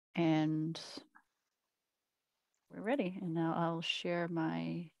And we're ready. And now I'll share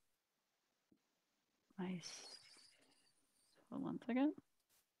my hold on a second.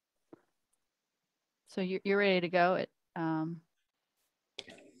 So you're ready to go. So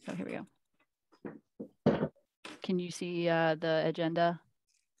here we go. Can you see the agenda?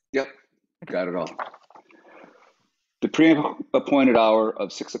 Yep, got it all. The pre-appointed hour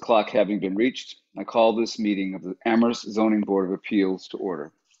of 6 o'clock having been reached, I call this meeting of the Amherst Zoning Board of Appeals to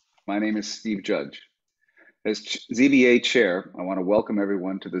order. My name is Steve Judge. As ZBA Chair, I want to welcome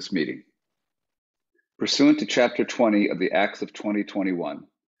everyone to this meeting. Pursuant to Chapter 20 of the Acts of 2021,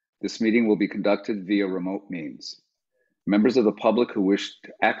 this meeting will be conducted via remote means. Members of the public who wish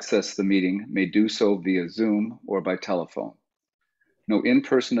to access the meeting may do so via Zoom or by telephone. No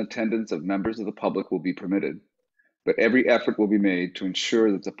in-person attendance of members of the public will be permitted, but every effort will be made to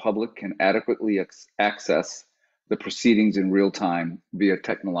ensure that the public can adequately access the proceedings in real time via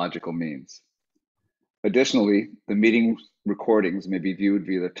technological means. Additionally, the meeting recordings may be viewed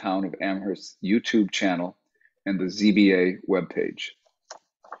via the Town of Amherst YouTube channel and the ZBA webpage.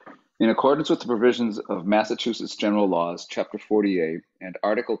 In accordance with the provisions of Massachusetts General Laws, Chapter 48 and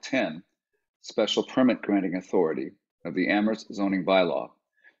Article 10, Special Permit Granting Authority of the Amherst Zoning Bylaw,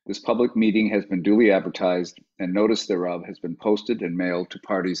 this public meeting has been duly advertised and notice thereof has been posted and mailed to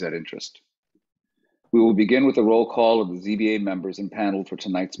parties at interest. We will begin with a roll call of the ZBA members impaneled for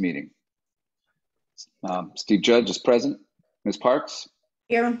tonight's meeting. Steve Judge is present. Ms. Parks?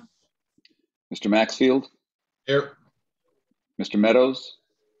 Here. Mr. Maxfield? Here. Mr. Meadows?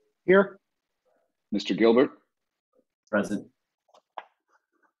 Here. Mr. Gilbert? Present.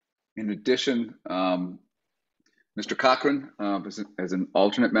 In addition, Mr. Cochran, as an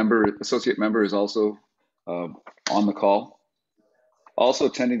alternate member, associate member, is also on the call. Also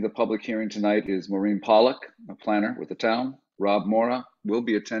attending the public hearing tonight is Maureen Pollock, a planner with the town. Rob Mora will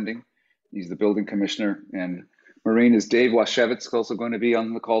be attending. He's the building commissioner. And Maureen, is Dave Washevitz also going to be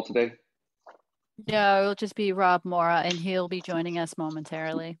on the call today? No, it'll just be Rob Mora, and he'll be joining us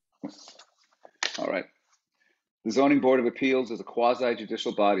momentarily. All right. The Zoning Board of Appeals is a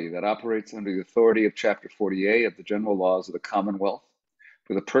quasi-judicial body that operates under the authority of Chapter 48 of the General Laws of the Commonwealth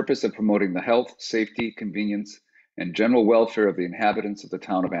for the purpose of promoting the health, safety, convenience, and general welfare of the inhabitants of the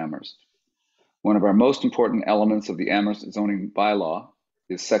town of Amherst. One of our most important elements of the Amherst zoning bylaw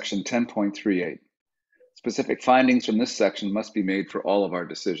is Section 10.38. Specific findings from this section must be made for all of our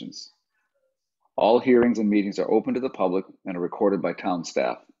decisions. All hearings and meetings are open to the public and are recorded by town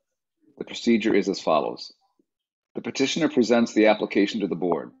staff. The procedure is as follows. The petitioner presents the application to the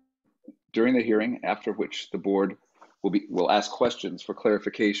board during the hearing, after which the board will ask questions for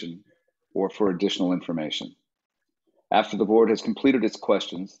clarification or for additional information. After the board has completed its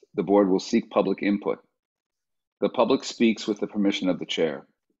questions, the board will seek public input. The public speaks with the permission of the chair.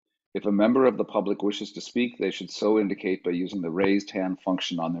 If a member of the public wishes to speak, they should so indicate by using the raised hand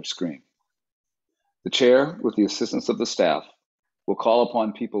function on their screen. The chair, with the assistance of the staff, will call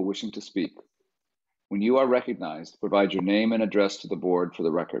upon people wishing to speak. When you are recognized, provide your name and address to the board for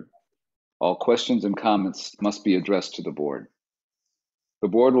the record. All questions and comments must be addressed to the board. The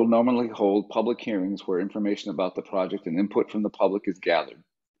board will normally hold public hearings where information about the project and input from the public is gathered,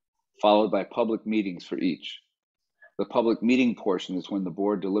 followed by public meetings for each. The public meeting portion is when the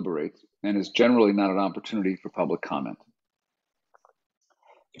board deliberates and is generally not an opportunity for public comment.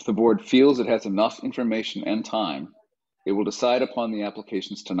 If the board feels it has enough information and time, it will decide upon the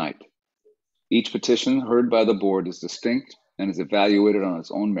applications tonight. Each petition heard by the board is distinct and is evaluated on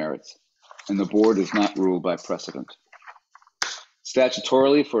its own merits, and the board is not ruled by precedent.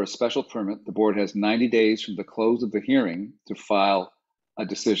 Statutorily, for a special permit, the board has 90 days from the close of the hearing to file a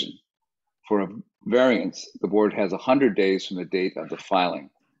decision. For a variance, the board has 100 days from the date of the filing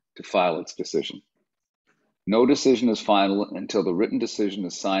to file its decision. No decision is final until the written decision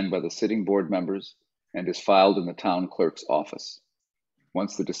is signed by the sitting board members and is filed in the town clerk's office.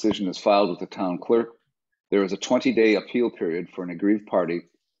 Once the decision is filed with the town clerk, there is a 20-day appeal period for an aggrieved party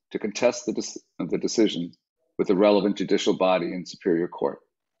to contest the decision with the relevant judicial body in Superior Court.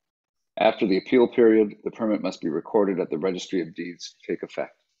 After the appeal period, the permit must be recorded at the Registry of Deeds to take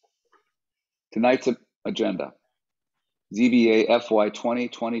effect. Tonight's agenda, ZBA FY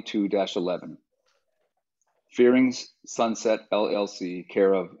 2022-11. Fearings Sunset LLC,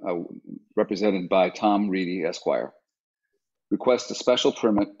 care of represented by Tom Reedy, Esquire. Request a special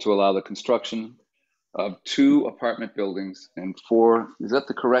permit to allow the construction of 2 apartment buildings and 4, is that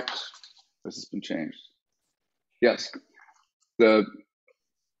the correct, or has this been changed? Yes, the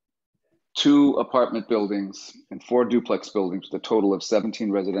 2 apartment buildings and 4 duplex buildings with a total of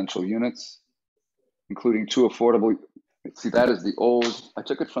 17 residential units, including 2 affordable See, that is the old, I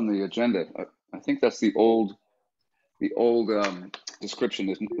took it from the agenda. I think that's the old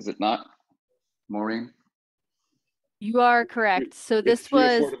description, is it not, Maureen? You are correct. So It's this three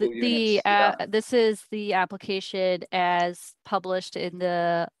was affordable units, yeah. this is the application as published in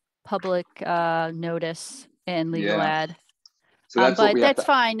the public notice and legal Yeah. ad. So that's what But we have that's to,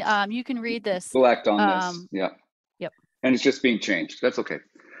 fine. You can read this. we'll act on this, yeah. Yep. And it's just being changed, that's okay.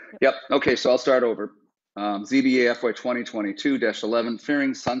 Yep, okay, so I'll start over. ZBA FY 2022-11,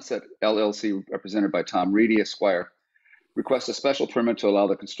 Fearing Sunset LLC, represented by Tom Reedy, Esquire, requests a special permit to allow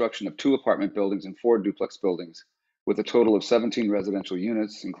the construction of 2 apartment buildings and 4 duplex buildings with a total of 17 residential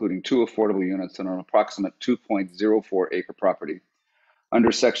units, including 2 affordable units on an approximate 2.04 acre property under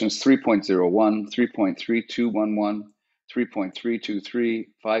sections 3.01, 3.3211, 3.323,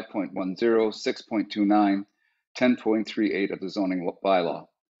 5.10, 6.29, 10.38 of the zoning bylaw,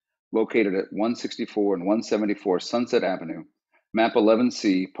 located at 164 and 174 Sunset Avenue, map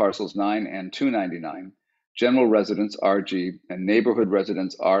 11C, parcels 9 and 299, general residence RG and neighborhood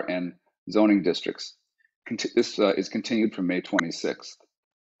residence RN zoning districts. This is continued from May 26th.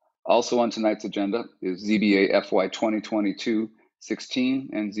 Also on tonight's agenda is ZBA FY 2022-16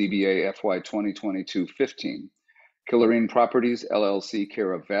 and ZBA FY 2022-15. Killarine Properties LLC,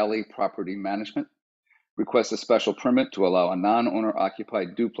 care of Valley Property Management, requests a special permit to allow a non-owner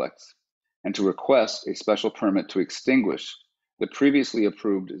occupied duplex and to request a special permit to extinguish the previously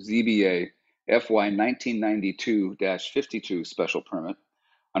approved ZBA FY 1992-52 special permit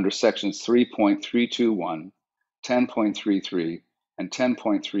under sections 3.321, 10.33, and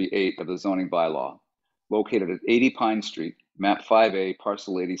 10.38 of the zoning bylaw, located at 80 Pine Street, map 5A,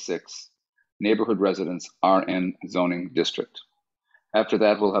 parcel 86, neighborhood residence RN zoning district. After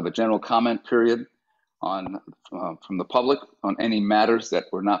that, we'll have a general comment period on from the public on any matters that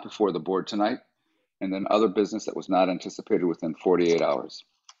were not before the board tonight, and then other business that was not anticipated within 48 hours.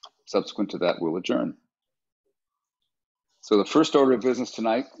 Subsequent to that, we'll adjourn. So the first order of business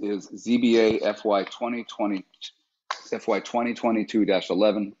tonight is ZBA FY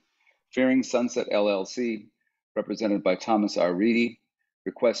 2022-11, Fearing Sunset LLC, represented by Thomas R. Reedy,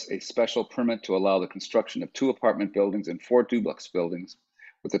 requests a special permit to allow the construction of 2 apartment buildings and 4 duplex buildings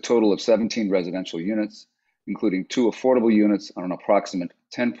with a total of 17 residential units, including 2 affordable units on an approximate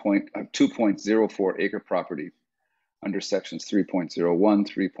 2.04 acre property under sections 3.01,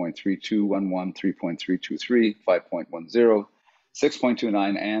 3.3211, 3.323, 5.10,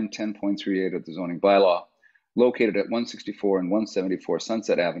 6.29, and 10.38 of the zoning bylaw, located at 164 and 174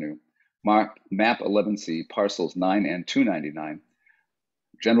 Sunset Avenue, map 11C, parcels 9 and 299,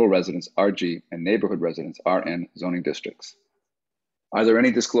 general residence RG and neighborhood residence RN zoning districts. Are there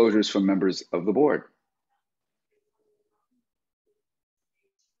any disclosures from members of the board?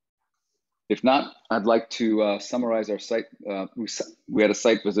 If not, I'd like to summarize our site. We had a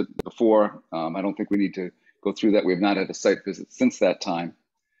site visit before. I don't think we need to go through that. We have not had a site visit since that time.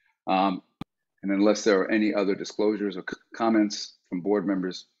 And unless there are any other disclosures or comments from board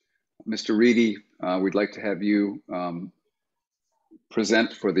members, Mr. Reedy, we'd like to have you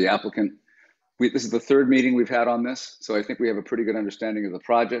present for the applicant. This is the 3rd meeting we've had on this, so I think we have a pretty good understanding of the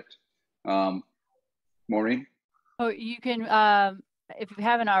project. Maureen? Oh, you can, if you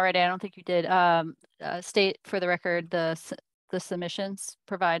haven't already, I don't think you did, state for the record the submissions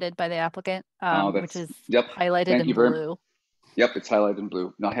provided by the applicant, which is highlighted in blue. Yep, it's highlighted in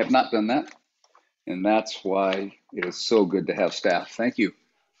blue. No, I have not done that, and that's why it is so good to have staff. Thank you.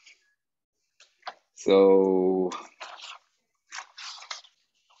 So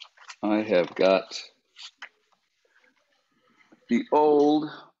I have got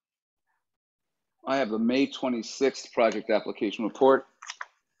I have the May 26th project application report.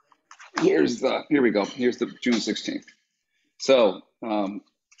 Here we go. Here's the June 16th. So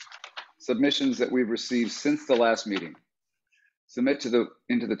submissions that we've received since the last meeting. Submit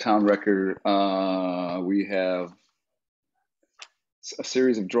into the town record. We have a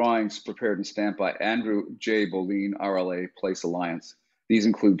series of drawings prepared and stamped by Andrew J. Boleen, RLA Place Alliance. These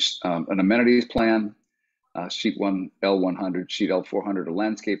include an amenities plan, sheet 1 L100, sheet L400, a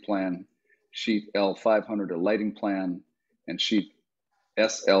landscape plan, sheet L500, a lighting plan, and sheet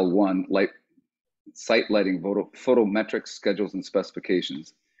SL1 site lighting photometric schedules and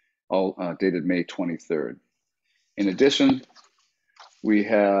specifications, all dated May 23rd. In addition, we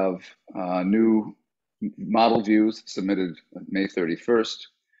have new model views submitted May 31st.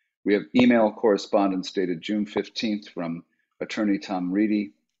 We have email correspondence dated June 15th from Attorney Tom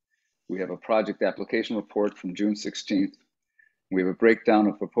Reedy. We have a project application report from June 16th. We have a breakdown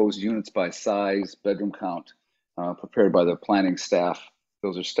of proposed units by size, bedroom count, prepared by the planning staff.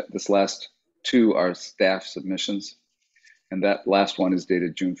 Those are this last 2 are staff submissions. and that last one is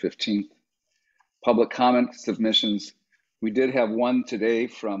dated June 15th. Public comment submissions. We did have one today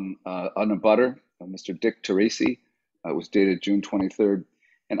from an abutter, Mr. Dick Teresi. It was dated June 23rd.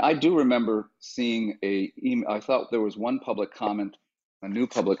 And I do remember seeing I thought there was one public comment, a new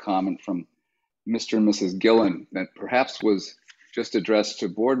public comment from Mr. and Mrs. Gillen that perhaps was just addressed to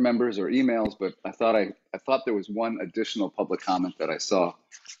board members or emails, but I thought there was one additional public comment that I saw,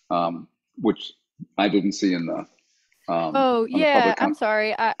 which I didn't see in the oh yeah, I'm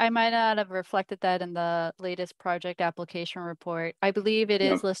sorry. I might not have reflected that in the latest project application report. I believe it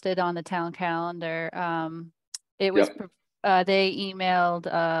is listed on the town calendar. It was they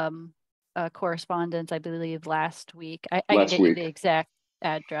emailed correspondence, I believe, last week. I can get you the exact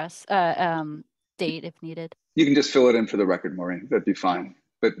address, date if needed. You can just fill it in for the record, Maureen. That'd be fine.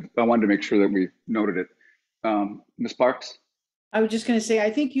 But I wanted to make sure that we noted it. Ms. Parks? I was just going to say, I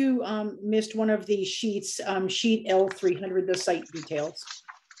think you missed one of the sheets, sheet L300, the site details.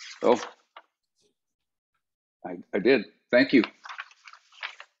 Oh, I did. Thank you.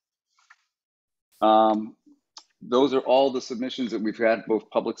 Those are all the submissions that we've had, both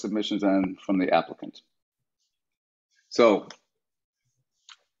public submissions and from the applicant. So,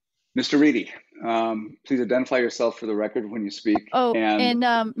 Mr. Reedy, please identify yourself for the record when you speak. Oh, and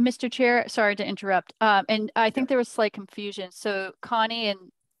Mr. Chair, sorry to interrupt. And I think there was slight confusion. So Connie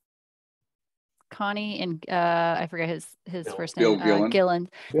and I forget his first name, Gillen.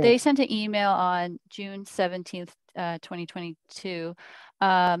 They sent an email on June 17th, 2022.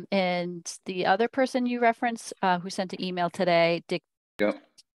 And the other person you referenced who sent an email today, Dick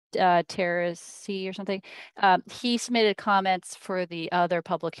Teresi or something, he submitted comments for the other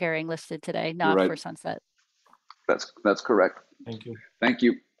public hearing listed today, not for Sunset. That's correct. Thank you. Thank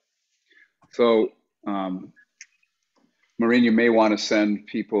you. So, Maureen, you may want to send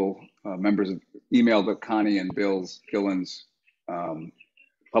people, members of email to Connie and Gillen's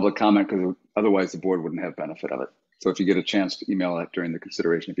public comment, because otherwise the board wouldn't have benefit of it. So if you get a chance to email that during the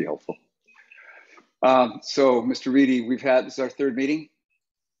consideration, it'd be helpful. So, Mr. Reedy, this is our third meeting.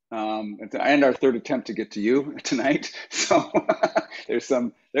 And our third attempt to get to you tonight. So there's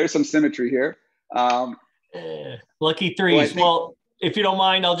some symmetry here. Lucky threes. Well, if you don't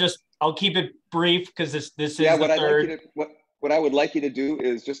mind, I'll keep it brief, because this is the third. What I would like you to do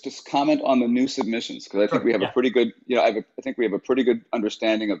is just comment on the new submissions, because I think we have a pretty good, I think we have a pretty good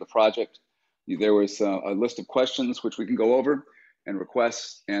understanding of the project. There was a list of questions which we can go over and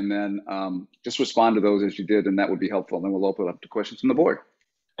requests, and then just respond to those as you did, and that would be helpful. And then we'll open up to questions from the board.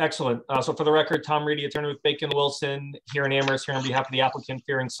 Excellent. So for the record, Tom Reedy, attorney with Bacon Wilson, here in Amherst, here on behalf of the applicant,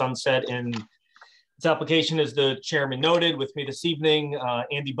 Fearing Sunset. And its application, as the chairman noted, with me this evening,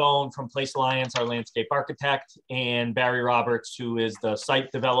 Andy Bone from Place Alliance, our landscape architect, and Barry Roberts, who is the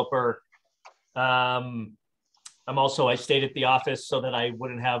site developer. I stayed at the office so that I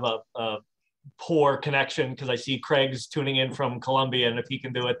wouldn't have a poor connection, because I see Craig's tuning in from Columbia, and if he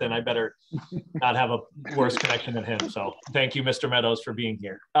can do it, then I better not have a worse connection than him. So thank you, Mr. Meadows, for being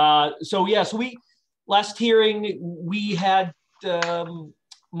here. So we last hearing, we had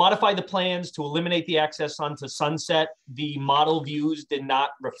modified the plans to eliminate the access onto Sunset. The model views did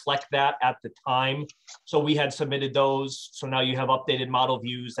not reflect that at the time, so we had submitted those. So now you have updated model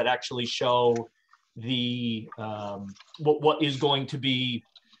views that actually show the what is going to be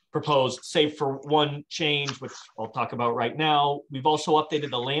proposed, save for one change, which I'll talk about right now. We've also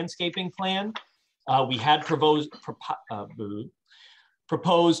updated the landscaping plan. We had proposed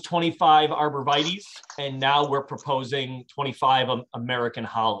 25 arborvitaes, and now we're proposing 25 American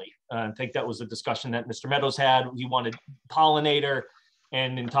holly. I think that was a discussion that Mr. Meadows had. He wanted pollinator,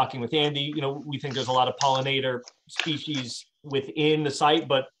 and in talking with Andy, we think there's a lot of pollinator species within the site,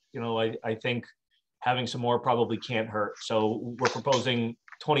 but I think having some more probably can't hurt. So we're proposing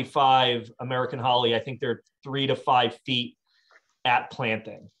 25 American holly. I think they're 3 to 5 feet at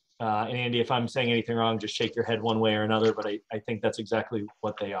planting. And Andy, if I'm saying anything wrong, just shake your head one way or another, but I think that's exactly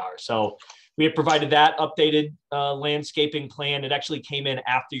what they are. So we have provided that updated landscaping plan. It actually came in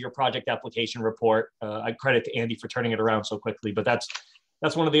after your project application report. I credit to Andy for turning it around so quickly, but that's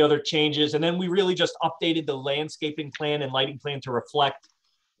one of the other changes. And then we really just updated the landscaping plan and lighting plan to reflect,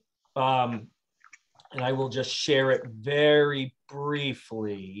 and I will just share it very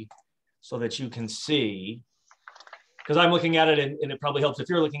briefly so that you can see, because I'm looking at it, and it probably helps if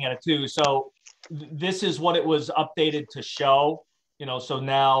you're looking at it too. So this is what it was updated to show. So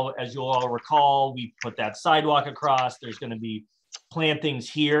now, as you'll all recall, we put that sidewalk across. There's going to be plantings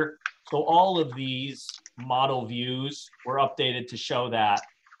here. So all of these model views were updated to show that.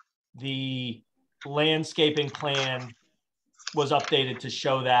 The landscaping plan was updated to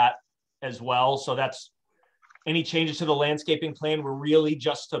show that as well. So that's Any changes to the landscaping plan were really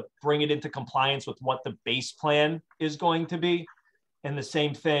just to bring it into compliance with what the base plan is going to be. And the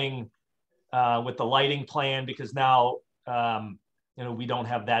same thing with the lighting plan, because now, we don't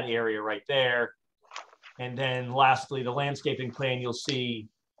have that area right there. And then lastly, the landscaping plan you'll see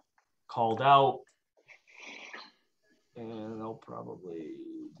called out. And I'll probably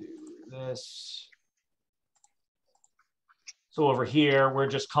do this. So over here, we're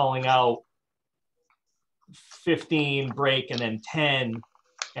just calling out 15 break and then 10.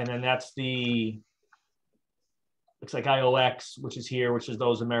 And then that's the, looks like IOX, which is here, which is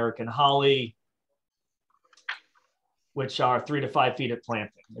those American holly, which are 3 to 5 feet at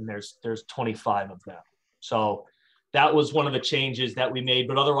planting. And there's 25 of them. So that was one of the changes that we made.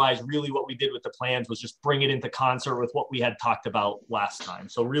 But otherwise, really what we did with the plans was just bring it into concert with what we had talked about last time.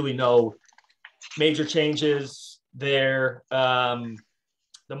 So really no major changes there. The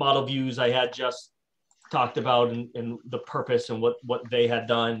model views I had just talked about and the purpose and what they had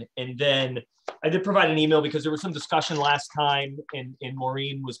done. And then I did provide an email because there was some discussion last time and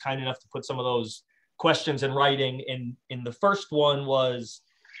Maureen was kind enough to put some of those questions in writing. And the first one was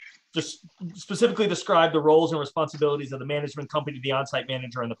just specifically describe the roles and responsibilities of the management company, the on-site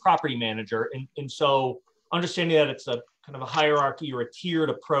manager, and the property manager. And so understanding that it's a kind of a hierarchy or a tiered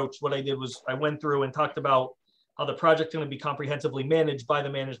approach, what I did was I went through and talked about how the project is going to be comprehensively managed by the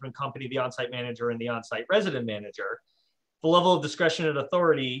management company, the on-site manager, and the on-site resident manager. The level of discretion and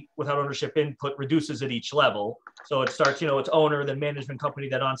authority without ownership input reduces at each level. So it starts, it's owner, then management company,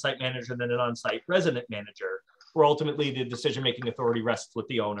 then on-site manager, then an on-site resident manager, where ultimately the decision-making authority rests with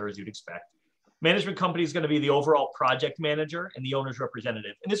the owner, as you'd expect. Management company is going to be the overall project manager and the owner's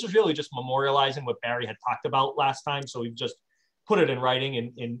representative. And this is really just memorializing what Barry had talked about last time. So we've just put it in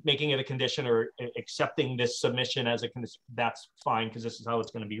writing and making it a condition or accepting this submission as a condition. That's fine because this is how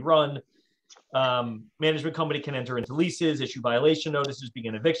it's going to be run. Management company can enter into leases, issue violation notices,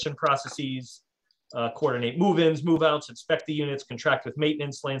 begin eviction processes, coordinate move-ins, move-outs, inspect the units, contract with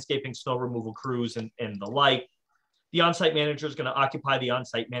maintenance, landscaping, snow removal crews, and the like. The on-site manager is going to occupy the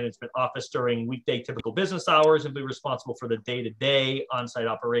on-site management office during weekday typical business hours and be responsible for the day-to-day on-site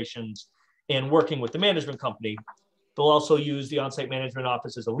operations and working with the management company. They'll also use the on-site management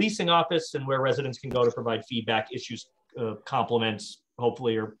office as a leasing office and where residents can go to provide feedback, issues, compliments,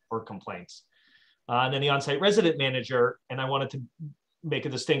 hopefully, or complaints. And then the on-site resident manager, and I wanted to make a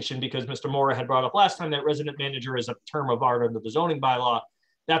distinction because Mr. Mora had brought up last time that resident manager is a term of art under the zoning bylaw.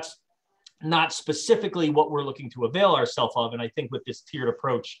 That's not specifically what we're looking to avail ourselves of. And I think with this tiered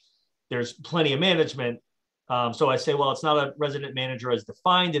approach, there's plenty of management. So I say, well, it's not a resident manager as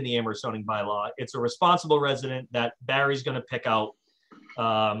defined in the Amherst zoning bylaw. It's a responsible resident that Barry's going to pick out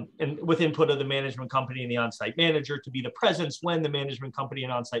and with input of the management company and the on-site manager to be the presence when the management company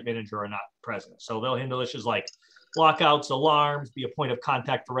and on-site manager are not present. So they'll handle issues like lockouts, alarms, be a point of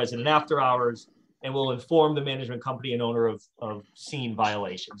contact for resident after hours, and will inform the management company and owner of scene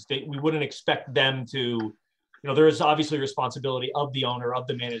violations. We wouldn't expect them to, there is obviously responsibility of the owner of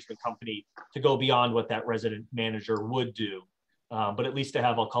the management company to go beyond what that resident manager would do. But at least to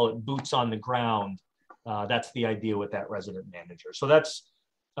have, I'll call it boots on the ground. That's the idea with that resident manager. So that's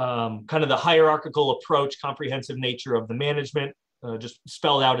kind of the hierarchical approach, comprehensive nature of the management, just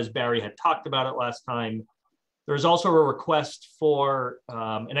spelled out as Barry had talked about it last time. There's also a request for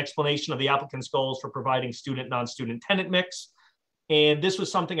an explanation of the applicant's goals for providing student, non-student tenant mix. And this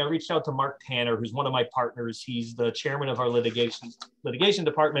was something I reached out to Mark Tanner, who's one of my partners. He's the chairman of our litigation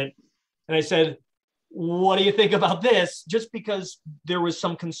department. And I said, what do you think about this? Just because there was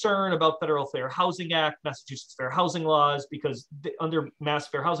some concern about Federal Fair Housing Act, Massachusetts Fair Housing Laws, because under Mass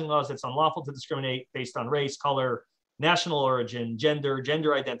Fair Housing Laws, it's unlawful to discriminate based on race, color, national origin, gender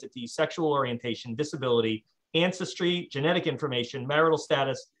identity, sexual orientation, disability, ancestry, genetic information, marital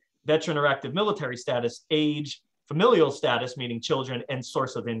status, veteran or active military status, age, familial status, meaning children, and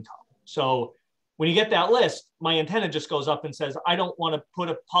source of income. So when you get that list, my antenna just goes up and says, I don't want to put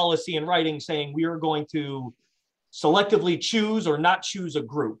a policy in writing saying we are going to selectively choose or not choose a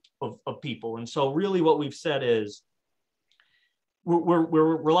group of people. And so really what we've said is we're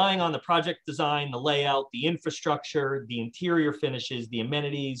relying on the project design, the layout, the infrastructure, the interior finishes, the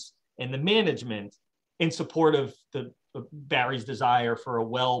amenities, and the management in support of Barry's desire for a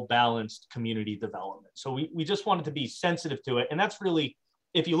well-balanced community development. So we just wanted to be sensitive to it. And that's really,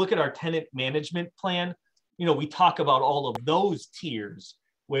 if you look at our tenant management plan, we talk about all of those tiers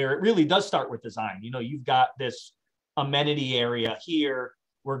where it really does start with design. You've got this amenity area here.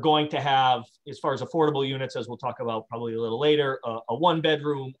 We're going to have, as far as affordable units, as we'll talk about probably a little later, a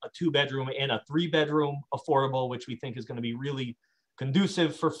 1-bedroom, a 2-bedroom, and a 3-bedroom affordable, which we think is going to be really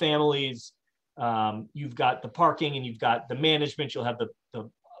conducive for families. You've got the parking and you've got the management. You'll have the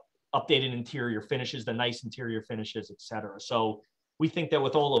updated interior finishes, the nice interior finishes, et cetera. So we think that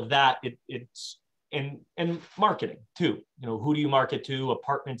with all of that, it's and marketing too. You know, who do you market to?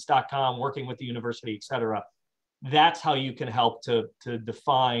 Apartments.com, working with the university, et cetera. That's how you can help to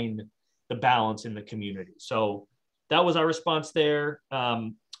define the balance in the community. So that was our response there.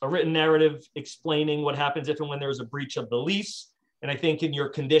 A written narrative explaining what happens if and when there's a breach of the lease. And I think in your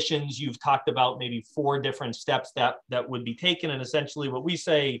conditions, you've talked about maybe 4 different steps that would be taken. And essentially what we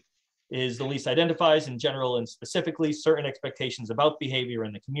say is the lease identifies in general and specifically certain expectations about behavior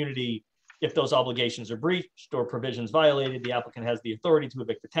in the community. If those obligations are breached or provisions violated, the applicant has the authority to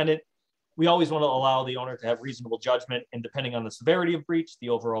evict the tenant. We always want to allow the owner to have reasonable judgment, and depending on the severity of breach, the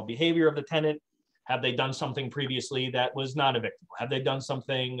overall behavior of the tenant, have they done something previously that was not evictable? Have they done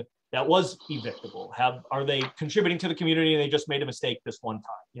something that was evictable? Are they contributing to the community and they just made a mistake this one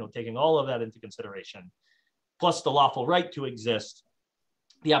time? You know, taking all of that into consideration, plus the lawful right to exist,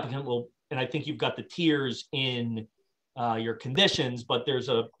 the applicant will, and I think you've got the tiers in your conditions, but there's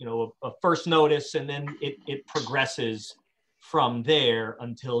a first notice, and then it progresses from there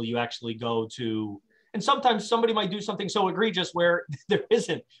until you actually go to, and sometimes somebody might do something so egregious where there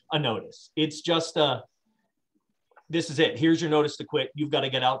isn't a notice. It's just this is it. Here's your notice to quit. You've got to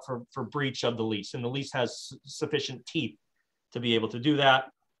get out for breach of the lease, and the lease has sufficient teeth to be able to do that.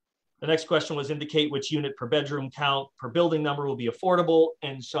 The next question was indicate which unit per bedroom count per building number will be affordable.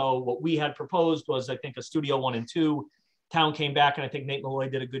 And so what we had proposed was, I think, a studio 1 and 2. Town came back, and I think Nate Malloy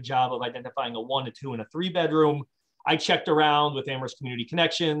did a good job of identifying a 1, a 2, and a 3 bedroom. I checked around with Amherst Community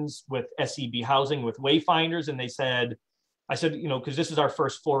Connections, with SEB Housing, with Wayfinders, and I said, you know, because this is our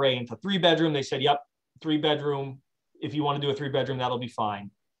first foray into 3 bedroom. They said, yep, 3 bedroom. If you want to do a 3 bedroom, that'll be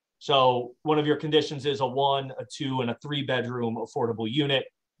fine. So one of your conditions is a 1, a 2, and a 3 bedroom affordable unit.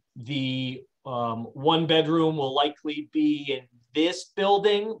 The 1 bedroom will likely be in this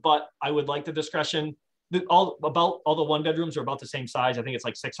building, but I would like the discretion. All the 1 bedrooms are about the same size. I think it's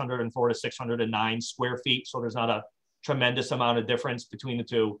like 604 to 609 square feet. So there's not a tremendous amount of difference between the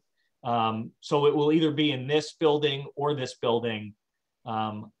two. So it will either be in this building or this building,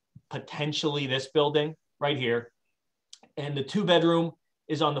 potentially this building right here. And the 2 bedroom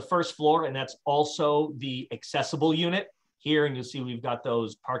is on the first floor, and that's also the accessible unit here. And you'll see we've got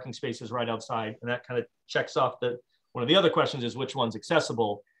those parking spaces right outside, and that kind of checks off one of the other questions is which one's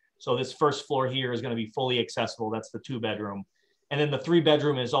accessible. So this first floor here is going to be fully accessible. That's the 2 bedroom. And then the 3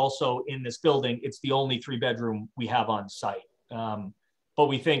 bedroom is also in this building. It's the only 3 bedroom we have on site. But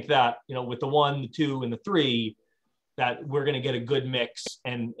we think that, you know, with the 1, the 2, and the 3, that we're going to get a good mix,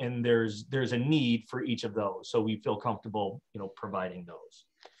 and there's a need for each of those. So we feel comfortable, you know, providing those.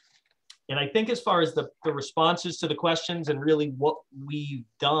 And I think as far as the responses to the questions and really what we've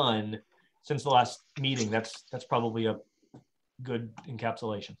done since the last meeting, that's probably a good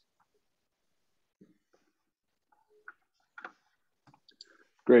encapsulation.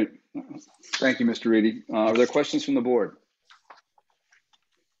 Great. Thank you, Mr. Reedy. Are there questions from the board?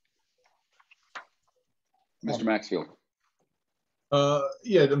 Mr. Maxfield.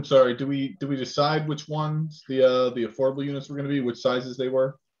 Yeah, I'm sorry. Do we decide which ones the affordable units were going to be, which sizes they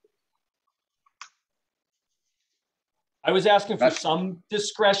were? I was asking for some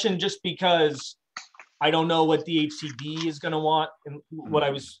discretion just because I don't know what DHCD is going to want. And what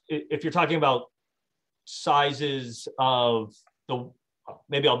if you're talking about sizes of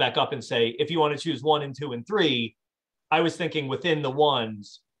maybe I'll back up and say, if you want to choose 1 and 2 and 3, I was thinking within the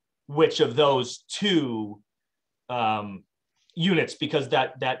 1s, which of those 2 units, because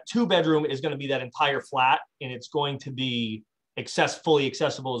that 2 bedroom is going to be that entire flat, and it's going to be fully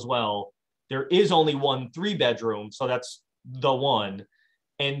accessible as well. There is only 1 3 bedroom, so that's the 1.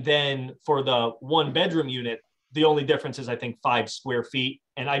 And then for the 1 bedroom unit, the only difference is I think 5 square feet.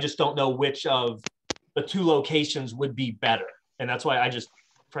 And I just don't know which of the 2 locations would be better. And that's why I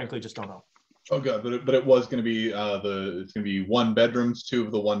frankly just don't know. Oh god, but it was going to be it's going to be 1 bedrooms. 2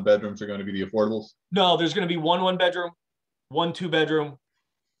 of the 1 bedrooms are going to be the affordables. No, there's going to be 1 1 bedroom, 1 2 bedroom,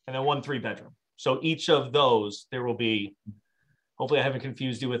 and then 1 3 bedroom. So each of those there will be. Hopefully, I haven't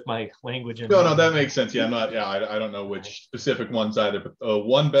confused you with my language. No, that makes sense. Yeah, I don't know which specific ones either, but a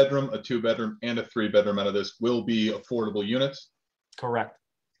 1 bedroom, a 2 bedroom, and a 3 bedroom out of this will be affordable units. Correct.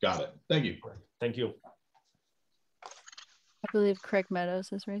 Got it. Thank you. Thank you. I believe Craig Meadows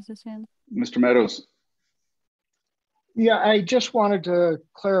has raised his hand. Mr. Meadows. Yeah, I just wanted to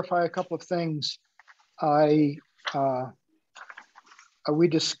clarify a couple of things. We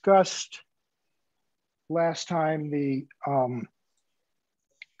discussed last time the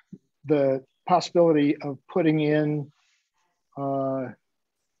possibility of putting in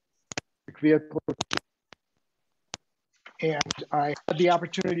vehicle. And I had the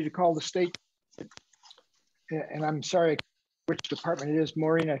opportunity to call the state, and I'm sorry which department it is.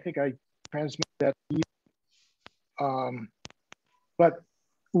 Maureen, I think I transmitted that to you. But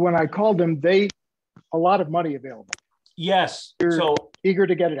when I called them, a lot of money available. Yes. They're so eager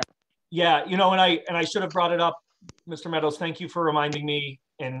to get it out. Yeah, you know, and I should have brought it up, Mr. Meadows. Thank you for reminding me.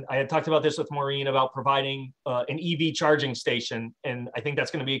 And I had talked about this with Maureen about providing an EV charging station, and I think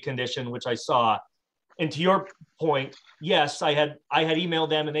that's going to be a condition, which I saw. And to your point, yes, I had emailed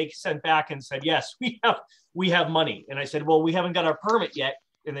them, and they sent back and said, yes, we have money. And I said, well, we haven't got our permit yet.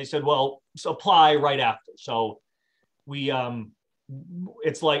 And they said, well, apply right after. So we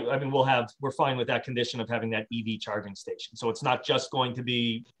it's like, I mean, we're fine with that condition of having that EV charging station. So it's not just going to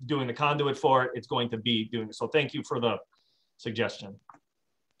be doing the conduit for it, it's going to be doing it. So thank you for the suggestion.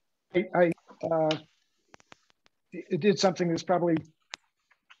 I it did something that's probably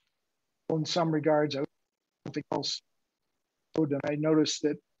in some regards, something else. And I noticed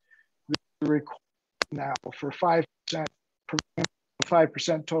that the requirement now for 5%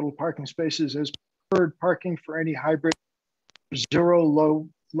 total parking spaces as preferred parking for any hybrid, zero low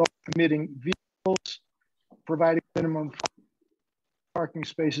emitting vehicles, providing minimum parking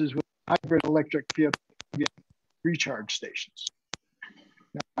spaces with hybrid electric vehicle recharge stations.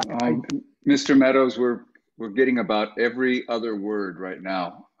 Now, Mr. Meadows, we're getting about every other word right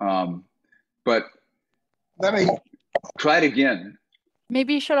now, but let me try it again.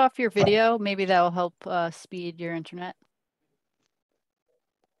 Maybe shut off your video. Maybe that will help speed your internet.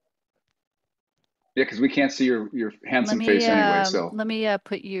 Yeah, because we can't see your handsome face anyway. So let me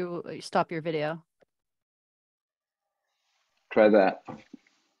stop your video. Try that.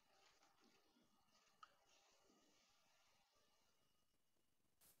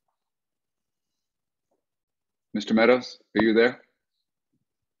 Mr. Meadows, are you there?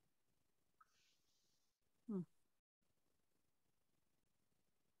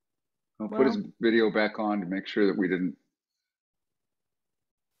 I'll put his video back on to make sure that we didn't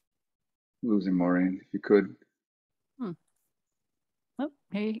lose him, Maureen, if you could. Oh,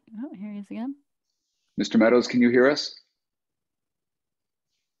 here he is again. Mr. Meadows, can you hear us?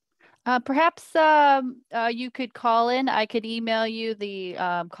 Perhaps you could call in. I could email you the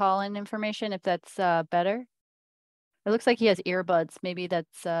call-in information if that's better. It looks like he has earbuds. Maybe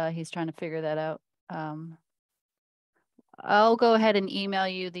that's he's trying to figure that out. I'll go ahead and email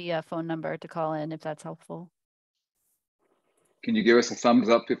you the phone number to call in if that's helpful. Can you give us a thumbs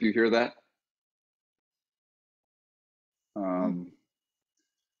up if you hear that?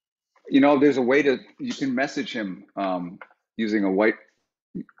 You know, there's a way you can message him using a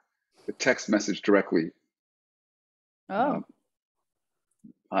text message directly. Oh.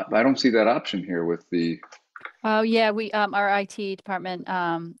 I don't see that option here with the. Oh yeah, we our IT department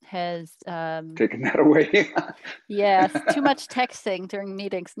has taken that away. Yes, too much texting during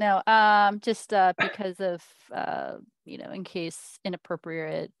meetings. No, just because of you know, in case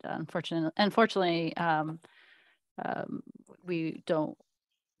inappropriate. Unfortunately, we don't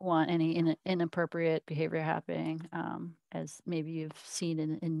want any inappropriate behavior happening, as maybe you've seen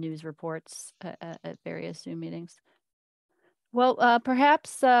in news reports at various Zoom meetings. Well,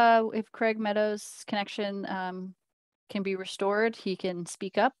 perhaps if Craig Meadows' connection can be restored, he can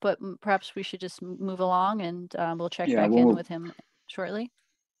speak up, but perhaps we should just move along, and we'll check back in with him shortly.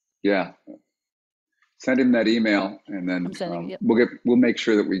 Yeah, send him that email, and then we'll make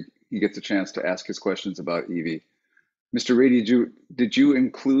sure that he gets a chance to ask his questions about EV. Mr. Reedy, did you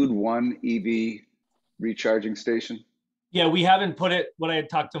include one EV recharging station? Yeah, we haven't put it. What I had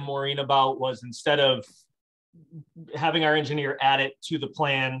talked to Maureen about was, instead of having our engineer add it to the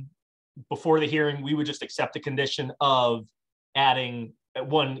plan before the hearing, we would just accept the condition of adding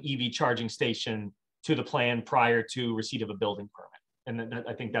one EV charging station to the plan prior to receipt of a building permit. And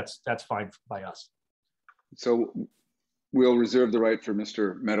I think that's fine by us. So we'll reserve the right for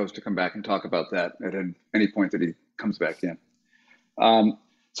Mr. Meadows to come back and talk about that at any point that he comes back in.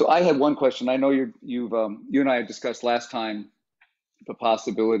 So I had one question. I know you and I had discussed last time the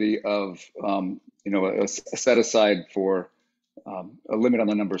possibility of you know, a set aside for a limit on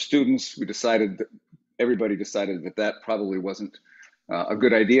the number of students. Everybody decided that probably wasn't a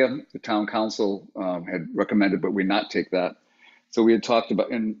good idea. The town council had recommended, but we not take that. So we had talked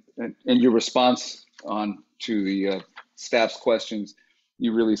about, in your response to the staff's questions,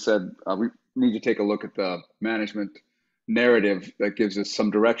 you really said we need to take a look at the management narrative that gives us some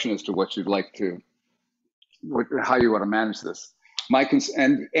direction as to what you'd like to, how you want to manage this.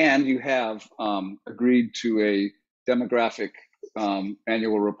 And you have agreed to a demographic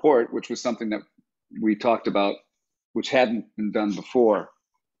annual report, which was something that we talked about, which hadn't been done before.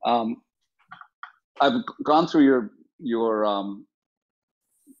 I've gone through your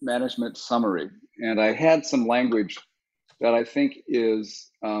management summary, and I had some language that I think is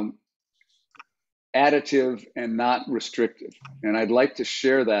additive and not restrictive. And I'd like to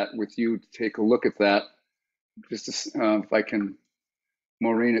share that with you to take a look at that. Just to, if I can,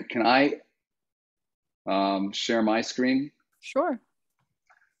 Maureen, can I share my screen? Sure.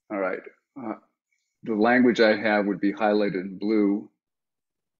 All right. The language I have would be highlighted in blue.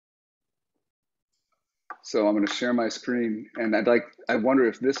 So I'm going to share my screen, and I wonder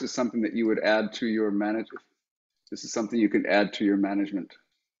if this is something that you would add to your this is something you could add to your management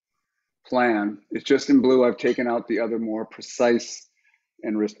plan. It's just in blue. I've taken out the other more precise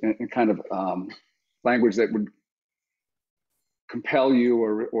and kind of language that would compel you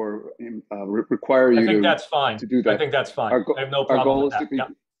or require you I think that's fine. to do that. I think that's fine. I have no Our problem goal with is that. to be, Yeah,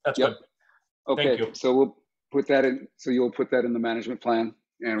 that's yep. good. Okay, Thank you. so we'll put that in. So you'll put that in the management plan,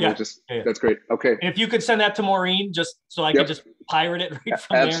 and we'll just. Yeah. That's great. Okay. And if you could send that to Maureen, just so I Yep. could just pirate it right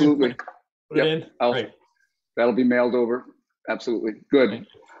from Absolutely. there. Put it in. Great. That'll be mailed over. Absolutely. Good. Thank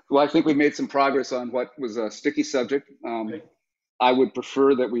Well, I think we've made some progress on what was a sticky subject. Great. I would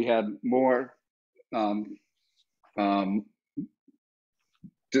prefer that we had more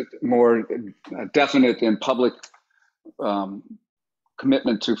more definite and public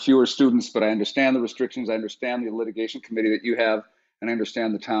commitment to fewer students, but I understand the restrictions. I understand the litigation committee that you have, and I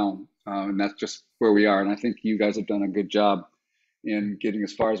understand the town, and that's just where we are. And I think you guys have done a good job in getting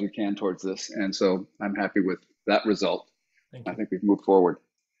as far as we can towards this. And so I'm happy with that result. Thank you. I think we've moved forward.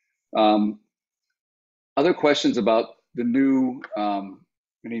 Other questions about the new,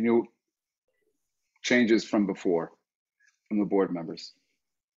 any new changes from before, from the board members?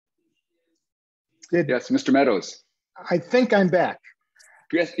 Yes, Mr. Meadows. I think I'm back.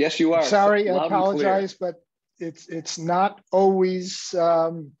 Yes, you are. Sorry, I Loud and clear. apologize, but it's not always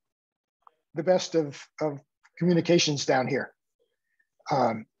the best of communications down here.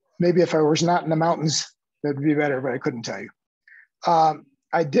 Maybe if I was not in the mountains, that would be better, but I couldn't tell you.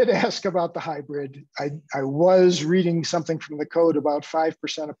 I did ask about the hybrid. I was reading something from the code about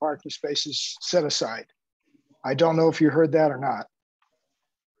 5% of parking spaces set aside. I don't know if you heard that or not.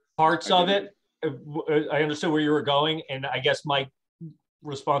 Parts of it, I understood where you were going, and I guess my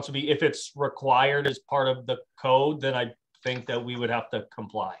response would be if it's required as part of the code, then I think that we would have to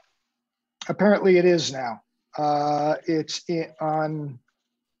comply. Apparently it is now. It's on,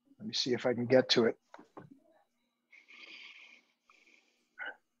 let me see if I can get to it.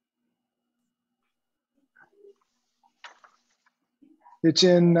 It's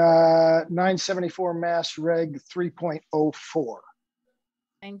in 974 Mass Reg 3.04.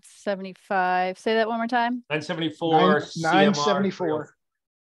 975. Say that one more time. 974. 974.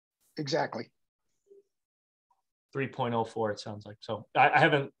 Exactly. 3.04. It sounds like. So I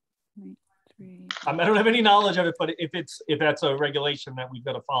haven't. 3. I don't have any knowledge of it, but if that's a regulation that we've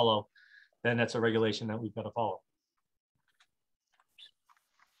got to follow, then that's a regulation that we've got to follow.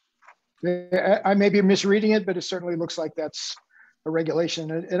 I may be misreading it, but it certainly looks like that's a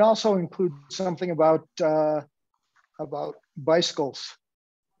regulation. It also includes something about bicycles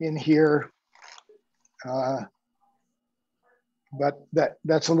in here, but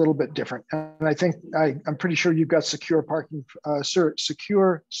that's a little bit different. And I think I'm pretty sure you've got secure parking,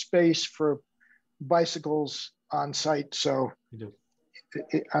 secure space for bicycles on site. So We do.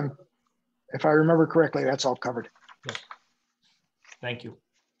 if I remember correctly, that's all covered. Yeah. Thank you.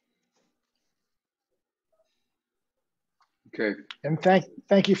 Okay. And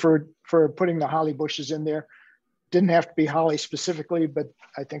thank you for putting the holly bushes in there. Didn't have to be holly specifically, but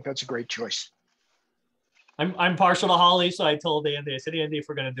I think that's a great choice. I'm partial to holly, so I told Andy, I said, Andy, if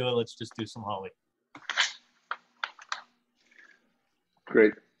we're going to do it, let's just do some holly.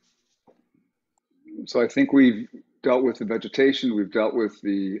 Great. So I think we've dealt with the vegetation, we've dealt with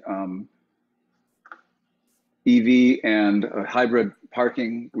the EV and hybrid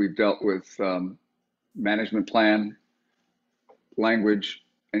parking, we've dealt with management plan, language.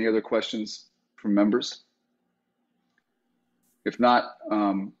 Any other questions from members? If not,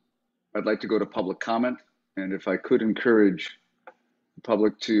 I'd like to go to public comment. And if I could encourage the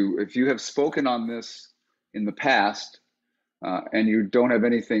public to, if you have spoken on this in the past and you don't have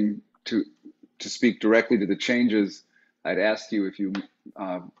anything to speak directly to the changes, I'd ask you if you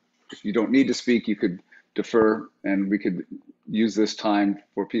don't need to speak, you could defer, and we could use this time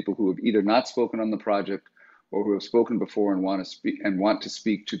for people who have either not spoken on the project or who have spoken before and want to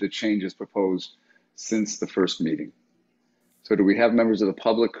speak to the changes proposed since the first meeting. So do we have members of the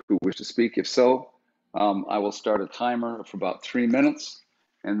public who wish to speak? If so, I will start a timer for about 3 minutes,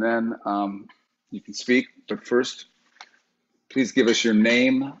 and then you can speak. But first, please give us your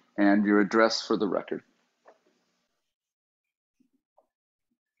name, and your address for the record.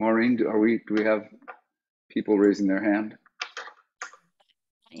 Maureen, do we have people raising their hand?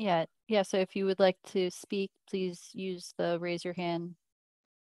 Yeah. So if you would like to speak, please use the raise your hand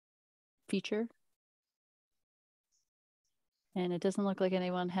feature. And it doesn't look like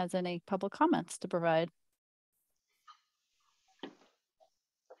anyone has any public comments to provide.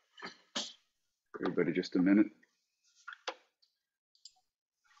 Everybody, just a minute.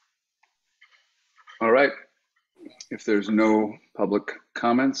 All right. If there's no public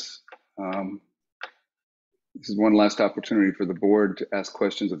comments, this is one last opportunity for the board to ask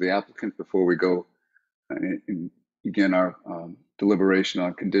questions of the applicant before we go and begin our deliberation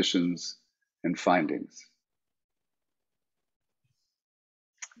on conditions and findings.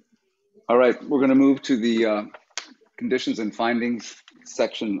 All right, we're going to move to the conditions and findings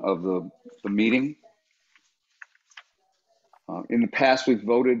section of the meeting. In the past, we've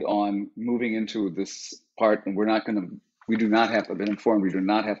voted on moving into this part, and we do not have, I've been informed, we do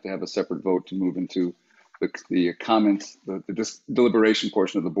not have to have a separate vote to move into the comments, the deliberation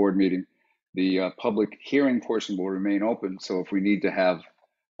portion of the board meeting. The public hearing portion will remain open, so if we need to have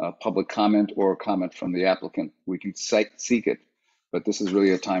a public comment or a comment from the applicant, we can seek it. But this is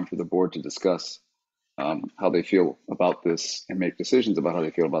really a time for the board to discuss how they feel about this and make decisions about how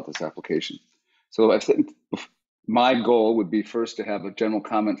they feel about this application. So I think my goal would be first to have a general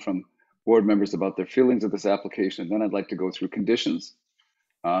comment from board members about their feelings of this application. Then I'd like to go through conditions,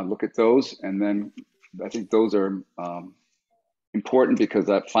 look at those, and then I think those are important because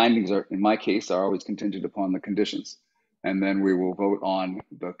that findings are, in my case, are always contingent upon the conditions. And then we will vote on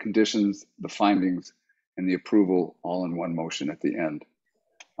the conditions, the findings, and the approval all in one motion at the end.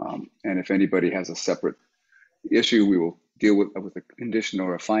 And if anybody has a separate issue, we will deal with a condition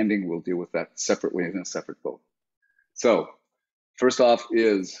or a finding. We'll deal with that separately in a separate vote. So first off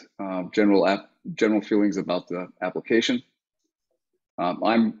is general feelings about the application.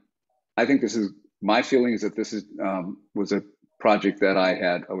 I think this is, my feeling is that this is was a project that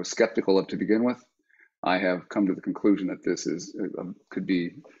I was skeptical of to begin with. I have come to the conclusion that this is could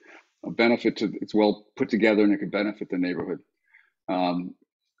be a benefit to, it's well put together and it could benefit the neighborhood.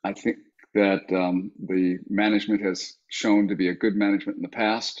 I think that the management has shown to be a good management in the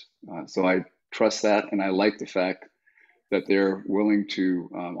past. So I trust that, and I like the fact that they're willing to,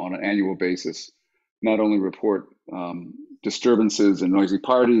 on an annual basis, not only report disturbances and noisy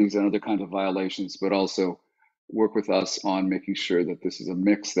parties and other kinds of violations, but also work with us on making sure that this is a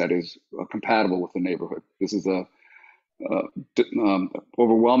mix that is compatible with the neighborhood. This is it's an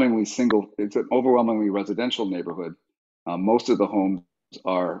overwhelmingly residential neighborhood. Most of the homes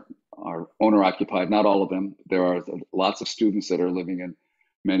are owner occupied, not all of them. There are lots of students that are living in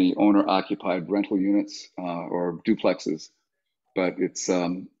many owner occupied rental units or duplexes, but it's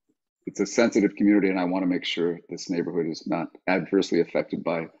a sensitive community, and I want to make sure this neighborhood is not adversely affected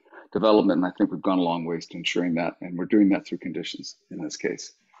by development. And I think we've gone a long ways to ensuring that, and we're doing that through conditions in this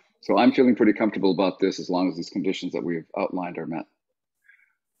case. So I'm feeling pretty comfortable about this as long as these conditions that we've outlined are met.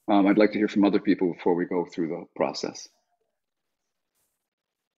 I'd like to hear from other people before we go through the process.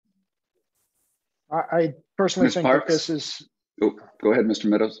 I personally think that this is. Oh, go ahead, Mr.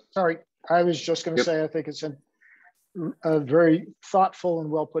 Meadows. Sorry, I was just going to say I think it's a very thoughtful and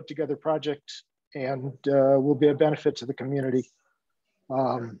well put together project, and will be a benefit to the community.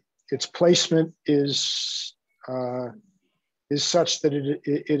 Its placement is such that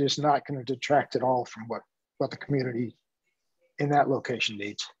it is not going to detract at all from what the community in that location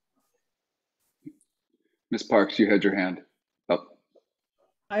needs. Ms. Parks, you had your hand up.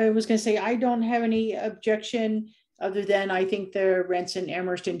 I was going to say, I don't have any objection other than I think the rents in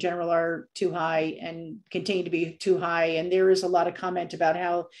Amherst in general are too high and continue to be too high. And there is a lot of comment about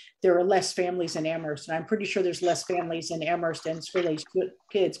how there are less families in Amherst. And I'm pretty sure there's less families in Amherst and Swilley's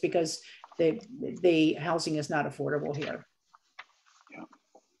kids because the housing is not affordable here. Yeah.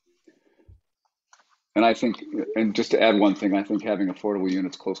 And I think, and just to add one thing, I think having affordable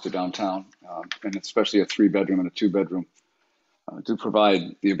units close to downtown, and especially a 3-bedroom and a 2-bedroom, do provide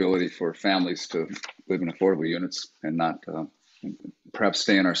the ability for families to live in affordable units and not perhaps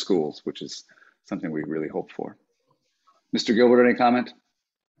stay in our schools, which is something we really hope for. Mr. Gilbert, any comment?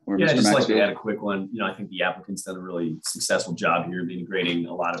 Or yeah, Mr. I'd just Maxfield? like to add a quick one. I think the applicant's done a really successful job here of integrating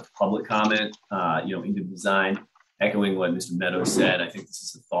a lot of public comment, into the design. Echoing what Mr. Meadows said, I think this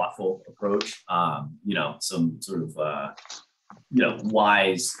is a thoughtful approach. Some sort of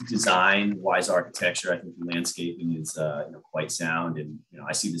wise design, wise architecture. I think the landscaping is quite sound, and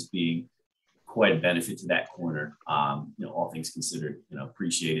I see this being quite a benefit to that corner. All things considered,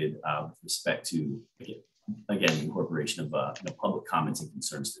 appreciated with respect to again, the incorporation of public comments and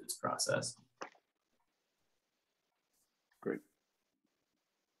concerns to this process. Great.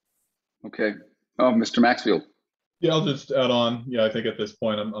 Okay. Oh, Mr. Maxfield. Yeah, I'll just add on. Yeah, I think at this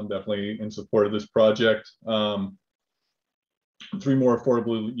point, I'm definitely in support of this project. 3 more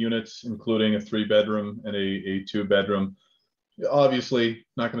affordable units, including a 3-bedroom and a 2-bedroom. Obviously,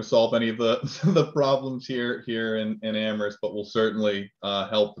 not going to solve any of the problems here in Amherst, but will certainly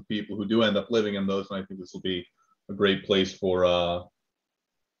help the people who do end up living in those. And I think this will be a great place for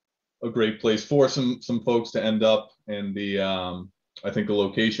some folks to end up. And I think the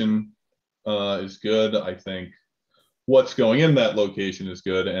location is good. I think what's going in that location is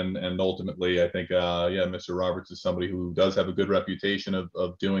good, and ultimately I think yeah, Mr. Roberts is somebody who does have a good reputation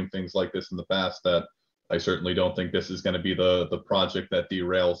of doing things like this in the past. That I certainly don't think this is going to be the project that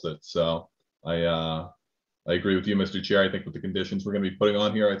derails it. So I agree with you, Mr. Chair. I think with the conditions we're going to be putting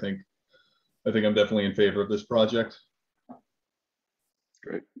on here, I think I'm definitely in favor of this project.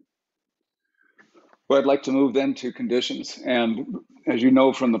 Great. Well, I'd like to move then to conditions, and as you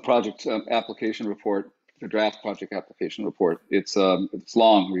know from the project application report, the draft project application report, it's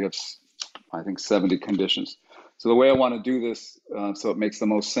long. We have, I think, 70 conditions. So the way I want to do this, so it makes the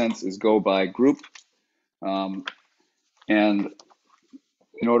most sense, is go by group. And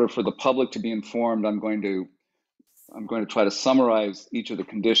in order for the public to be informed, I'm going to try to summarize each of the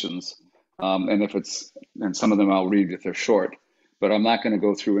conditions. And some of them I'll read if they're short, but I'm not going to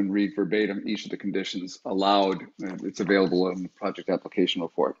go through and read verbatim each of the conditions aloud. It's available in the project application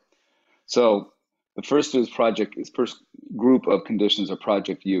report. So the first group of conditions are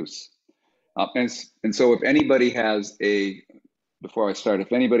project use. And so if anybody has before I start,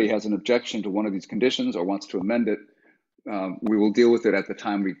 if anybody has an objection to one of these conditions or wants to amend it, we will deal with it at the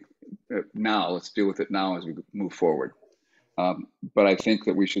time let's deal with it now as we move forward. But I think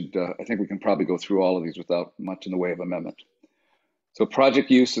that we can probably go through all of these without much in the way of amendment. So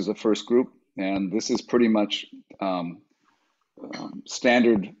project use is the first group, and this is pretty much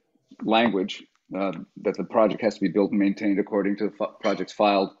standard language that the project has to be built and maintained according to the projects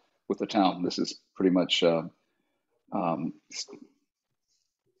filed with the town. This is pretty much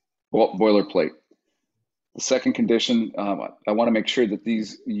boilerplate. The second condition, I want to make sure that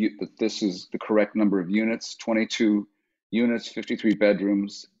this is the correct number of units: 22 units, 53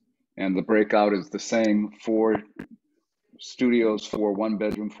 bedrooms, and the breakout is the same: 4 studios, 4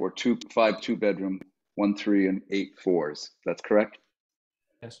 1-bedroom, 5 2-bedroom, 1 3, and 8 4s. That's correct?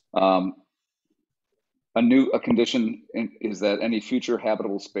 Yes. A condition is that any future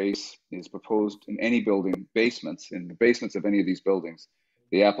habitable space is proposed in any building, in the basements of any of these buildings,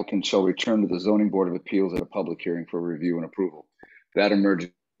 the applicant shall return to the Zoning Board of Appeals at a public hearing for review and approval. That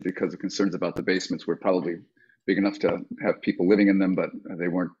emerged because the concerns about the basements were probably big enough to have people living in them, but they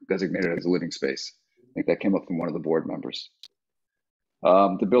weren't designated as a living space. I think that came up from one of the board members.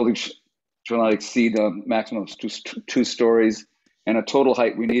 The building shall not exceed a maximum of 2 stories, and a total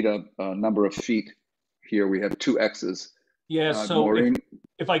height. We need a number of feet. Here we have 2 X's. Yeah, so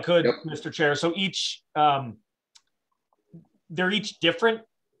if I could, Yep. Mr. Chair, so they're each different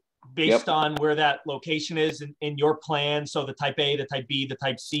based Yep. on where that location is in your plan. So the type A, the type B, the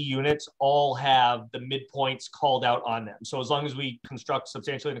type C units all have the midpoints called out on them. So as long as we construct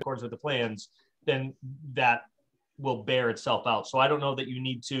substantially in accordance with the plans, then that will bear itself out. So I don't know that you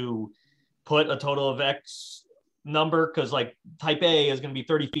need to put a total of X number, because like type A is going to be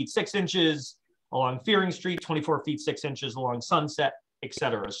 30 feet 6 inches along Fearing Street, 24 feet 6 inches along Sunset,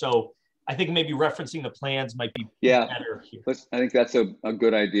 etc. So I think maybe referencing the plans might be better here. I think that's a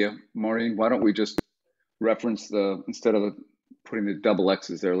good idea. Maureen, why don't we just reference instead of putting the double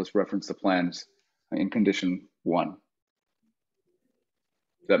X's there, let's reference the plans in condition 1. Does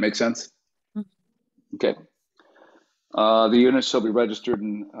that make sense? Okay. The units shall be registered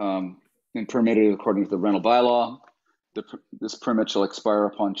and permitted according to the rental bylaw. This permit shall expire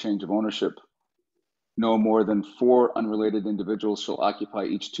upon change of ownership. No more than 4 unrelated individuals shall occupy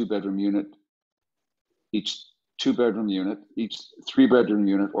each 2-bedroom unit, each 2-bedroom unit, each 3-bedroom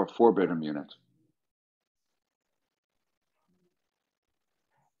unit, or 4-bedroom unit.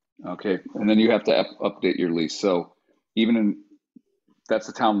 Okay, and then you have to update your lease. So that's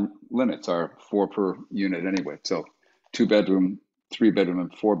the town limits are 4 per unit anyway. So 2-bedroom, 3-bedroom,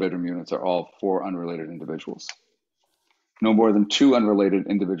 and 4-bedroom units are all 4 unrelated individuals. No more than 2 unrelated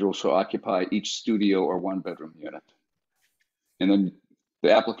individuals shall occupy each studio or 1-bedroom unit. And then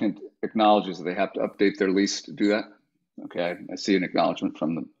the applicant acknowledges that they have to update their lease to do that. Okay, I see an acknowledgement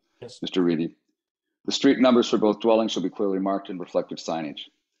from them, Yes. Mr. Reedy. The street numbers for both dwellings shall be clearly marked in reflective signage.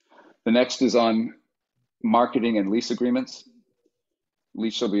 The next is on marketing and lease agreements.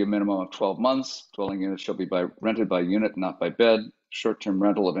 Lease shall be a minimum of 12 months. Dwelling units shall be rented by unit, not by bed. Short-term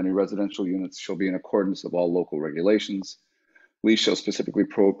rental of any residential units shall be in accordance with all local regulations. Lease shall specifically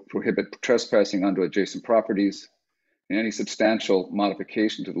prohibit trespassing onto adjacent properties. And any substantial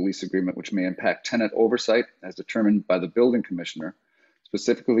modification to the lease agreement which may impact tenant oversight as determined by the building commissioner,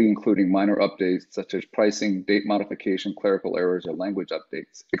 specifically including minor updates such as pricing, date modification, clerical errors, or language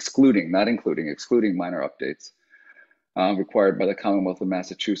updates, excluding, not including, excluding minor updates required by the Commonwealth of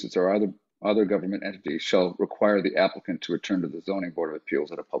Massachusetts or other government entities, shall require the applicant to return to the Zoning Board of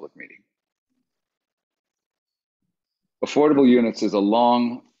Appeals at a public meeting. Affordable units is a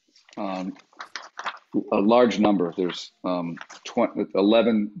large number. There's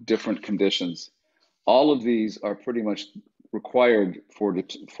 11 different conditions. All of these are pretty much required for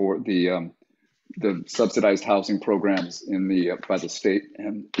the subsidized housing programs in by the state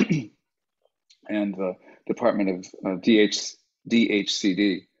and and the Department of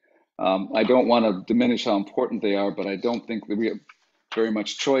DHCD. I don't want to diminish how important they are, but I don't think that we have very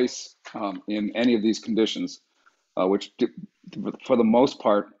much choice in any of these conditions, which for the most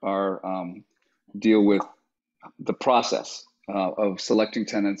part are deal with the process of selecting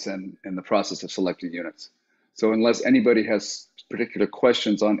tenants and the process of selecting units. So unless anybody has particular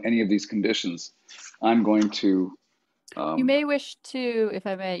questions on any of these conditions, I'm going to you may wish to, if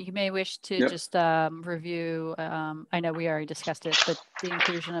I may, you may wish to Yep. just review, I know we already discussed it, but the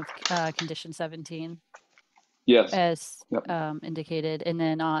inclusion of condition 17 yes, as Yep. Indicated. And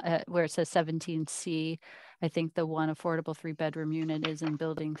then where it says 17C, I think the one affordable 3-bedroom unit is in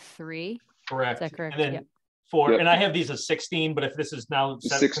building 3. Correct. Is that correct? And then Yep. for, Yep. and I have these as 16, but if this is now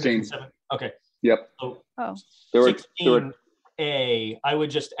 16. 7, okay. Yep. So Oh, There were 16A, I would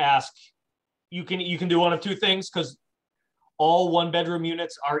just ask, you can do one of two things, because all 1-bedroom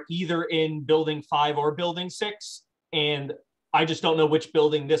units are either in building 5 or building 6. And I just don't know which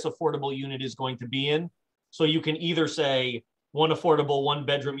building this affordable unit is going to be in. So you can either say one affordable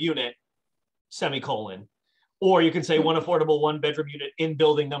 1-bedroom unit, semicolon, or you can say one affordable 1-bedroom unit in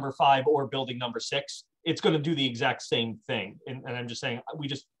building number 5 or building number 6. It's going to do the exact same thing. And I'm just saying,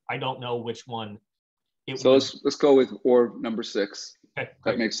 I don't know which one. So let's go with or number 6. Okay, That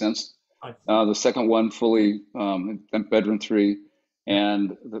great. makes sense. Fine. The second one fully bedroom 3,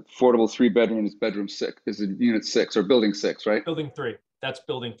 and the affordable 3-bedroom is bedroom 6, is in unit 6 or building 6, right? Building 3. That's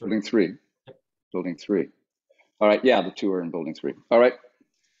building 3. Building 3. Building 3. All right. Yeah, the 2 are in building 3. All right.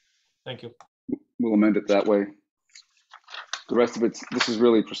 Thank you. We'll amend it that way. The rest of this is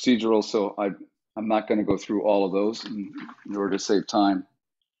really procedural, so I'm not going to go through all of those in order to save time.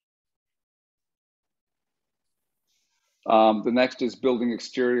 The next is building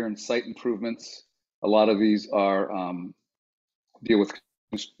exterior and site improvements. A lot of these are deal with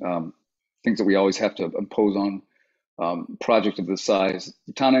things that we always have to impose on project of this size.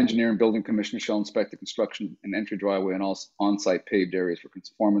 The town engineer and building commissioner shall inspect the construction and entry driveway and all on-site paved areas for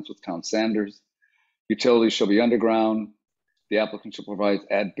conformance with town standards. Utilities shall be underground. The applicant shall provide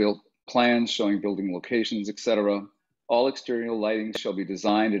as-built plans showing building locations, etc. All exterior lighting shall be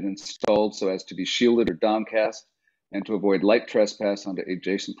designed and installed so as to be shielded or downcast and to avoid light trespass onto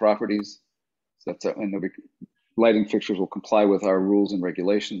adjacent properties. So and the lighting fixtures will comply with our rules and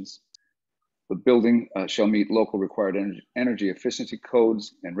regulations. The building shall meet local required energy efficiency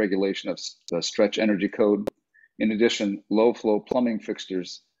codes and regulation of the stretch energy code. In addition, low flow plumbing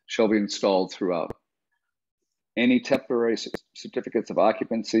fixtures shall be installed throughout. Any temporary certificates of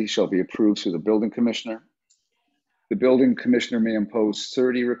occupancy shall be approved through the building commissioner. The building commissioner may impose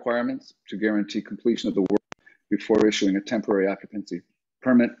 30 requirements to guarantee completion of the work before issuing a temporary occupancy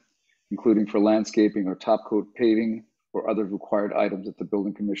permit, including for landscaping or top coat paving or other required items that the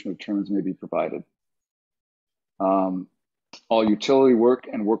building commissioner determines may be provided. All utility work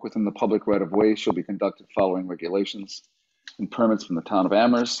and work within the public right of way shall be conducted following regulations and permits from the town of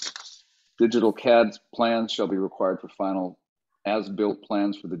Amherst. Digital CAD plans shall be required for final as-built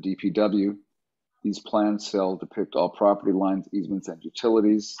plans for the DPW. These plans shall depict all property lines, easements, and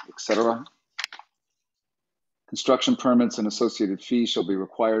utilities, etc. Construction permits and associated fees shall be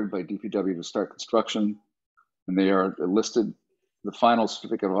required by DPW to start construction, and they are listed. The final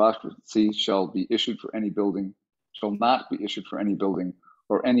certificate of occupancy shall be issued for any building, shall not be issued for any building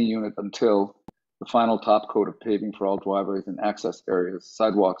or any unit until the final top coat of paving for all driveways and access areas,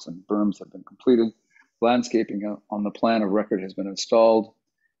 sidewalks, and berms have been completed. Landscaping on the plan of record has been installed,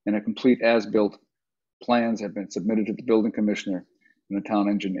 and a complete as-built plans have been submitted to the building commissioner and the town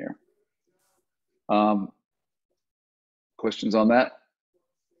engineer. Questions on that?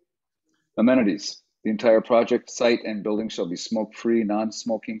 Amenities. The entire project site and building shall be smoke-free,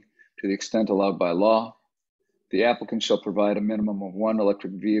 non-smoking to the extent allowed by law. The applicant shall provide a minimum of 1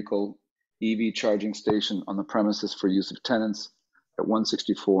 electric vehicle EV charging station on the premises for use of tenants at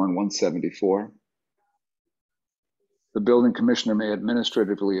 164 and 174. The building commissioner may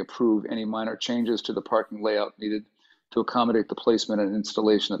administratively approve any minor changes to the parking layout needed to accommodate the placement and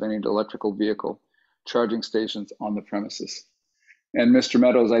installation of any electrical vehicle charging stations on the premises. And Mr.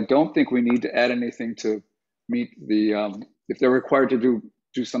 Meadows, I don't think we need to add anything to meet the, if they're required to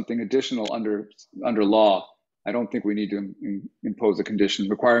do something additional under law, I don't think we need to impose a condition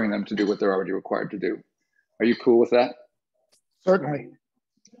requiring them to do what they're already required to do. Are you cool with that? Certainly.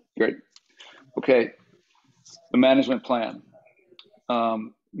 Great. Okay. The management plan.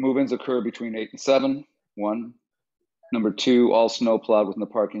 Move-ins occur between 8 and 7, 1. Number 2, all snow plowed within the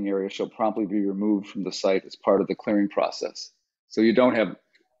parking area shall promptly be removed from the site as part of the clearing process. So you don't have,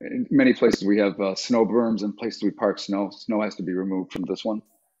 in many places we have snow berms and places we park snow. Snow has to be removed from this one.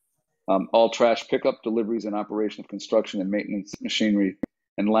 All trash pickup, deliveries, and operation of construction and maintenance machinery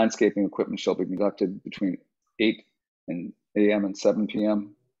and landscaping equipment shall be conducted between 8 a.m. and 7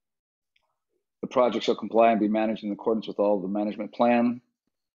 p.m. The project shall comply and be managed in accordance with all of the management plan.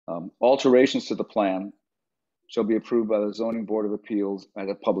 Alterations to the plan shall be approved by the Zoning Board of Appeals at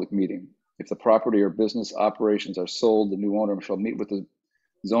a public meeting. If the property or business operations are sold, the new owner shall meet with the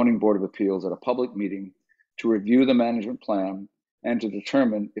Zoning Board of Appeals at a public meeting to review the management plan and to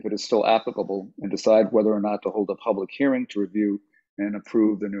determine if it is still applicable and decide whether or not to hold a public hearing to review and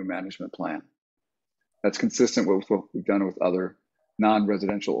approve the new management plan. That's consistent with what we've done with other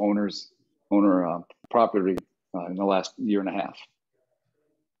non-residential owner property in the last year and a half.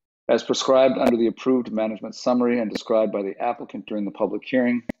 As prescribed under the approved management summary and described by the applicant during the public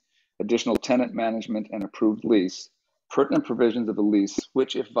hearing, additional tenant management and approved lease, pertinent provisions of the lease,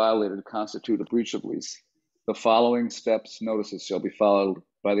 which if violated constitute a breach of lease, the following steps notices shall be followed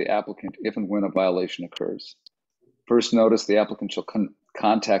by the applicant if and when a violation occurs. First notice, the applicant shall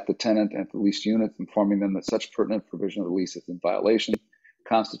contact the tenant and the leased unit, informing them that such pertinent provision of the lease is in violation,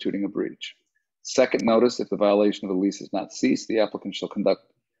 constituting a breach. Second notice, if the violation of the lease has not ceased, the applicant shall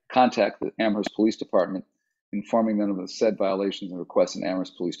contact the Amherst Police Department, informing them of the said violations and request an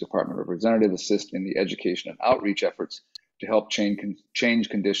Amherst Police Department representative assist in the education and outreach efforts to help change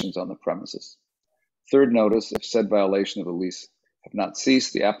conditions on the premises. Third notice, if said violation of the lease have not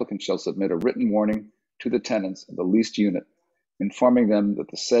ceased, the applicant shall submit a written warning to the tenants of the leased unit, informing them that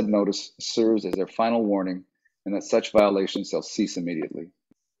the said notice serves as their final warning and that such violations shall cease immediately.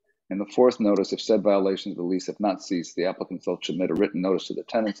 And the fourth notice, if said violations of the lease have not ceased, the applicant shall submit a written notice to the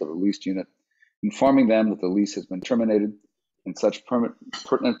tenants of the leased unit, informing them that the lease has been terminated and such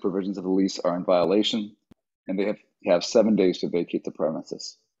pertinent provisions of the lease are in violation, and they have 7 days to vacate the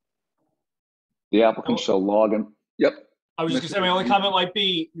premises. The applicant shall log in. Yep. I was just gonna say, my only comment might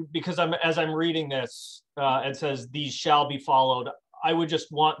be, because as I'm reading this, it says these shall be followed. I would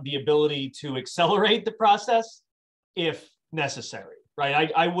just want the ability to accelerate the process if necessary,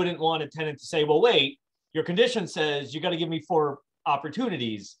 right? I wouldn't want a tenant to say, well, wait, your condition says you got to give me 4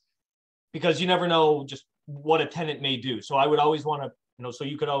 opportunities, because you never know just what a tenant may do. So I would always want to, so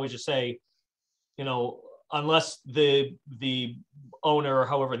you could always just say, unless the owner, or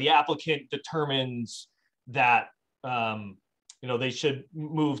however, the applicant determines that, they should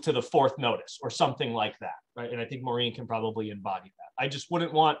move to the 4th notice or something like that, right? And I think Maureen can probably embody that. I just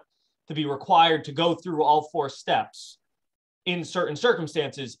wouldn't want to be required to go through all 4 steps in certain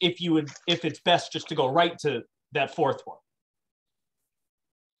circumstances if it's best just to go right to that 4th one.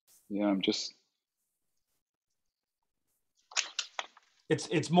 Yeah,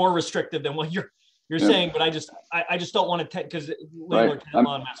 it's more restrictive than what you're saying, but I just don't want to because landlord tenant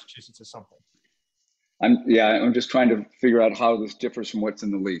law in Massachusetts is something. I'm just trying to figure out how this differs from what's in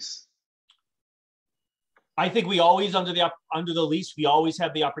the lease. I think we always under the lease, we always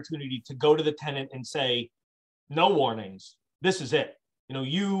have the opportunity to go to the tenant and say, no warnings, this is it.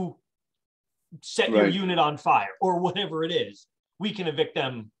 You set your unit on fire or whatever it is, we can evict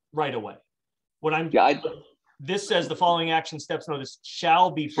them right away. This says the following action steps notice shall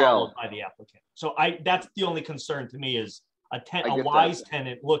be followed by the applicant. So that's the only concern to me is a wise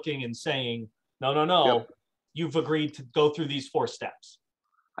tenant looking and saying, no, you've agreed to go through these 4 steps.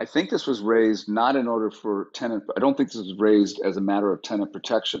 I think this was raised not in order for tenant, I don't think this was raised as a matter of tenant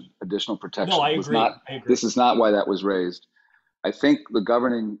protection, additional protection. No, I agree. This is not why that was raised. I think the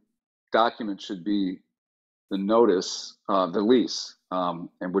governing document should be the notice, the lease,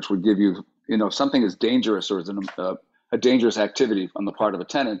 and which would give you, if something is dangerous or is a dangerous activity on the part of a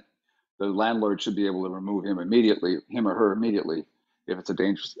tenant, the landlord should be able to remove him or her immediately, if it's a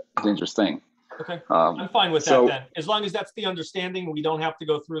dangerous thing. Okay, I'm fine with that then. As long as that's the understanding, we don't have to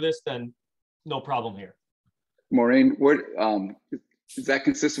go through this, then no problem here. Maureen, what, is that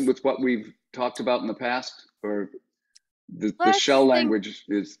consistent with what we've talked about in the past, or the shell language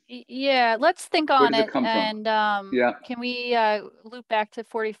is? Yeah, let's think on does it it, come from? and Yeah. can we loop back to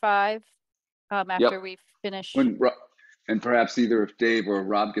 45 after we finish? And perhaps either if Dave or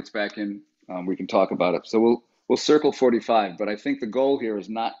Rob gets back in, we can talk about it. So we'll circle 45, but I think the goal here is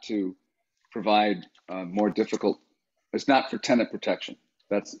not to provide more difficult. It's not for tenant protection.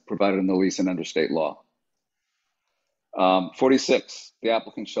 That's provided in the lease and under state law. 46, the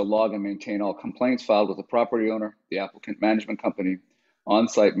applicant shall log and maintain all complaints filed with the property owner, the applicant management company,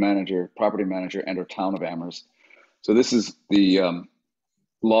 on-site manager, property manager, and or town of Amherst. So this is the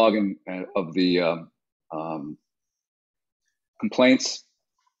logging of the complaints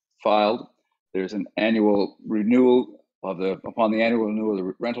filed. There's an annual renewal upon the annual renewal of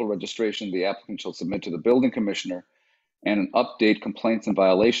the rental registration, the applicant shall submit to the building commissioner and an update complaints and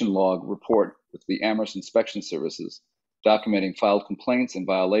violation log report with the Amherst Inspection Services, documenting filed complaints and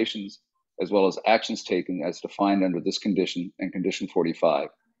violations, as well as actions taken as defined under this condition and condition 45.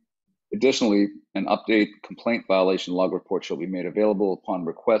 Additionally, an update complaint violation log report shall be made available upon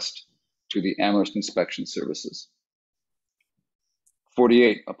request to the Amherst Inspection Services.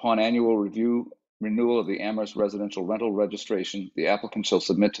 48, upon annual renewal of the Amherst residential rental registration, the applicant shall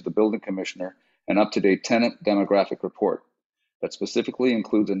submit to the building commissioner an up-to-date tenant demographic report that specifically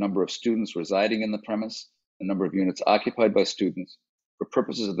includes a number of students residing in the premise, the number of units occupied by students. For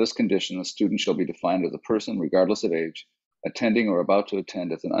purposes of this condition, a student shall be defined as a person, regardless of age, attending or about to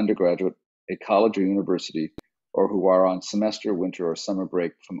attend as an undergraduate, a college or university, or who are on semester, winter, or summer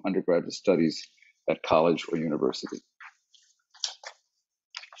break from undergraduate studies at college or university.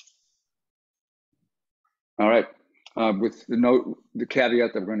 All right, with the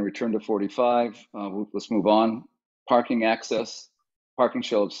caveat that we're going to return to 45, let's move on. Parking access. Parking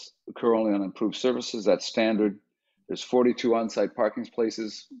shall occur only on improved surfaces. That's standard. There's 42 on-site parking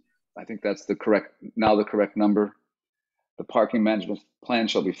places. I think that's the correct number. The parking management plan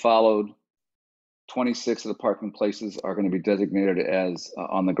shall be followed. 26 of the parking places are going to be designated as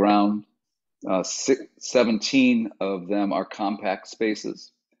on the ground. 17 of them are compact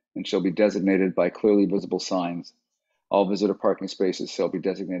spaces and shall be designated by clearly visible signs. All visitor parking spaces shall be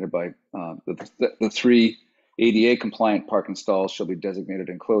designated by the 3 ADA compliant parking stalls shall be designated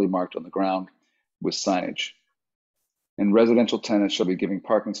and clearly marked on the ground with signage. And residential tenants shall be giving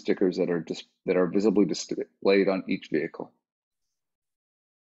parking stickers that are visibly displayed on each vehicle.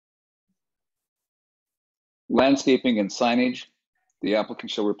 Landscaping and signage. The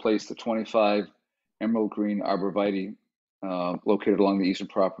applicant shall replace the 25 emerald green arborvitae located along the eastern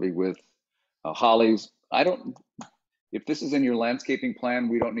property with hollies. If this is in your landscaping plan,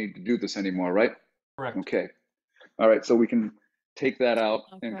 we don't need to do this anymore, right? Correct. Okay. All right, so we can take that out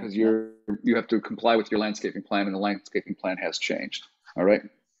because you have to comply with your landscaping plan, and the landscaping plan has changed. All right.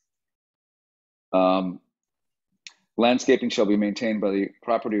 Landscaping shall be maintained by the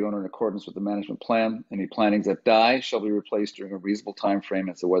property owner in accordance with the management plan. Any plantings that die shall be replaced during a reasonable time frame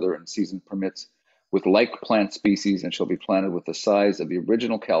as the weather and season permits with like plant species, and shall be planted with the size of the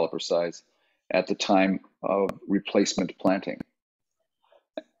original caliper size at the time of replacement planting.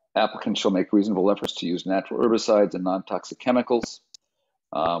 Applicant shall make reasonable efforts to use natural herbicides and non-toxic chemicals,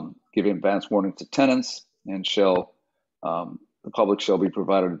 give advance warning to tenants, and the public shall be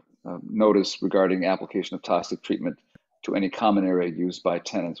provided notice regarding application of toxic treatment to any common area used by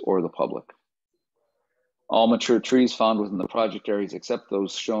tenants or the public. All mature trees found within the project areas except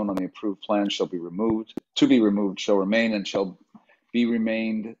those shown on the approved plan shall be removed, shall remain and shall be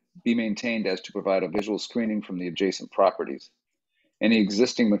maintained as to provide a visual screening from the adjacent properties. Any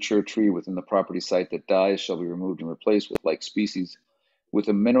existing mature tree within the property site that dies shall be removed and replaced with like species with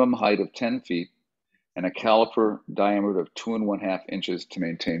a minimum height of 10 feet and a caliper diameter of 2 1/2 inches to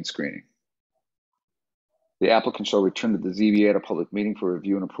maintain screening. The applicant shall return to the ZBA at a public meeting for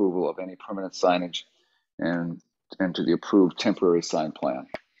review and approval of any permanent signage and to the approved temporary sign plan.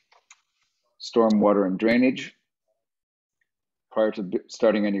 Stormwater and drainage. Prior to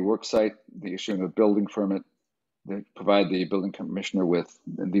starting any work site, the issuing of a building permit, they provide the building commissioner with,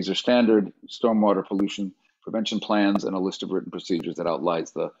 and these are standard stormwater pollution prevention plans and a list of written procedures that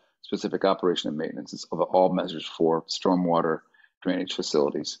outlines the specific operation and maintenance of all measures for stormwater drainage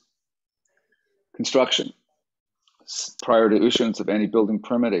facilities. Construction. Prior to issuance of any building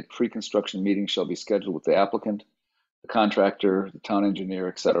permit, a pre-construction meeting shall be scheduled with the applicant, the contractor, the town engineer,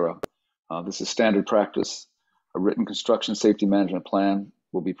 etc. This is standard practice. A written construction safety management plan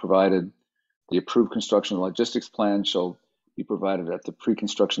will be provided. The approved construction logistics plan shall be provided at the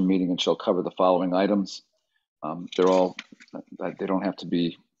pre-construction meeting and shall cover the following items. They don't have to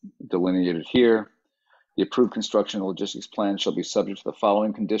be delineated here. The approved construction and logistics plan shall be subject to the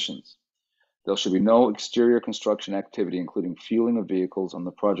following conditions. There shall be no exterior construction activity, including fueling of vehicles on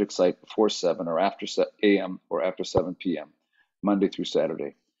the project site before 7 or after a.m. or after 7 p.m., Monday through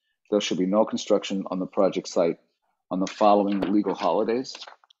Saturday. There shall be no construction on the project site on the following legal holidays: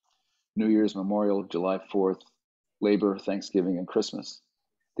 New Year's, Memorial, July 4th, Labor, Thanksgiving, and Christmas.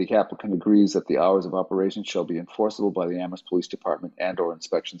 The applicant agrees that the hours of operation shall be enforceable by the Amherst Police Department and/or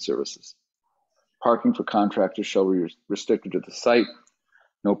inspection services. Parking for contractors shall be restricted to the site.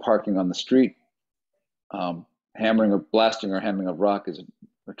 No parking on the street. Blasting or hammering of rock is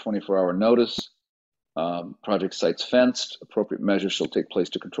a 24-hour notice. Project site's fenced. Appropriate measures shall take place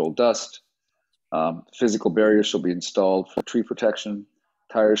to control dust. Physical barriers shall be installed for tree protection.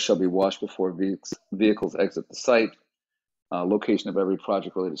 Tires shall be washed before vehicles exit the site. Location of every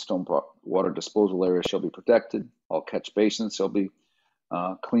project-related stormwater disposal area shall be protected. All catch basins shall be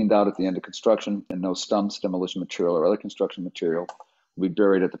cleaned out at the end of construction, and no stumps, demolition material, or other construction material will be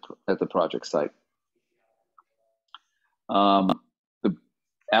buried at the project site. The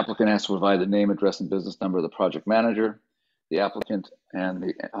applicant has to provide the name, address, and business number of the project manager. The applicant and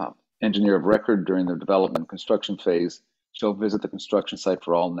the engineer of record during the development and construction phase shall visit the construction site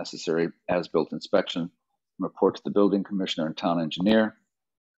for all necessary as-built inspection and report to the building commissioner and town engineer.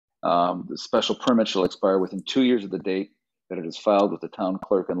 The special permit shall expire within 2 years of the date that it is filed with the town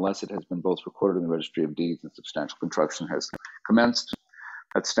clerk, unless it has been both recorded in the registry of deeds and substantial construction has commenced.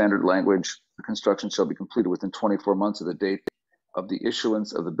 That's standard language. The construction shall be completed within 24 months of the date of the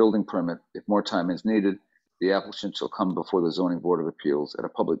issuance of the building permit. If more time is needed, the applicant shall come before the Zoning Board of Appeals at a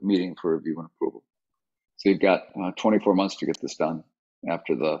public meeting for review and approval. So you've got 24 months to get this done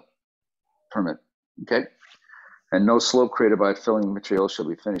after the permit, okay? And no slope created by filling material shall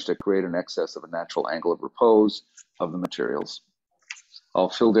be finished at grade in excess of a natural angle of repose of the materials. All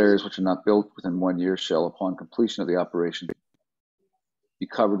filled areas which are not built within 1 year shall, upon completion of the operation, be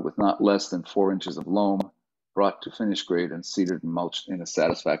covered with not less than 4 inches of loam, brought to finished grade and seeded and mulched in a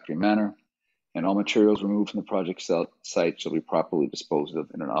satisfactory manner. And all materials removed from the project site shall be properly disposed of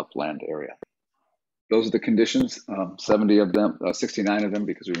in an upland area. Those are the conditions, 70 of them, 69 of them,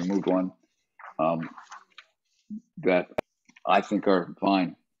 because we removed one, that I think are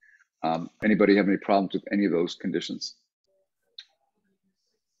fine. Anybody have any problems with any of those conditions?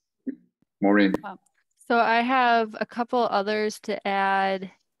 Maureen? So I have a couple others to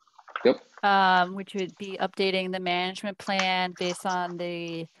add. Yep. Which would be updating the management plan based on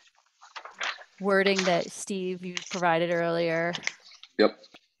the wording that Steve, you provided earlier. Yep.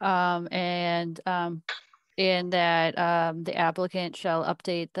 In that the applicant shall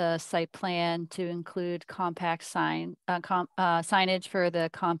update the site plan to include compact signage for the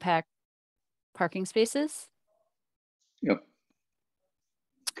compact parking spaces. Yep.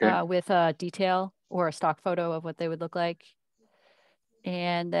 Okay. With a detail or a stock photo of what they would look like.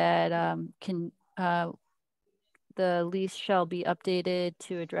 And that the lease shall be updated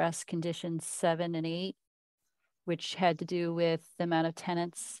to address conditions 7 and 8, which had to do with the amount of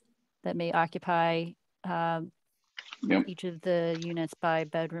tenants that may occupy each of the units by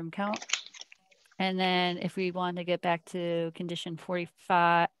bedroom count. And then if we want to get back to condition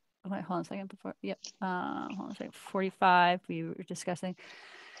 45, wait, hold on a second before, hold on a second, 45 we were discussing.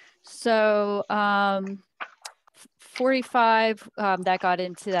 So 45, that got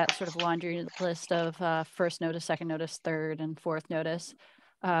into that sort of laundry list of first notice, second notice, third and fourth notice.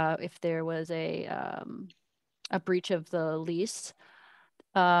 If there was a breach of the lease,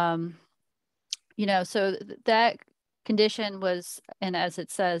 you know, so that condition was, and as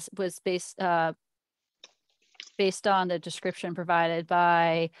it says, was based on the description provided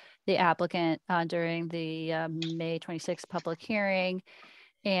by the applicant during the May 26th public hearing.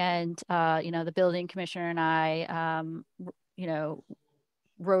 And, you know, the building commissioner and I, you know,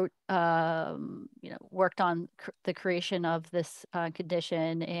 wrote, you know, worked on the creation of this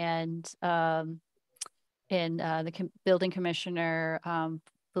condition, and the building commissioner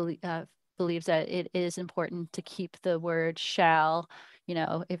believes that it is important to keep the word shall. You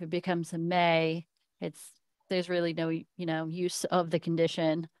know, if it becomes a may, there's really no, you know, use of the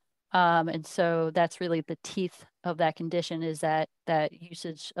condition. And so that's really the teeth of that condition, is that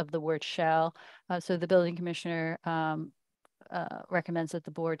usage of the word shall. So the building commissioner recommends that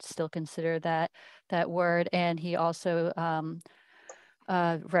the board still consider that word, and he also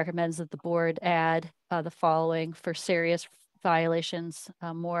recommends that the board add the following: for serious violations,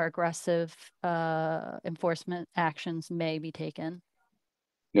 more aggressive enforcement actions may be taken.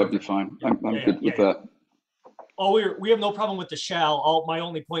 Yep, you're fine. I'm good with that. Oh, we have no problem with the shall. My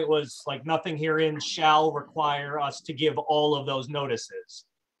only point was, like, nothing herein shall require us to give all of those notices.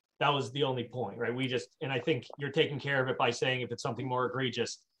 That was the only point, right? And I think you're taking care of it by saying if it's something more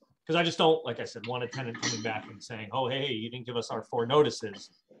egregious, because I just don't, like I said, want a tenant coming back and saying, oh, hey, you didn't give us our 4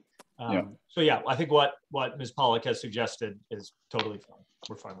 notices. So yeah, I think what Ms. Pollock has suggested is totally fine.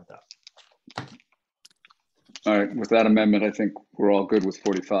 We're fine with that. All right, with that amendment, I think we're all good with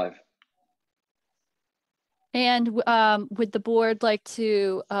 45. And would the board like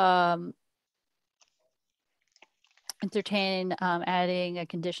to entertain adding a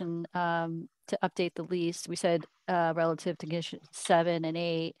condition to update the lease? We said relative to condition 7 and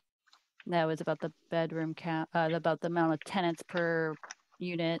 8. That was about the bedroom count, about the amount of tenants per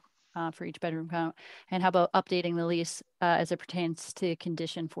unit for each bedroom count. And how about updating the lease as it pertains to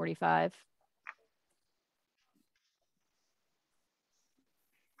condition 45?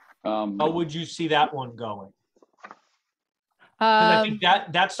 How would you see that one going? I think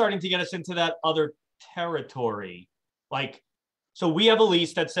that's starting to get us into that other territory. Like, so we have a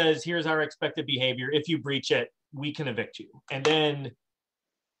lease that says, here's our expected behavior. If you breach it, we can evict you. And then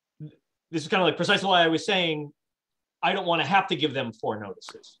this is kind of like precisely why I was saying, I don't want to have to give them 4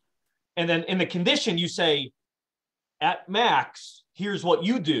 notices. And then in the condition, you say, at max, here's what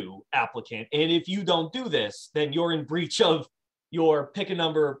you do, applicant. And if you don't do this, then you're in breach of your pick a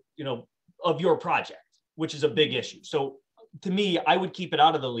number, of your project, which is a big issue. So to me, I would keep it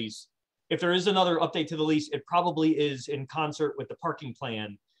out of the lease. If there is another update to the lease, it probably is in concert with the parking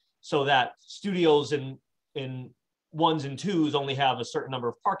plan, so that studios in 1s and 2s only have a certain number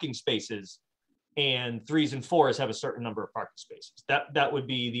of parking spaces, and 3s and 4s have a certain number of parking spaces. That would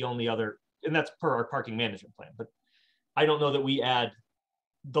be the only other, and that's per our parking management plan. But I don't know that we add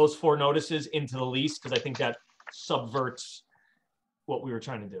those 4 notices into the lease, because I think that subverts what we were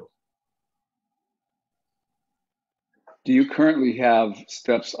trying to do. Do you currently have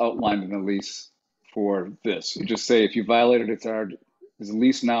steps outlined in the lease for this? You just say, if you violated it's our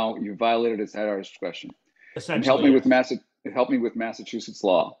lease now, you violated it's at our discretion. Essentially, and help me with Massachusetts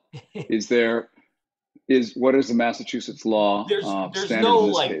law. What is the Massachusetts law there's standard no in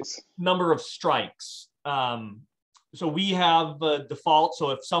this case? Number of strikes. So we have a default.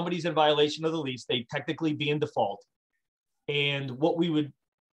 So if somebody's in violation of the lease, they technically be in default. And what we would,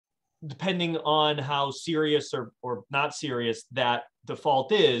 depending on how serious or not serious that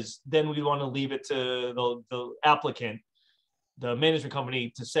default is, then we want to leave it to the applicant, the management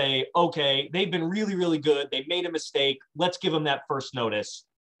company, to say, okay, they've been really, really good. They made a mistake. Let's give them that first notice.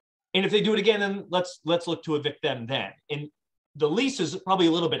 And if they do it again, then let's look to evict them then. And the lease is probably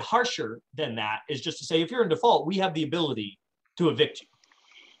a little bit harsher than that, is just to say, if you're in default, we have the ability to evict you.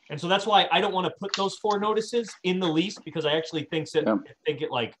 And so that's why I don't want to put those 4 notices in the lease, because I actually think it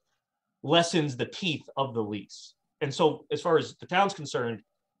like lessens the teeth of the lease. And so as far as the town's concerned,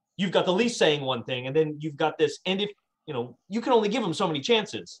 you've got the lease saying one thing, and then you've got this, and if, you can only give them so many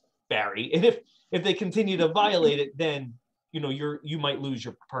chances, Barry. And if they continue to violate it, then, you might lose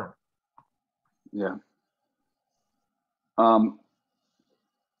your permit. Yeah. Maureen,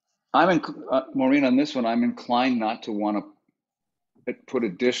 on this one, I'm inclined not to want to put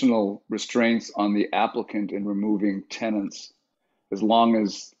additional restraints on the applicant in removing tenants, as long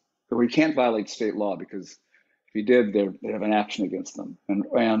as we can't violate state law, because if he did, they have an action against them.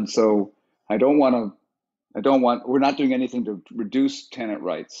 And so we're not doing anything to reduce tenant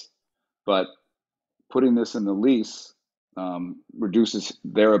rights, but putting this in the lease reduces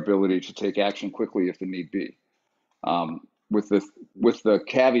their ability to take action quickly if the need be. With the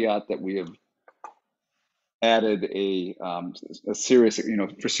caveat that we have added a serious,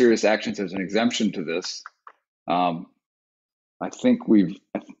 for serious actions, there's an exemption to this. I think we've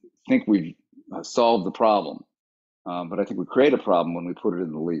solved the problem, but I think we create a problem when we put it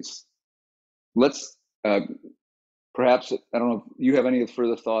in the lease. Let's perhaps, I don't know if you have any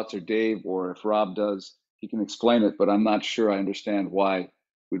further thoughts, or Dave, or if Rob does, he can explain it, but I'm not sure I understand why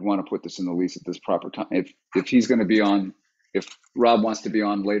we'd want to put this in the lease at this proper time. If he's going to be on, if Rob wants to be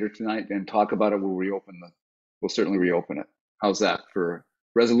on later tonight and talk about it, we'll certainly reopen it. How's that for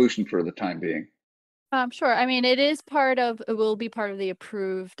resolution for the time being? Sure. I mean, it will be part of the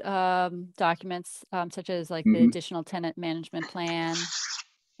approved documents, such as like the additional tenant management plan,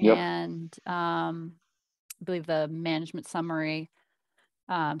 and I believe the management summary.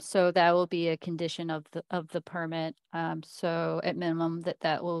 So that will be a condition of the permit. So at minimum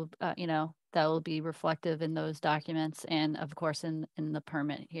that will that will be reflective in those documents, and of course in the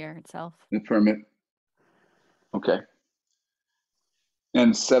permit here itself. The permit. Okay.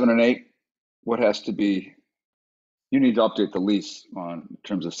 And 7 and 8, what has to be? You need to update the lease in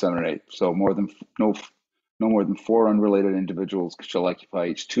terms of 7 and 8. So no more than 4 unrelated individuals shall occupy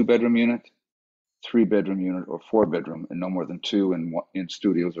each 2-bedroom unit. 3-bedroom unit or 4-bedroom, and no more than 2 in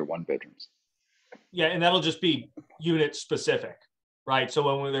studios or 1-bedrooms. Yeah, and that'll just be unit specific, right?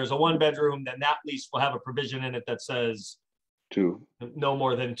 So when there's a 1-bedroom, then that lease will have a provision in it that says 2. no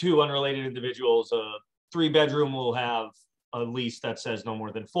more than 2 unrelated individuals. A 3-bedroom will have a lease that says no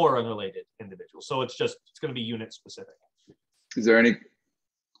more than 4 unrelated individuals. So it's going to be unit specific. Is there any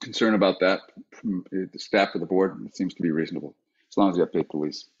concern about that from the staff or the board? It seems to be reasonable, as long as you update the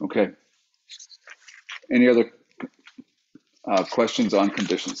lease. Okay. Any other questions on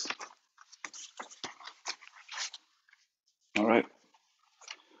conditions? All right.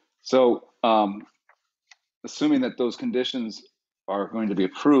 So assuming that those conditions are going to be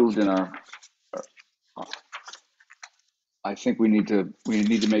approved in our, I think we need to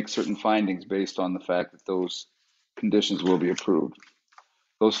make certain findings based on the fact that those conditions will be approved.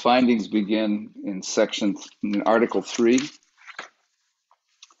 Those findings begin in Article 3.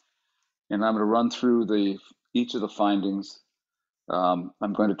 And I'm going to run through each of the findings. I'm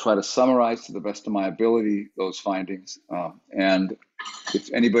going to try to summarize to the best of my ability those findings. And if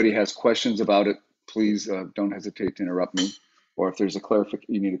anybody has questions about it, please don't hesitate to interrupt me. Or if there's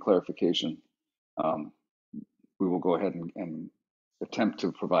you need a clarification, we will go ahead and attempt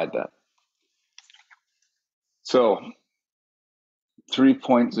to provide that. So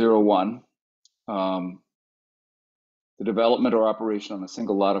 3.01, the development or operation on a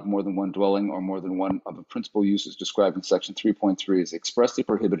single lot of more than one dwelling or more than one of the principal uses described in section 3.3 is expressly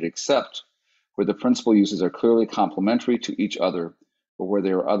prohibited except where the principal uses are clearly complementary to each other or where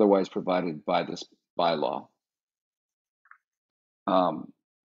they are otherwise provided by this bylaw.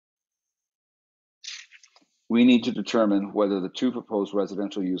 We need to determine whether the 2 proposed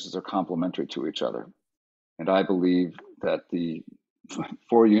residential uses are complementary to each other. And I believe that the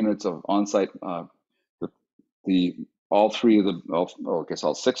 4 units of on-site, all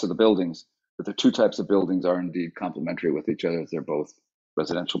 6 of the buildings, that the 2 types of buildings are indeed complementary with each other as they're both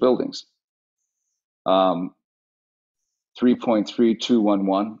residential buildings.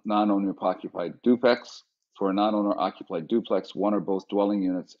 3.3211, non-owner occupied duplex. For a non-owner occupied duplex, 1 or both dwelling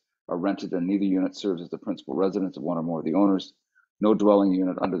units are rented and neither unit serves as the principal residence of 1 or more of the owners. No dwelling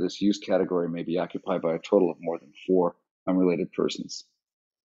unit under this use category may be occupied by a total of more than 4 unrelated persons.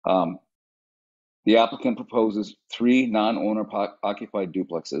 The applicant proposes 3 non-owner occupied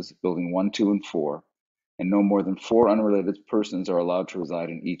duplexes, building 1, 2, and 4, and no more than 4 unrelated persons are allowed to reside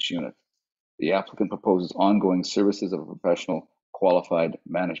in each unit. The applicant proposes ongoing services of a professional qualified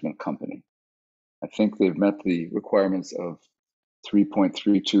management company. I think they've met the requirements of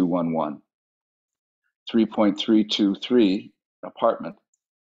 3.3211. 3.323, apartment.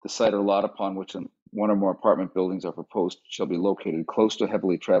 The site or lot upon which 1 or more apartment buildings are proposed shall be located close to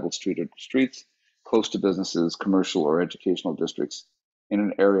heavily traveled streets, close to businesses, commercial or educational districts, in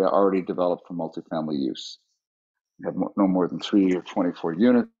an area already developed for multifamily use. We have no more than 3 or 24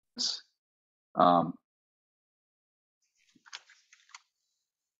 units.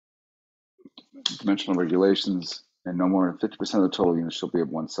 Dimensional regulations, and no more than 50% of the total units shall be of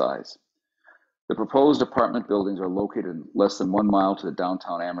one size. The proposed apartment buildings are located less than 1 mile to the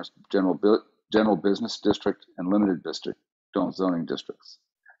downtown Amherst general business district and limited district zoning districts.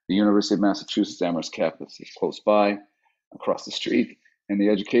 The University of Massachusetts Amherst campus is close by, across the street, and the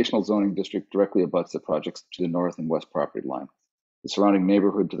educational zoning district directly abuts the projects to the north and west property line. The surrounding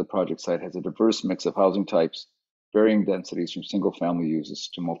neighborhood to the project site has a diverse mix of housing types, varying densities from single-family uses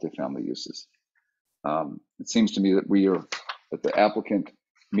to multifamily uses. It seems to me that the applicant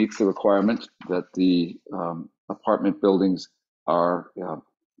meets the requirement that the apartment buildings are on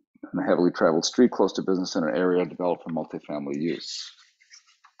a heavily traveled street close to business in an area developed for multifamily use.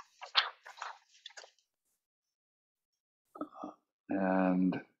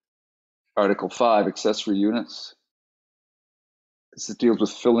 And Article 5, accessory units. This deals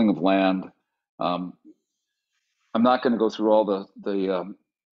with filling of land. I'm not going to go through all the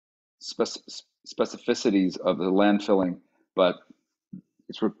specificities of the land filling, but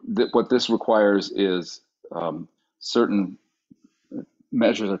what this requires is certain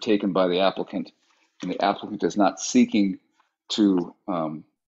measures are taken by the applicant, and the applicant is not seeking to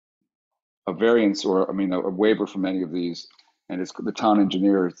a variance or a waiver from any of these, and the town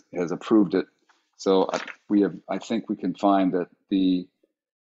engineer has approved it. So I think we can find that the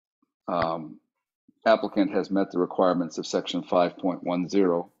applicant has met the requirements of section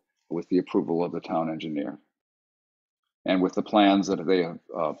 5.10 with the approval of the town engineer, and with the plans that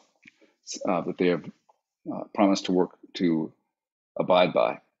they have promised to work to abide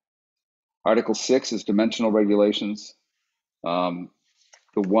by. Article 6 is dimensional regulations. The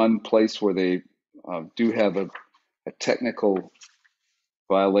one place where they do have a technical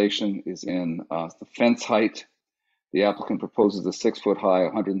violation is in the fence height. The applicant proposes a 6-foot high,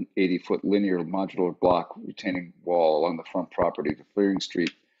 180-foot linear modular block retaining wall along the front property to Fearing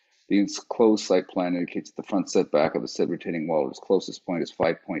Street. The enclosed site plan indicates the front setback of the said retaining wall at its closest point is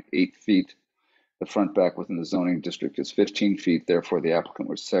 5.8 feet. The front back within the zoning district is 15 feet. Therefore, the applicant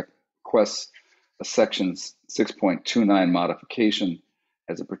requests a section 6.29 modification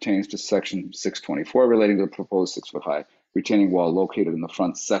as it pertains to section 624 relating to the proposed 6-foot high retaining wall located in the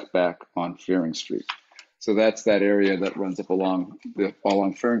front setback on Fearing Street. So that's that area that runs up along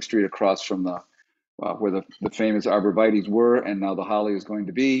Fearing Street across from the where the famous arborvitaes were, and now the holly is going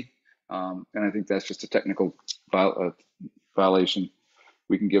to be. And I think that's just a technical violation.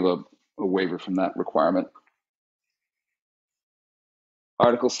 We can give a waiver from that requirement.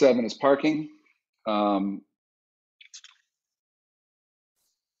 Article 7 is parking.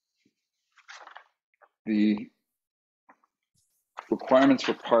 The requirements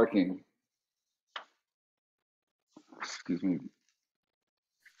for parking,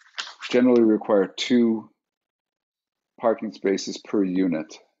 generally require 2 parking spaces per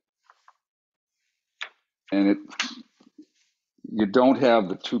unit. And you don't have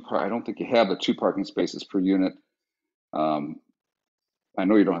the I don't think you have the 2 parking spaces per unit. I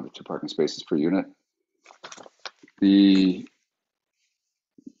know you don't have the 2 parking spaces per unit. You've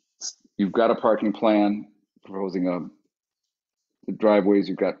got a parking plan proposing the driveways,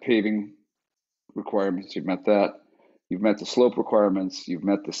 you've got paving requirements, you've met that. You've met the slope requirements, you've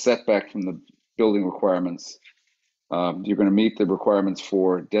met the setback from the building requirements. You're going to meet the requirements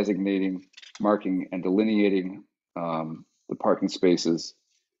for designating, marking, and delineating the parking spaces.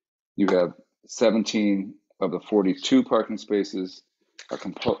 You have 17 of the 42 parking spaces are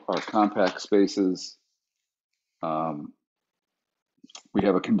compact spaces. We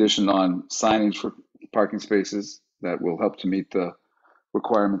have a condition on signage for parking spaces that will help to meet the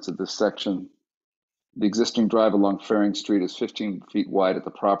requirements of this section. The existing drive along Fearing Street is 15 feet wide at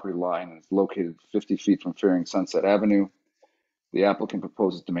the property line and is located 50 feet from Fearing Sunset Avenue. The applicant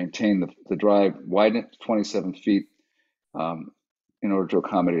proposes to maintain the drive, widen it to 27 feet in order to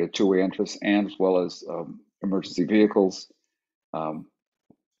accommodate a 2-way entrance and as well as emergency vehicles.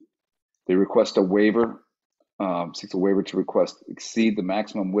 They request a waiver, seeks a waiver to exceed the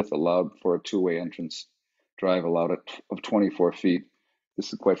maximum width allowed for a 2-way entrance drive allowed of 24 feet.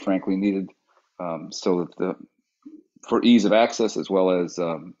 This is quite frankly needed so that for ease of access as well as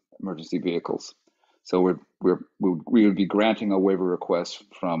emergency vehicles. So we would be granting a waiver request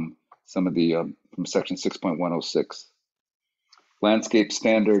from some of the from section 6.106. Landscape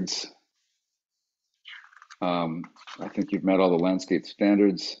standards. I think you've met all the landscape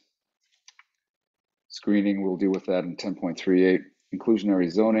standards. Screening, we'll deal with that in 10.38.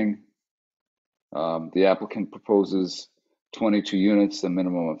 Inclusionary zoning. The applicant proposes 22 units, a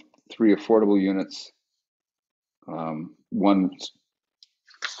minimum of 3 affordable units.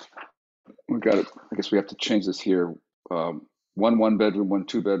 We've got it. I guess we have to change this here. 1 1-bedroom, 1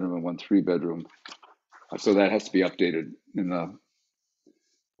 2-bedroom, and 1 3-bedroom. So that has to be updated in the.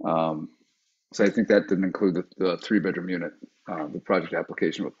 So I think that didn't include the 3-bedroom unit, the project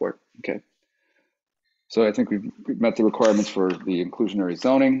application report. Okay. So I think we've met the requirements for the inclusionary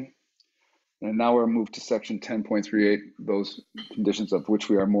zoning. And now we're moved to section 10.38, those conditions of which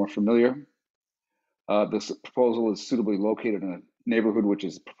we are more familiar. This proposal is suitably located in a neighborhood which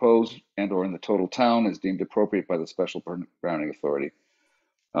is proposed and or in the total town is deemed appropriate by the Special Browning Authority.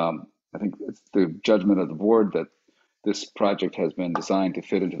 I think it's the judgment of the board that this project has been designed to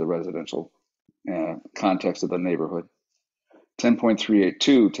fit into the residential context of the neighborhood.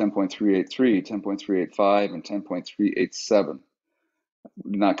 10.382, 10.383, 10.385, and 10.387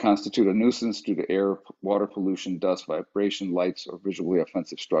 do not constitute a nuisance due to air, water pollution, dust, vibration, lights, or visually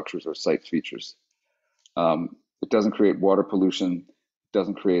offensive structures or site features. It doesn't create water pollution,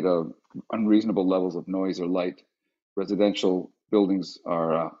 doesn't create unreasonable levels of noise or light. Residential buildings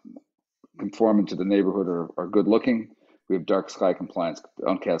are conforming to the neighborhood or are good looking. We have dark sky compliance,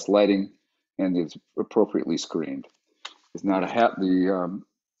 downcast lighting, and it's appropriately screened. It's not the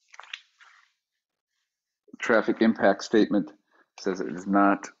traffic impact statement says it is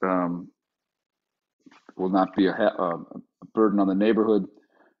not will not be a burden on the neighborhood.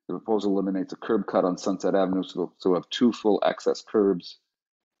 The proposal eliminates a curb cut on Sunset Avenue, so we'll have 2 full access curbs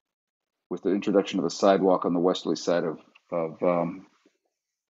with the introduction of a sidewalk on the westerly side of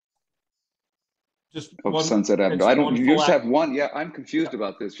Sunset Avenue. I don't. You just have one. Yeah, I'm confused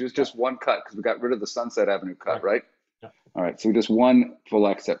about this. Just one cut because we got rid of the Sunset Avenue cut, right? Yeah. All right. So just one full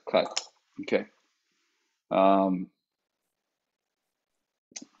access cut. Okay. All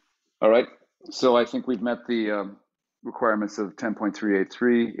right. So I think we've met the requirements of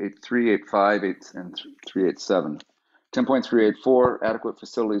 10.383, 83, 85, 8, and 387. 10.384, adequate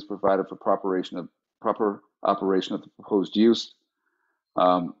facilities provided for proper operation of the proposed use.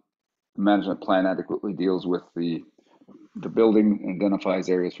 The management plan adequately deals with the building, identifies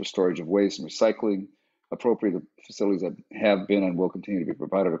areas for storage of waste and recycling. Appropriate facilities that have been and will continue to be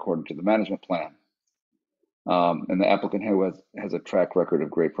provided according to the management plan. And the applicant has a track record of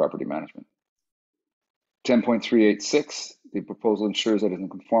great property management. 10.386, the proposal ensures that it is in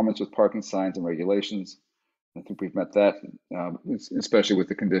conformance with parking signs and regulations. I think we've met that, especially with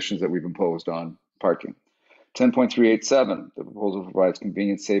the conditions that we've imposed on parking. 10.387, the proposal provides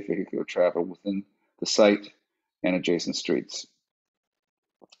convenient, safe vehicular travel within the site and adjacent streets.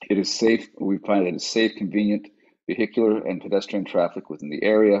 It is safe, we find that it's safe, convenient vehicular and pedestrian traffic within the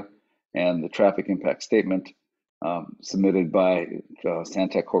area, and the traffic impact statement submitted by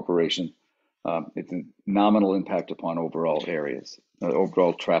Stantec Corporation. It's a nominal impact upon overall areas,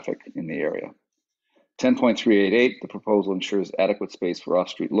 overall traffic in the area. 10.388, the proposal ensures adequate space for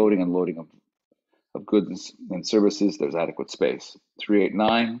off-street loading and loading of goods and services. There's adequate space.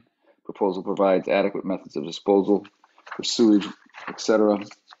 389, proposal provides adequate methods of disposal for sewage, etc.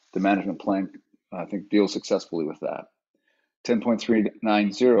 The management plan, I think, deals successfully with that.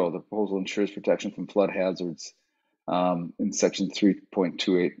 10.390, the proposal ensures protection from flood hazards in section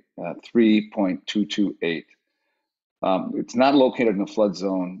 3.228. It's not located in a flood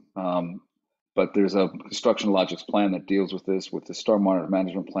zone, but there's a construction logics plan that deals with this. With the stormwater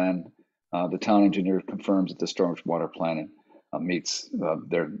management plan, the town engineer confirms that the stormwater planning meets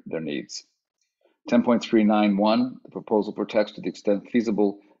their needs. 10.391, the proposal protects to the extent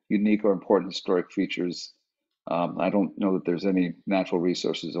feasible unique or important historic features. I don't know that there's any natural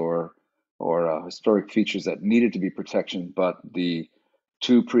resources or historic features that needed to be protection, but the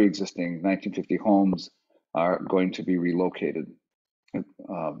two pre-existing 1950 homes are going to be relocated and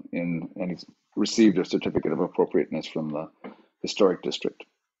he's received a certificate of appropriateness from the historic district.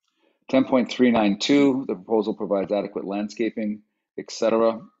 10.392, the proposal provides adequate landscaping,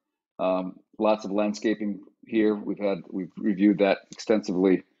 etc. Lots of landscaping here. We've reviewed that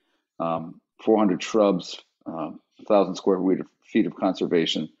extensively. 400 shrubs, 1,000 square feet of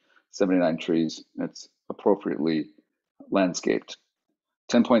conservation, 79 trees. It's appropriately landscaped.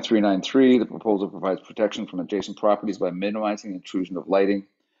 10.393, the proposal provides protection from adjacent properties by minimizing intrusion of lighting,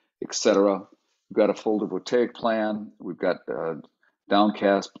 etc. We've got a photovoltaic plan. We've got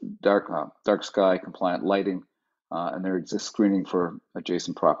downcast, dark sky compliant lighting, and there exists screening for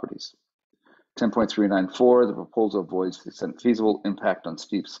adjacent properties. 10.394, the proposal avoids the extent feasible impact on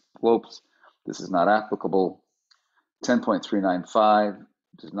steep slopes. This is not applicable. 10.395,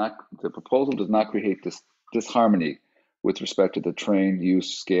 the proposal does not create disharmony with respect to the terrain,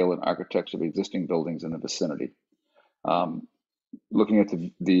 use, scale, and architecture of existing buildings in the vicinity. Looking at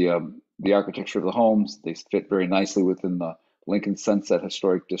the architecture of the homes, they fit very nicely within the Lincoln Sunset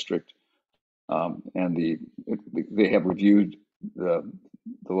Historic District, and they have reviewed, the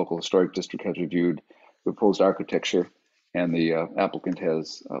local historic district has reviewed the proposed architecture, and the applicant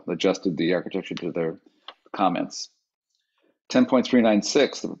has adjusted the architecture to their comments.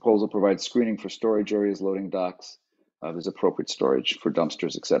 10.396, the proposal provides screening for storage areas, loading docks. There's appropriate storage for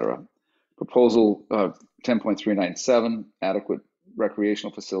dumpsters, etc. Proposal 10.397, adequate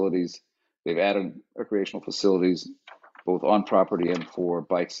recreational facilities. They've added recreational facilities both on property and for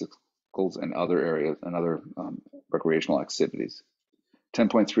bicycles and other areas and other recreational activities.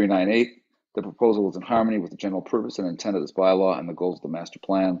 10.398, the proposal is in harmony with the general purpose and intent of this bylaw and the goals of the master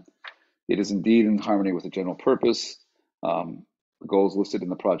plan. It is indeed in harmony with the general purpose, the goals listed in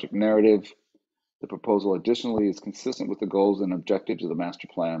the project narrative. The proposal additionally is consistent with the goals and objectives of the master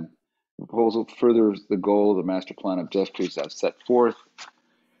plan. The proposal furthers the goal of the master plan objectives as set forth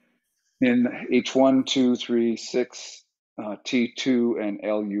in H1, 2, 3, 6, T2, and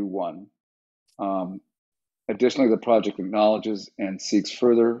LU1. Additionally, the project acknowledges and seeks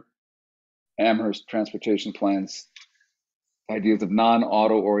further Amherst transportation plans, ideas of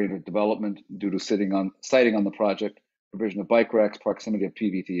non-auto-oriented development due to citing on the project, provision of bike racks, proximity of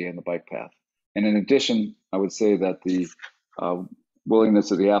PVTA and the bike path. And in addition, I would say that the willingness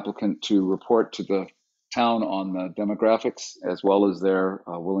of the applicant to report to the town on the demographics, as well as their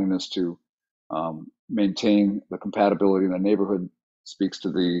willingness to maintain the compatibility in the neighborhood, speaks to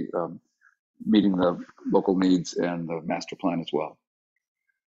the meeting the local needs and the master plan as well.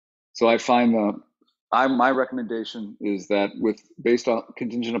 So I find my recommendation is that based on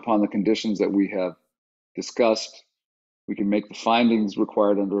contingent upon the conditions that we have discussed, we can make the findings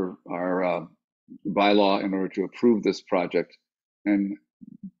required under our bylaw in order to approve this project. And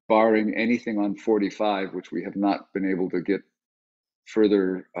barring anything on 45, which we have not been able to get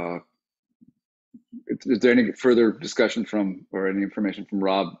further. Is there any further discussion from, or any information from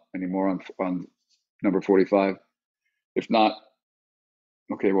Rob anymore on number 45? If not,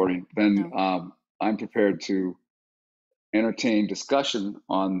 okay, Maureen, then No. I'm prepared to entertain discussion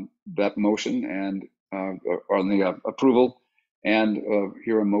on that motion and or on the approval, and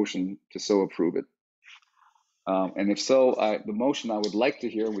hear a motion to so approve it. And if so, the motion I would like to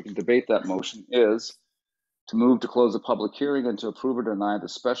hear, and we can debate that motion, is to move to close the public hearing and to approve or deny the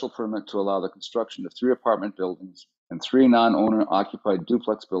special permit to allow the construction of 3 apartment buildings and 3 non-owner occupied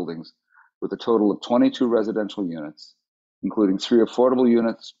duplex buildings with a total of 22 residential units, including 3 affordable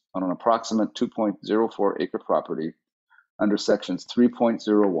units on an approximate 2.04 acre property under sections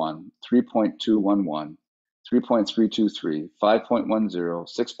 3.01, 3.211, 3.323, 5.10,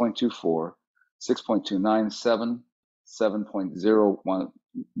 6.24, 6.297,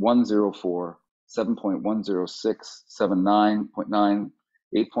 7.0104, 7.106, 79.9,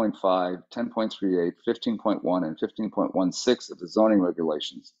 8.5, 10.38, 15.1, and 15.16 of the zoning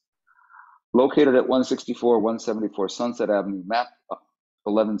regulations. Located at 164, 174 Sunset Avenue, map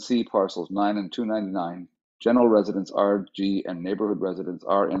 11C, parcels 9 and 299, general residence RG and neighborhood residence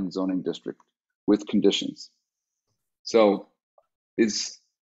RN zoning district with conditions. So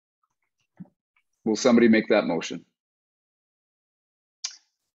will somebody make that motion?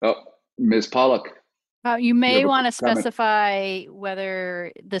 Oh, Ms. Pollock. You may want to comment? specify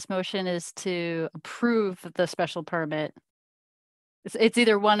whether this motion is to approve the special permit. It's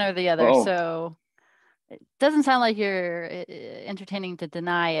either one or the other. Oh. So it doesn't sound like you're entertaining to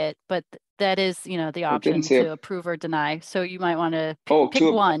deny it, but that is, the option to approve or deny. So you might want to pick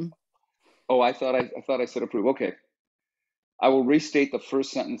one. Oh, I thought I said approve. Okay. I will restate the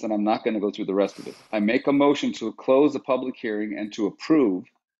first sentence, and I'm not going to go through the rest of it. I make a motion to close the public hearing and to approve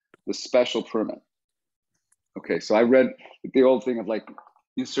the special permit. Okay, so I read the old thing of like,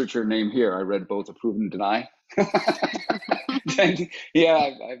 insert your name here. I read both approve and deny. Yeah,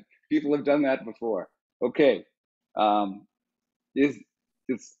 people have done that before. Okay, is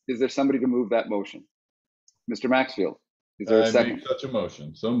there somebody to move that motion? Mr. Maxfield, is there a second? I make such a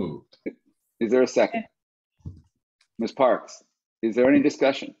motion. So moved. Is there a second? Ms. Parks, is there any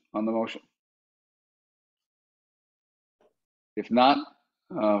discussion on the motion? If not,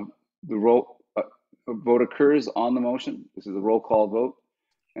 the vote occurs on the motion. This is a roll call vote,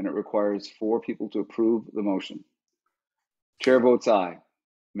 and it requires 4 people to approve the motion. Chair votes aye.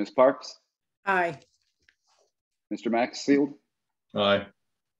 Ms. Parks? Aye. Mr. Maxfield? Aye.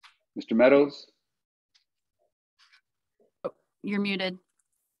 Mr. Meadows? You're muted.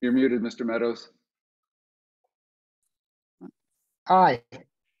 You're muted, Mr. Meadows. Aye.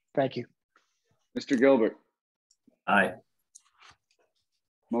 Thank you. Mr. Gilbert? Aye.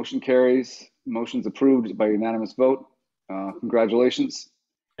 Motion carries. Motion's approved by unanimous vote. Congratulations.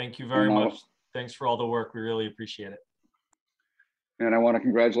 Thank you very much. Thanks for all the work. We really appreciate it. And I want to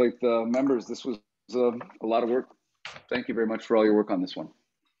congratulate the members. This was a lot of work. Thank you very much for all your work on this one.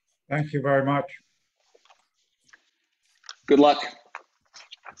 Thank you very much. Good luck.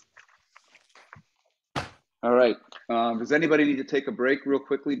 All right. Does anybody need to take a break real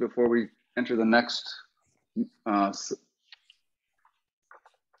quickly before we enter the next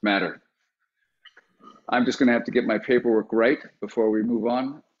matter? I'm just going to have to get my paperwork right before we move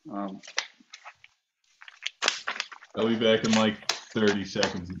on. I'll be back in like 30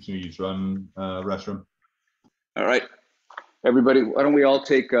 seconds if you need to run restroom. All right, everybody, why don't we all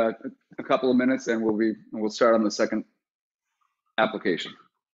take a couple of minutes, and we'll start on the second application.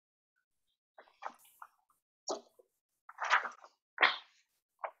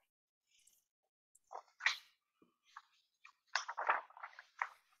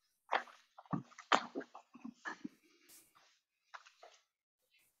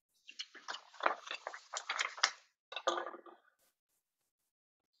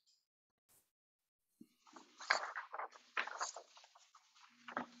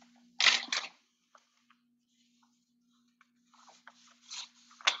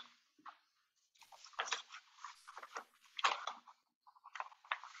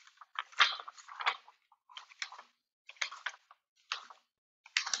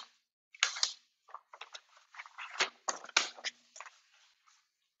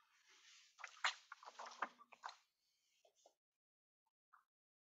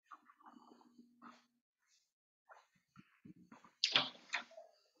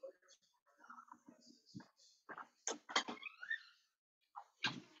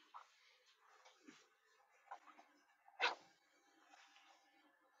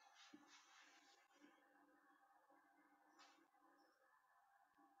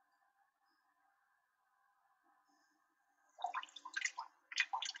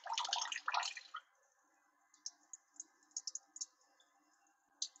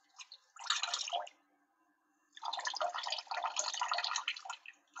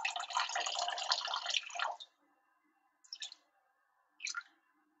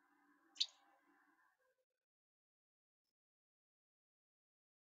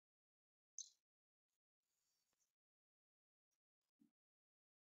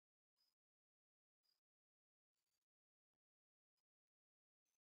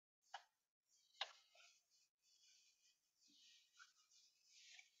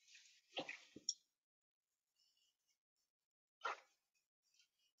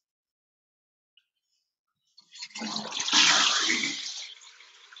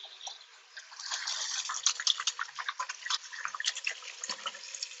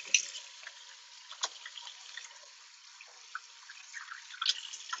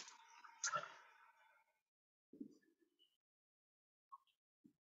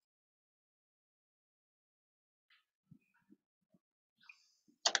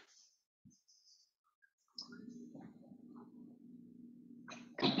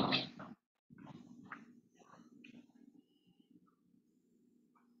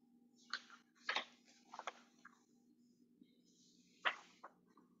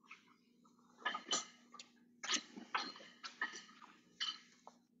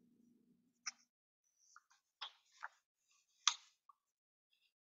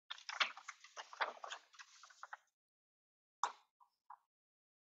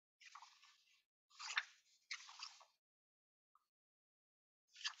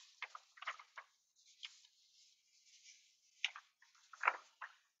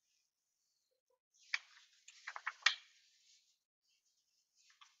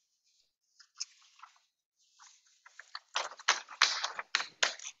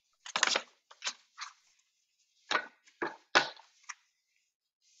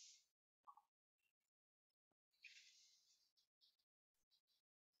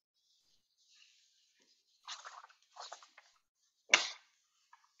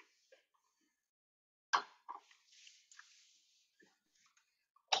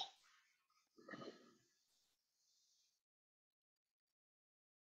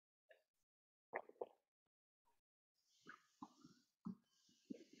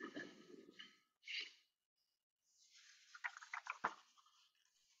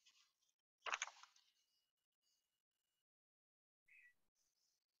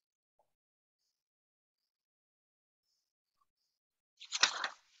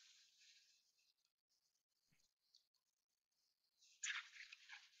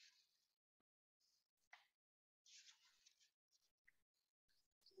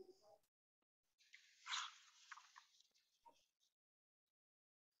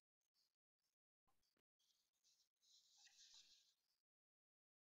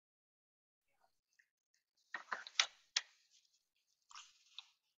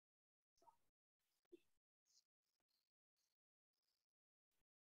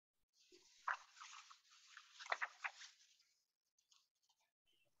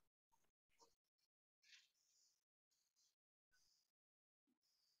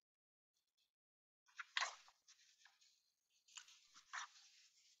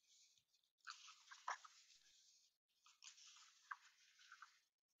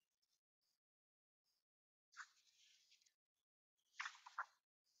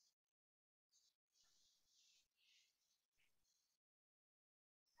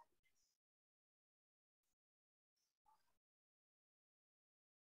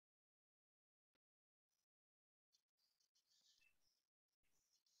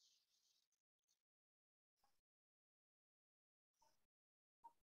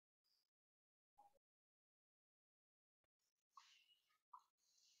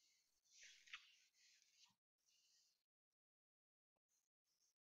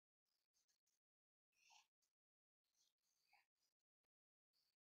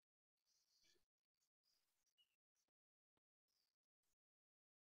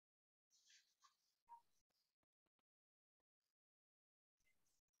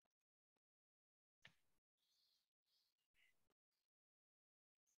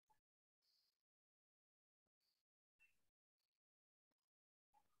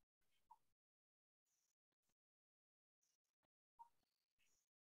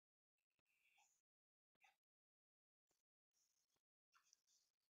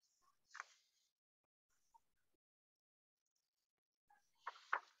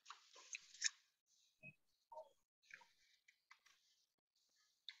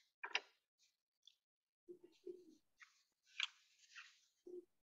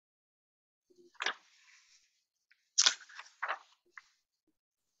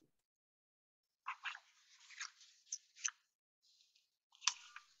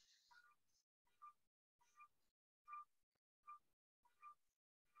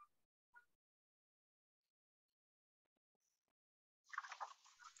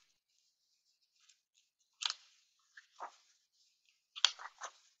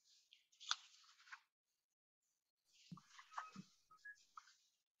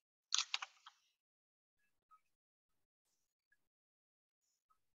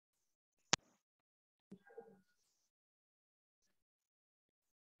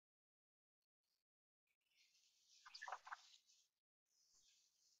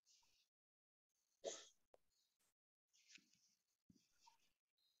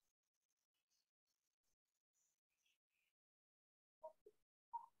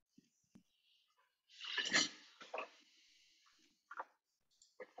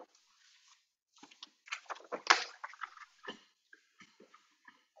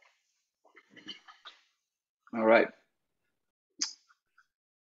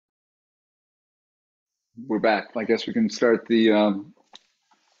 We're back. I guess we can start the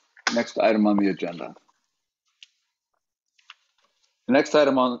next item on the agenda. The next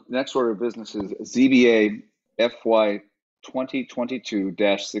item on next order of business is ZBA FY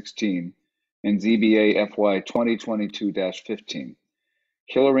 2022-16 and ZBA FY 2022-15.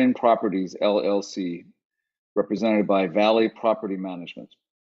 Killering Properties LLC, represented by Valley Property Management,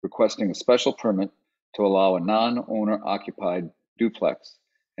 requesting a special permit to allow a non-owner occupied duplex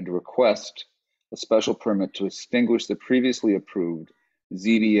and to request a special permit to extinguish the previously approved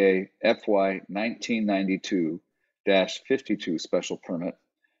ZBA FY 1992-52 special permit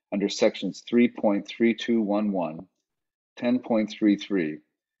under sections 3.3211, 10.33,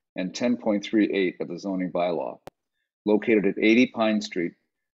 and 10.38 of the zoning bylaw, located at 80 Pine Street,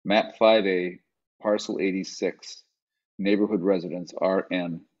 map 5A, parcel 86, neighborhood residence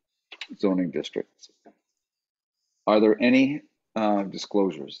RN zoning districts. Are there any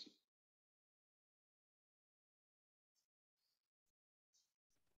disclosures?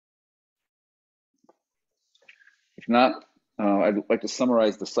 If not, I'd like to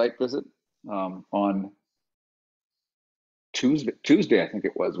summarize the site visit on Tuesday, I think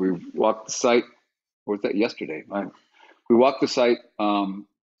it was. We walked the site, or was that yesterday? We walked the site,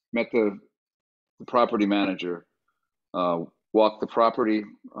 met the property manager, walked the property,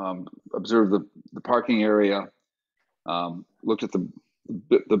 observed the parking area, looked at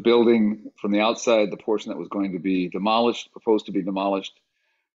the building from the outside, the portion that was going to be demolished, proposed to be demolished.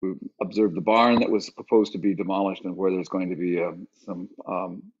 We observed the barn that was proposed to be demolished and where there's going to be some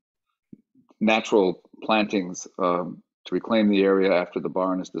natural plantings to reclaim the area after the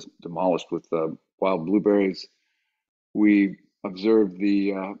barn is demolished with wild blueberries. We observed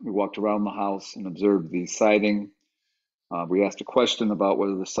we walked around the house and observed the siding. We asked a question about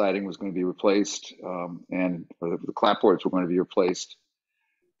whether the siding was going to be replaced and whether the clapboards were going to be replaced.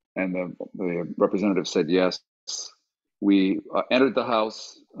 And the representative said yes. We entered the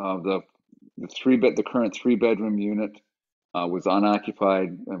house. The current 3-bedroom unit was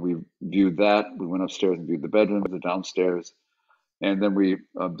unoccupied, and we viewed that. We went upstairs and viewed the bedroom, the downstairs, and then we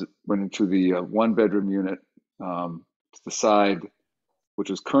went into the 1-bedroom unit to the side, which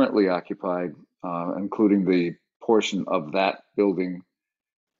is currently occupied, including the portion of that building,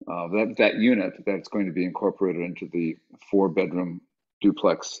 that unit that's going to be incorporated into the 4-bedroom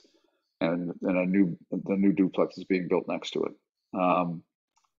duplex, and the new duplex is being built next to it.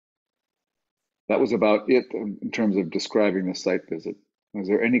 That was about it in terms of describing the site visit. Was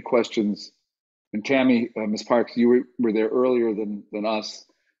there any questions? And Tammy, Ms. Parks, you were there earlier than us.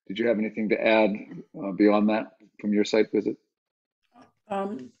 Did you have anything to add beyond that from your site visit?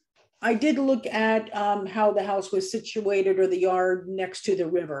 I did look at how the house was situated, or the yard next to the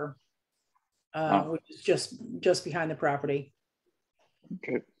river, which is just behind the property.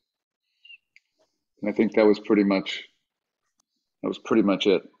 Okay. And I think that was pretty much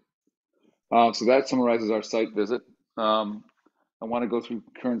it. So that summarizes our site visit. I want to go through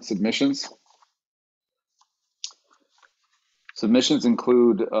current submissions. Submissions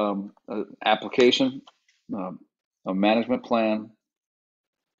include an application, a management plan,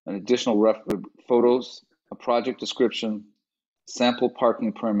 an additional photos, a project description, sample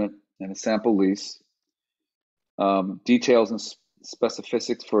parking permit, and a sample lease. Details and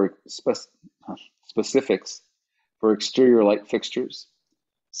specifics for exterior light fixtures.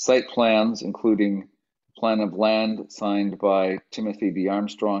 Site plans, including plan of land signed by Timothy D.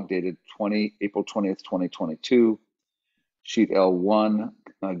 Armstrong, dated April 20th, 2022. Sheet L1,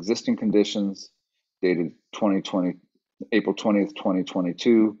 existing conditions, dated April 20th,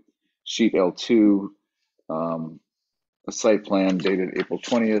 2022. Sheet L2, a site plan dated April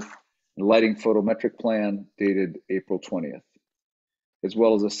 20th. Lighting photometric plan dated April 20th, as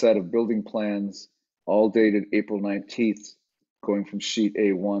well as a set of building plans, all dated April 19th, going from sheet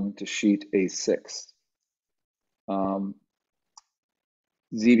A1 to sheet A6.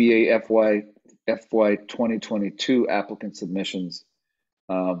 ZBA FY 2022 applicant submissions,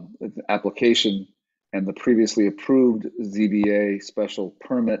 application, and the previously approved ZBA special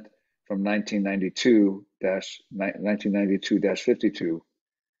permit from 1992-52.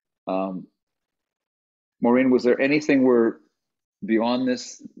 Maureen, was there anything beyond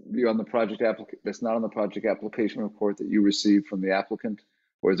the project that's not on the project application report that you received from the applicant,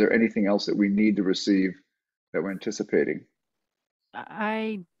 or is there anything else that we need to receive that we're anticipating?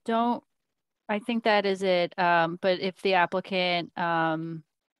 I think that is it. But if the applicant and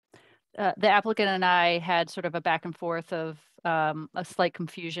I had sort of a back and forth of a slight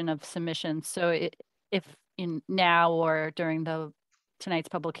confusion of submissions. So if in now or during tonight's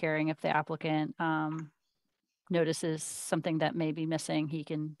public hearing, if the applicant notices something that may be missing, he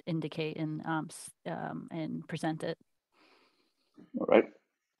can indicate and present it. All right.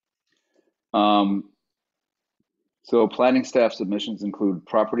 So planning staff submissions include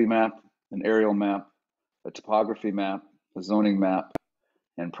property map, an aerial map, a topography map, a zoning map,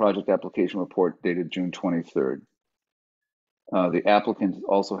 and project application report dated June 23rd. The applicant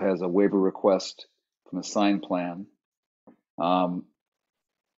also has a waiver request from the sign plan. And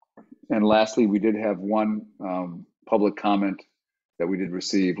lastly, we did have one public comment that we did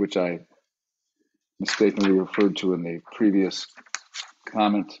receive, which I mistakenly referred to in the previous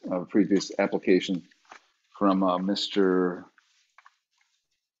comment of previous application from Mr.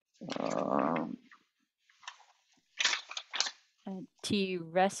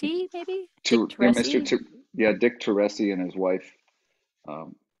 Teresi, maybe? Dick Teresi and his wife.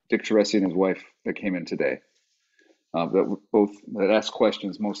 Dick Teresi and his wife that came in today. That asked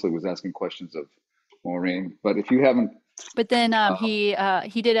questions, mostly was asking questions of Maureen. But if you haven't. But then he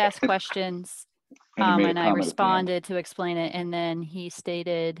did ask questions and I responded to explain it. And then he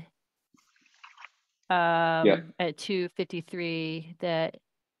stated at 2:53 that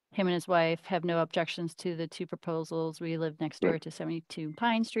him and his wife have no objections to the two proposals. We live next door to 72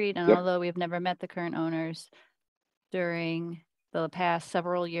 Pine Street. And although we have never met the current owners, during the past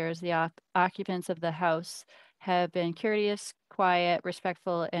several years, the occupants of the house have been courteous, quiet,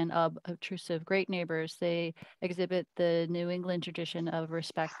 respectful, and obtrusive, great neighbors. They exhibit the New England tradition of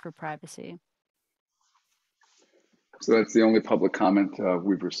respect for privacy. So that's the only public comment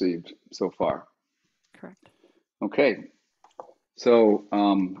we've received so far. Correct. Okay. So,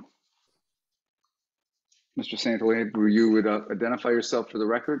 Mr. Santolaya, you would identify yourself for the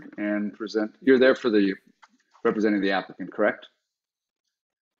record and present. You're there for representing the applicant, correct?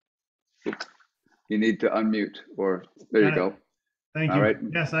 You need to unmute, or there you go. Thank you. All right.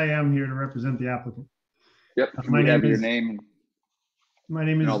 Yes, I am here to represent the applicant. Yep. My name is, your name. My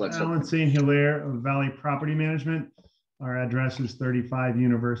name is Alan St. Hilaire of Valley Property Management. Our address is 35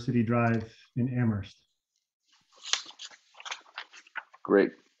 University Drive in Amherst.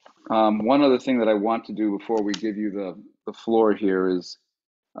 Great. One other thing that I want to do before we give you the floor here is,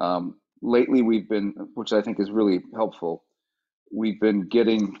 lately we've been, which I think is really helpful, we've been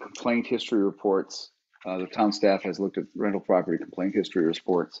getting complaint history reports. The town staff has looked at rental property complaint history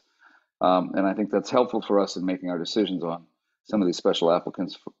reports. And I think that's helpful for us in making our decisions on some of these special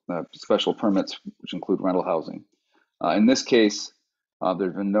applicants, special permits, which include rental housing. In this case,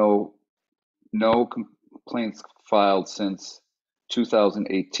 there's been no complaints filed since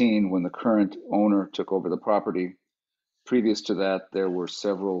 2018 when the current owner took over the property. Previous to that, there were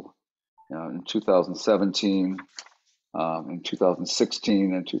several in 2017, in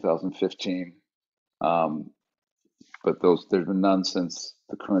 2016 and 2015. But there's been none since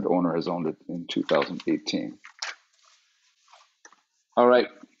the current owner has owned it in 2018. All right,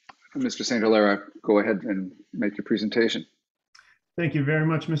 Mr. St. Hilaire, go ahead and make your presentation. Thank you very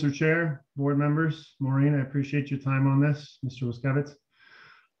much, Mr. Chair, board members. Maureen, I appreciate your time on this. Mr. Waskiewicz.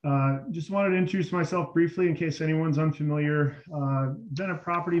 Just wanted to introduce myself briefly in case anyone's unfamiliar. Been a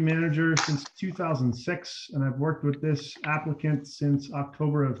property manager since 2006, and I've worked with this applicant since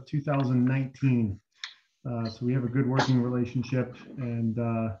October of 2019. So we have a good working relationship and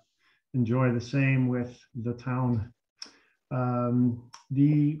enjoy the same with the town.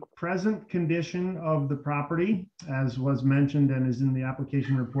 The present condition of the property, as was mentioned and is in the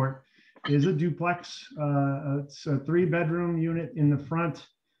application report, is a duplex. It's a 3-bedroom unit in the front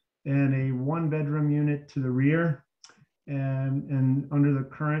and a 1-bedroom unit to the rear. And under the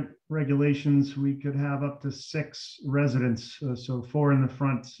current regulations, we could have up to 6 residents. So 4 in the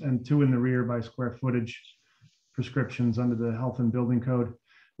front and 2 in the rear by square footage prescriptions under the Health and Building Code.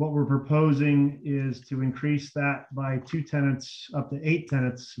 What we're proposing is to increase that by 2 tenants up to 8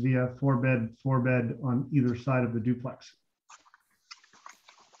 tenants via 4-bed on either side of the duplex.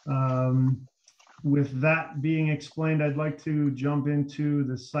 With that being explained, I'd like to jump into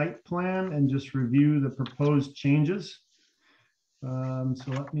the site plan and just review the proposed changes. So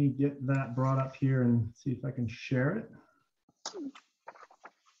let me get that brought up here and see if I can share it.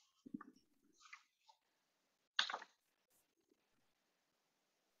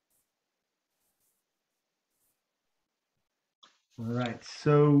 All right,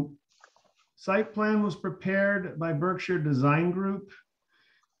 so site plan was prepared by Berkshire Design Group,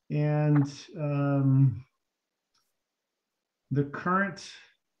 and the current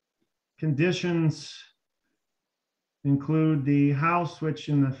conditions include the house, which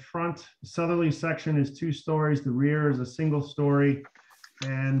in the front southerly section is 2 stories, the rear is a 1 story,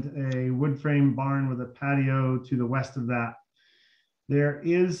 and a wood frame barn with a patio to the west of that. There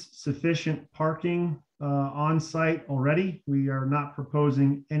is sufficient parking on site already. We are not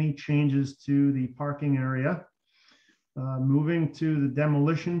proposing any changes to the parking area. Moving to the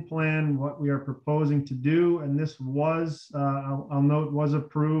demolition plan, what we are proposing to do, and this was, I'll note, was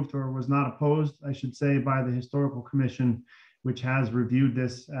approved or was not opposed, I should say, by the Historical Commission, which has reviewed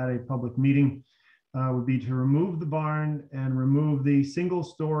this at a public meeting, would be to remove the barn and remove the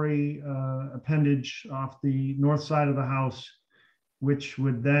single-story appendage off the north side of the house, which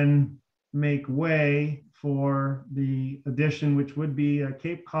would then make way for the addition, which would be a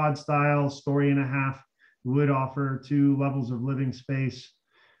Cape Cod style story and a half, would offer 2 levels of living space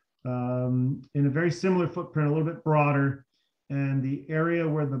in a very similar footprint, a little bit broader. And the area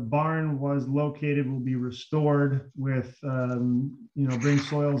where the barn was located will be restored with, bring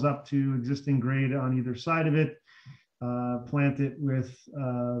soils up to existing grade on either side of it, plant it with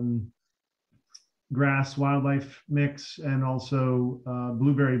grass, wildlife mix, and also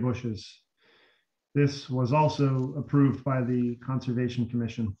blueberry bushes. This was also approved by the Conservation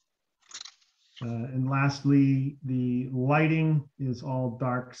Commission. And lastly, the lighting is all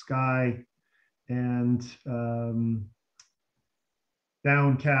dark sky and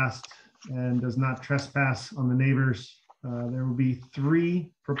downcast and does not trespass on the neighbors. There will be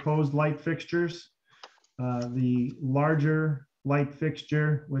 3 proposed light fixtures. The larger light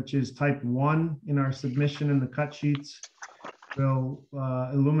fixture, which is type 1 in our submission in the cut sheets, will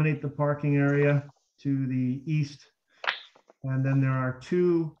illuminate the parking area to the east. And then there are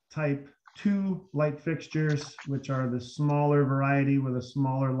 2 type 2 light fixtures, which are the smaller variety with a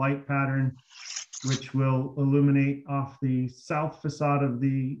smaller light pattern, which will illuminate off the south facade of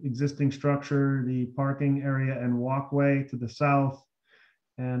the existing structure, the parking area and walkway to the south,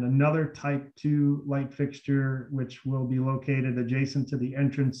 and another type 2 light fixture, which will be located adjacent to the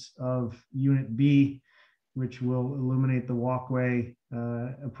entrance of Unit B, which will illuminate the walkway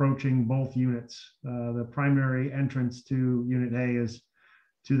approaching both units. The primary entrance to Unit A is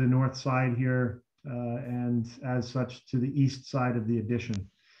to the north side here, and as such to the east side of the addition.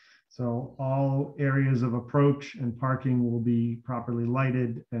 So all areas of approach and parking will be properly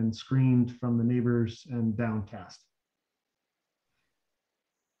lighted and screened from the neighbors and downcast.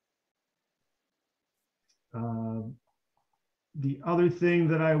 The other thing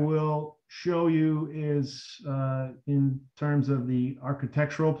that I will show you is in terms of the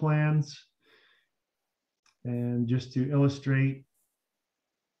architectural plans, and just to illustrate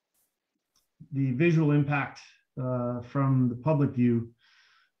the visual impact from the public view.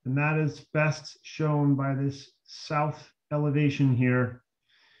 And that is best shown by this south elevation here.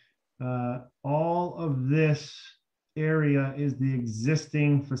 All of this area is the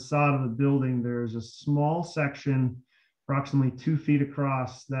existing facade of the building. There's a small section, approximately 2 feet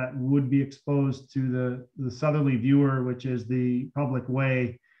across, that would be exposed to the southerly viewer, which is the public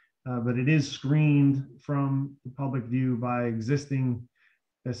way, but it is screened from the public view by existing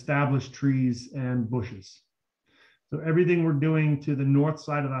established trees and bushes. So everything we're doing to the north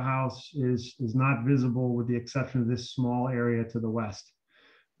side of the house is not visible, with the exception of this small area to the west,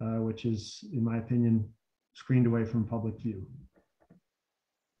 which is, in my opinion, screened away from public view.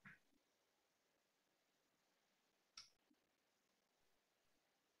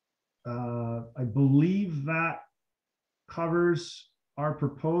 I believe that covers our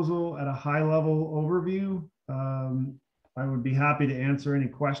proposal at a high level overview. I would be happy to answer any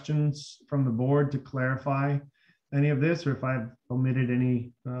questions from the board to clarify any of this, or if I've omitted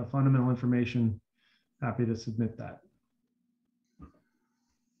any fundamental information, happy to submit that.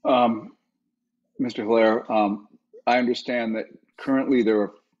 Mr. Hilaire, I understand that currently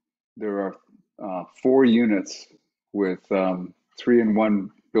there are 4 units with 3 in one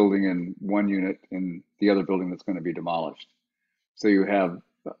building and 1 unit in the other building that's going to be demolished. So you have,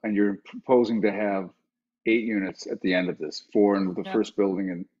 and you're proposing to have 8 units at the end of this, 4 in the first building.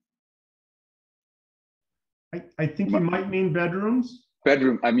 And I think you might mean bedrooms.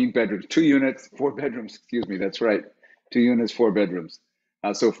 I mean bedrooms. 2 units, 4 bedrooms. Excuse me. That's right. 2 units, 4 bedrooms.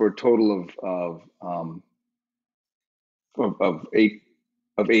 So for a total of 8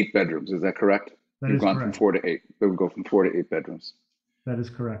 bedrooms. Is that correct? That You've is gone correct. from 4 to 8. It would go from 4 to 8 bedrooms. That is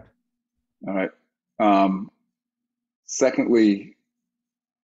correct. All right. Secondly,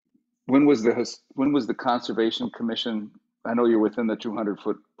 when was the Conservation Commission? I know you're within the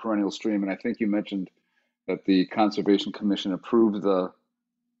 200-foot perennial stream, and I think you mentioned that the Conservation Commission approved the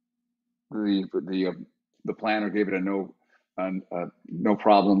plan, or gave it a no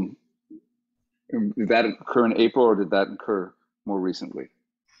problem. Did that occur in April, or did that occur more recently?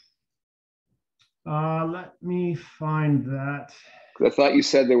 Let me find that. I thought you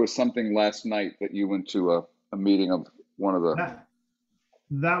said there was something last night that you went to a meeting of one of the.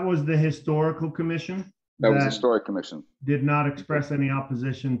 That was the historical commission. That was the historic commission. Did not express any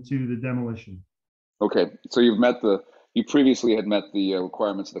opposition to the demolition. Okay, so you previously had met the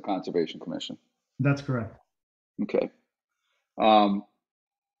requirements of the Conservation Commission. That's correct. Okay. One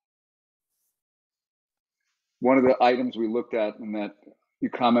of the items we looked at and that you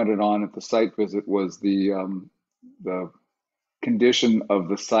commented on at the site visit was the condition of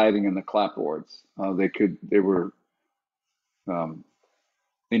the siding and the clapboards.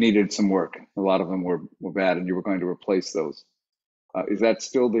 They needed some work. A lot of them were bad, and you were going to replace those. Is that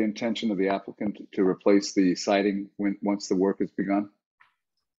still the intention of the applicant, to replace the siding once the work has begun?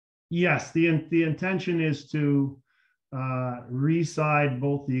 Yes, the intention is to re-side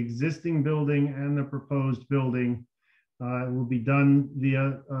both the existing building and the proposed building. It will be done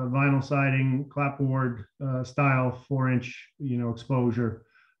via vinyl siding, clapboard style, 4-inch, exposure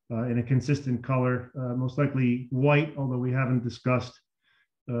in a consistent color, most likely white, although we haven't discussed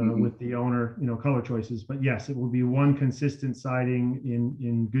with the owner, color choices. But yes, it will be one consistent siding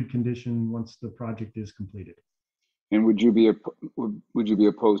in good condition once the project is completed. And would you be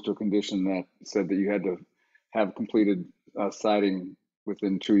opposed to a condition that said that you had to have completed siding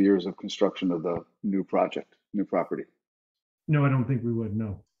within 2 years of construction of the new property? No, I don't think we would.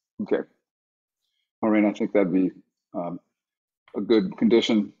 No. Okay. Maureen, I think that'd be a good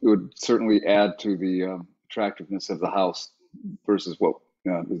condition. It would certainly add to the attractiveness of the house versus what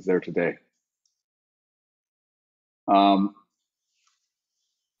is there today. Are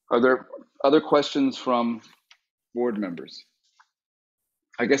there other questions from board members?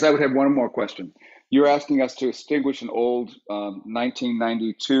 I guess I would have one more question. You're asking us to extinguish an old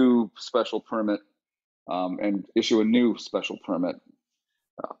 1992 special permit and issue a new special permit,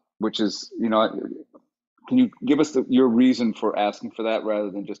 which is, can you give us your reason for asking for that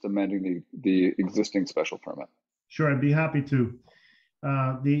rather than just amending the existing special permit? Sure, I'd be happy to.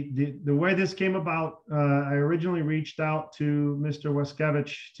 The way this came about, I originally reached out to Mr.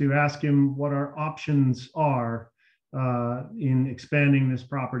 Waskiewicz to ask him what our options are in expanding this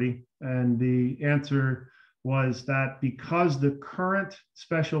property. And the answer was that because the current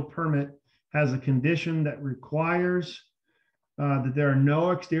special permit has a condition that requires that there are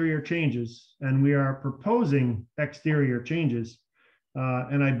no exterior changes, and we are proposing exterior changes.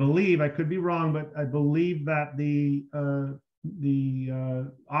 And I believe, I could be wrong, but I believe that the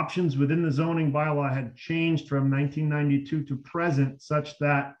options within the zoning bylaw had changed from 1992 to present, such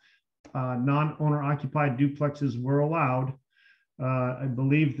that non-owner occupied duplexes were allowed. I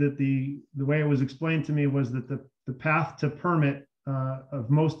believe that the way it was explained to me was that the path to permit of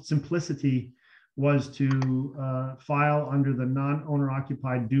most simplicity was to file under the non-owner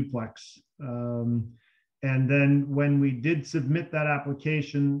occupied duplex. And then when we did submit that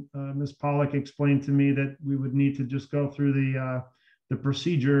application, Ms. Pollock explained to me that we would need to just go through the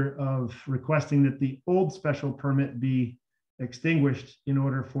procedure of requesting that the old special permit be extinguished in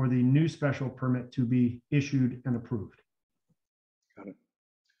order for the new special permit to be issued and approved. Got it.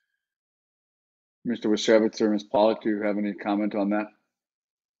 Mr. Waskiewicz or Ms. Pollock, do you have any comment on that?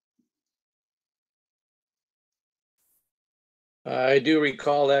 I do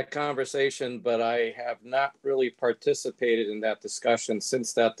recall that conversation, but I have not really participated in that discussion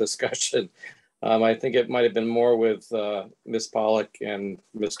since that discussion. I think it might have been more with Ms. Pollock and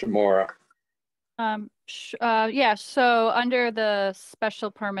Mr. Mora. Yeah, so under the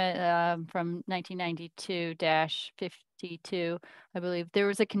special permit from 1992-52, I believe there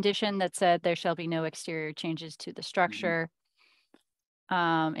was a condition that said there shall be no exterior changes to the structure.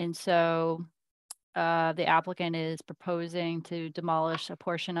 And so the applicant is proposing to demolish a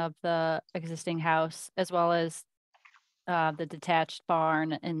portion of the existing house, as well as the detached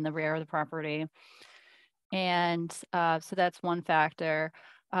barn in the rear of the property. And so that's one factor.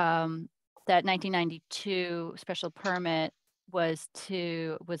 That 1992 special permit was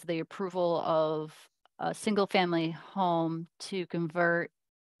the approval of a single family home to convert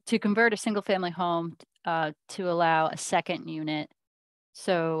a single family home to allow a second unit.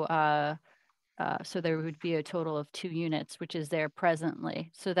 So so there would be a total of 2 units, which is there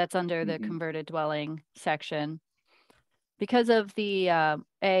presently. So that's under the converted dwelling section. Because of because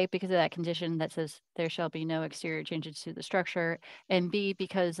of that condition that says there shall be no exterior changes to the structure, and B,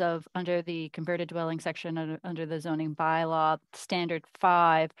 because of under the converted dwelling section under the zoning bylaw standard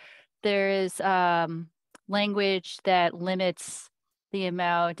 5, there is language that limits the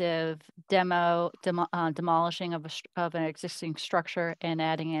amount of demolishing of an existing structure and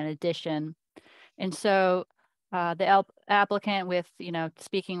adding an addition. And so the applicant, with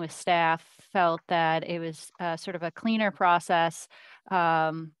speaking with staff, felt that it was sort of a cleaner process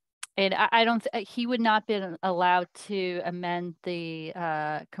And I don't, he would not be allowed to amend the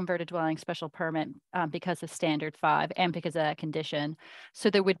converted dwelling special permit because of standard 5 and because of that condition. So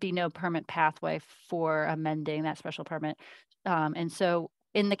there would be no permit pathway for amending that special permit. And so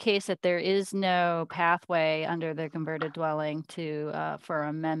in the case that there is no pathway under the converted dwelling to for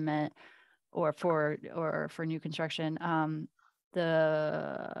amendment or for new construction,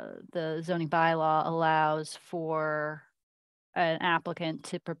 the zoning bylaw allows for an applicant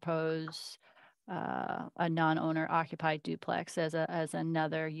to propose a non-owner occupied duplex as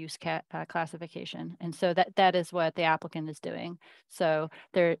another use classification, and so that is what the applicant is doing. So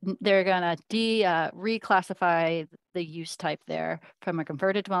they're gonna reclassify the use type there from a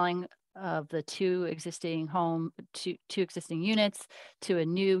converted dwelling of the two existing units to a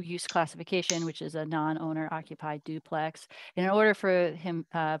new use classification, which is a non-owner occupied duplex. And in order for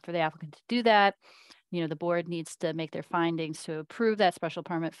the applicant to do that, the board needs to make their findings to approve that special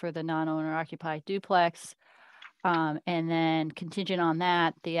permit for the non-owner occupied duplex. And then contingent on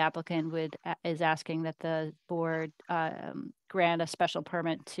that, the applicant is asking that the board grant a special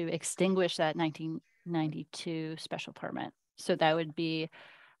permit to extinguish that 1992 special permit. So that would be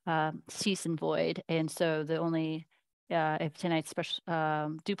cease and void. And so the only, if tonight's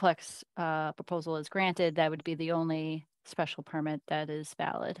special duplex proposal is granted, that would be the only special permit that is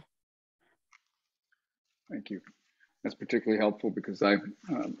valid. Thank you. That's particularly helpful because I've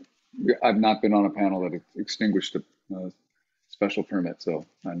not been on a panel that extinguished a special permit, so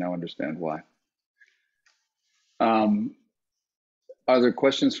I now understand why. Are there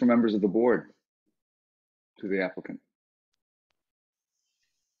questions from members of the board to the applicant?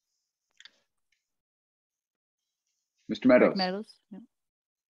 Mr. Meadows.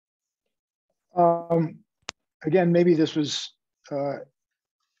 Yeah. Again, maybe this was,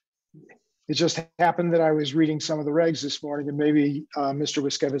 it just happened that I was reading some of the regs this morning, and maybe Mr.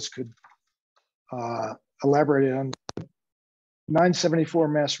 Wiskevitz could elaborate on 974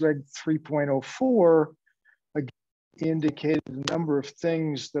 Mass Reg 3.04 indicated a number of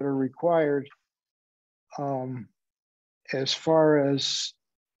things that are required as far as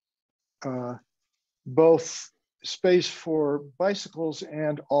both space for bicycles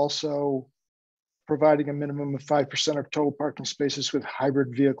and also providing a minimum of 5% of total parking spaces with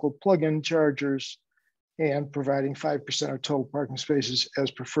hybrid vehicle plug-in chargers, and providing 5% of total parking spaces as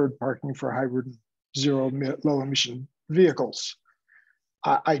preferred parking for hybrid low emission vehicles.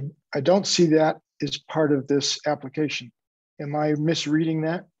 I don't see that as part of this application. Am I misreading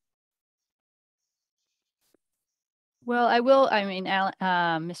that? Well,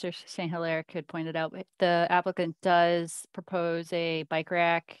 Mr. St. Hilaire could point it out, but the applicant does propose a bike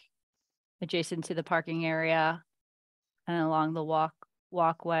rack adjacent to the parking area and along the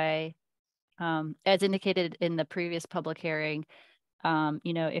walkway. As indicated in the previous public hearing,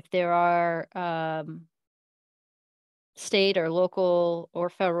 if there are state or local or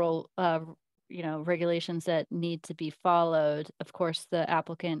federal regulations that need to be followed, of course the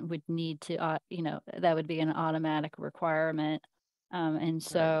applicant would need to that would be an automatic requirement. And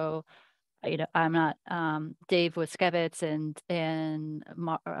so I'm not, Dave Wiskevitz and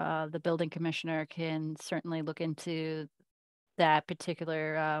the building commissioner can certainly look into that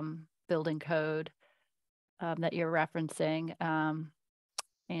particular building code that you're referencing,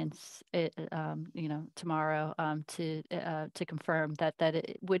 and tomorrow to confirm that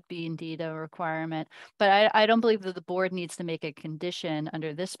it would be indeed a requirement. But I don't believe that the board needs to make a condition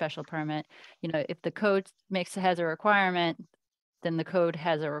under this special permit. If the code has a requirement, then the code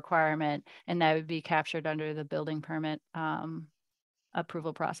has a requirement, and that would be captured under the building permit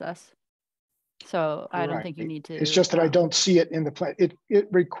approval process. So I don't think you need to. It's just that I don't see it in the plan. It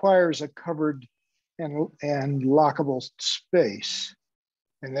requires a covered and lockable space,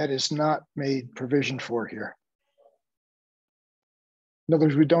 and that is not made provision for here. In other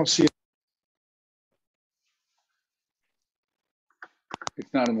words, we don't see it.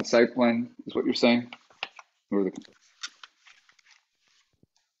 It's not in the site plan, is what you're saying? Or the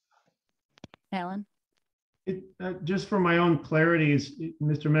Alan? Just for my own clarity,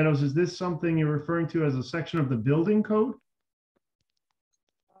 Mr. Meadows, is this something you're referring to as a section of the building code?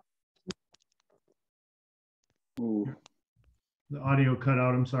 Ooh. The audio cut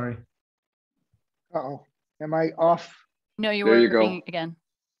out, I'm sorry. Uh-oh, am I off? No, you were working again.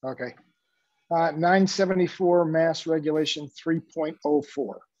 Okay. 974 Mass Regulation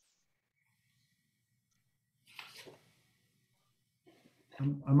 3.04.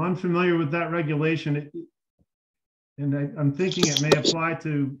 I'm unfamiliar with that regulation, and I'm thinking it may apply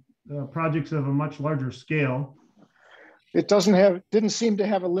to projects of a much larger scale. It didn't seem to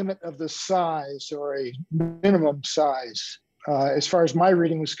have a limit of the size or a minimum size as far as my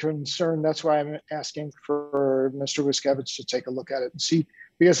reading was concerned, that's why I'm asking for Mr. Wiskevich to take a look at it and see,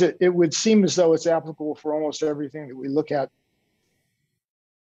 because it would seem as though it's applicable for almost everything that we look at.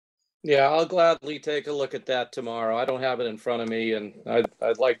 Yeah, I'll gladly take a look at that tomorrow. I don't have it in front of me, and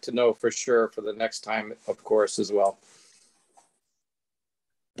I'd like to know for sure for the next time, of course, as well.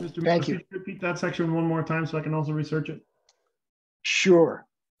 Mr. Thank Mayor, you. repeat that section one more time so I can also research it. Sure.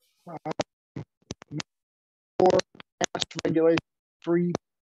 For regulation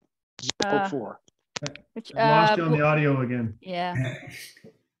 304. Which, I lost you on the audio again. Yeah.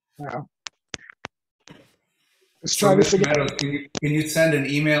 Yeah. Let's So, try this Mr. again. Meadows, can you send an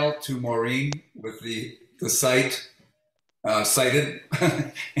email to Maureen with the site cited,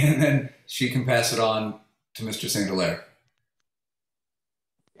 and then she can pass it on to Mr. St. Hilaire?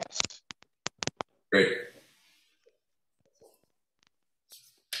 Yes. Great.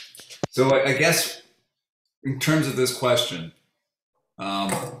 So I guess in terms of this question,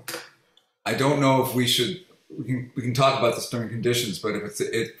 I don't know if we should. We can talk about this during conditions, but if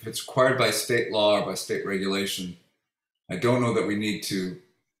it's required by state law or by state regulation, I don't know that we need to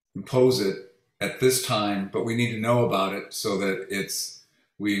impose it at this time, but we need to know about it so that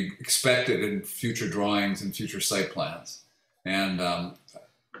we expect it in future drawings and future site plans. And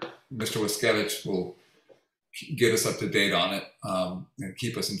Mr. Wiskevich will get us up to date on it and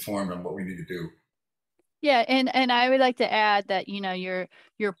keep us informed on what we need to do. Yeah, and I would like to add that, you know, your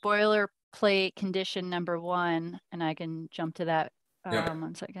boilerplate condition number 1, and I can jump to that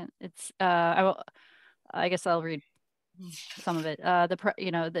 1 second. It's I guess I'll read some of it.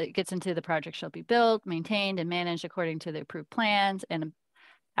 That gets into the project shall be built, maintained, and managed according to the approved plans and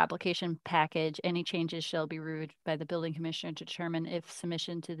application package. Any changes shall be reviewed by the building commissioner to determine if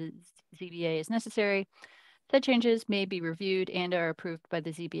submission to the ZBA is necessary. Said changes may be reviewed and are approved by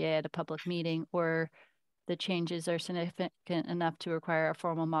the ZBA at a public meeting, or the changes are significant enough to require a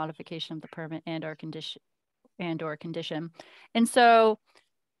formal modification of the permit and or condition. And so,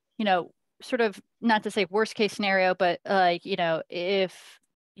 you know, sort of, not to say worst case scenario, but like, you know, if,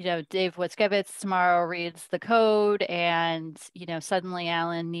 you know, Dave Wiskevich tomorrow reads the code and, you know, suddenly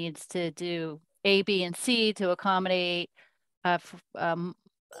Alan needs to do A, B, and C to accommodate for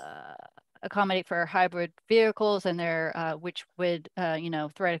hybrid vehicles, and they're which would you know,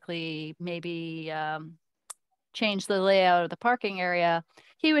 theoretically maybe change the layout of the parking area,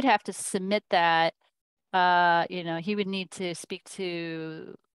 he would have to submit that. You know, he would need to speak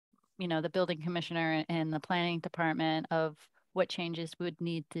to, you know, the building commissioner and the planning department of what changes would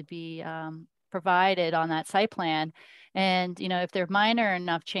need to be provided on that site plan. And, you know, if they're minor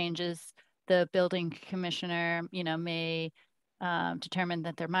enough changes, the building commissioner, you know, may determine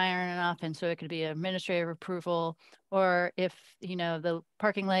that they're minor enough, and so it could be administrative approval. Or if, you know, the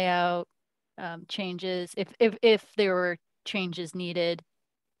parking layout changes, if there were changes needed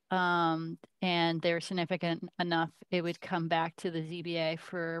and they're significant enough, it would come back to the ZBA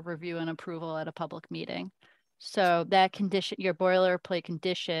for review and approval at a public meeting. So that condition, your boilerplate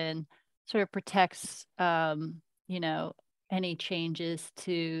condition, sort of protects you know, any changes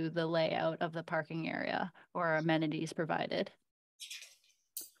to the layout of the parking area or amenities provided.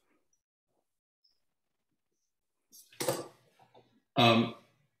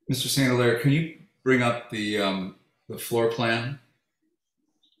 Mr. St. Hilaire, can you bring up the floor plan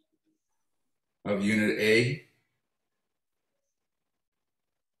of Unit A?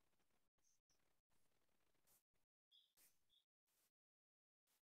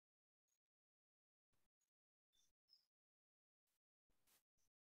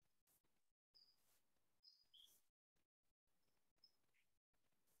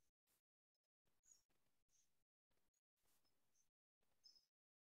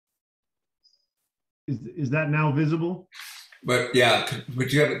 Is that now visible? But yeah, do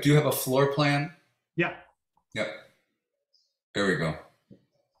you have a floor plan? Yeah. Yep. There we go.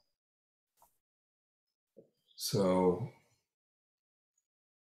 So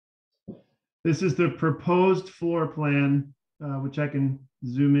this is the proposed floor plan, which I can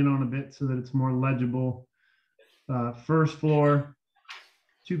zoom in on a bit so that it's more legible. First floor,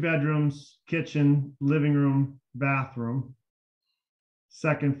 2 bedrooms, kitchen, living room, bathroom.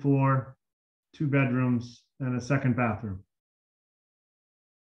 Second floor, 2 bedrooms and a second bathroom.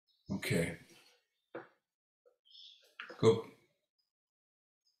 okay. Go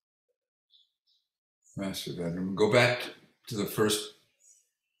master bedroom. Go back to the first.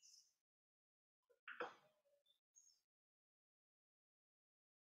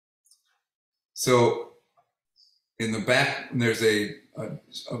 So in the back, there's a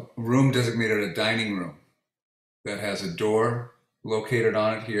room designated a dining room that has a door located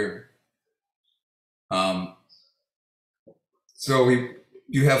on it here. So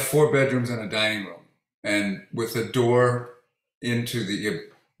you have 4 bedrooms and a dining room, and with a door into the, you have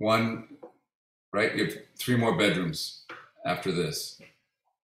 1, right? You have 3 more bedrooms after this.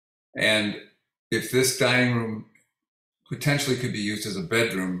 And if this dining room potentially could be used as a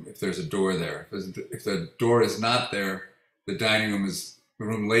bedroom if there's a door there. If the door is not there, the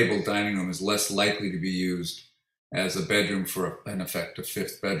room labeled dining room is less likely to be used as a bedroom for an effective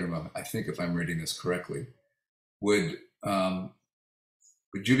 5th bedroom. I think if I'm reading this correctly, would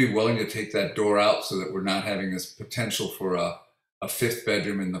you be willing to take that door out so that we're not having this potential for a 5th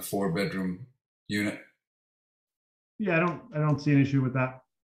bedroom in the 4-bedroom unit? Yeah, I don't see an issue with that.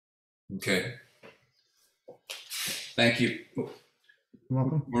 Okay. Thank you. You're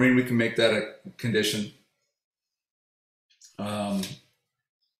welcome. Maureen, we can make that a condition.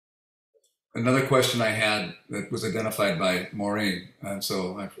 Another question I had that was identified by Maureen, and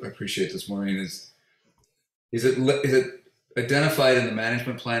so I appreciate this, Maureen, is it identified in the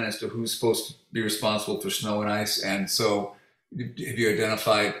management plan as to who's supposed to be responsible for snow and ice? And so have you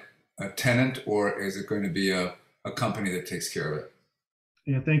identified a tenant, or is it going to be a company that takes care of it?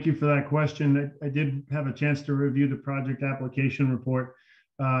 Yeah, thank you for that question. I did have a chance to review the project application report.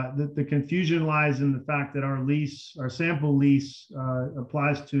 The confusion lies in the fact that our sample lease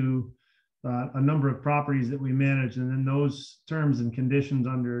applies to a number of properties that we manage, and then those terms and conditions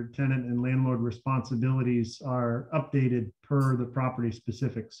under tenant and landlord responsibilities are updated per the property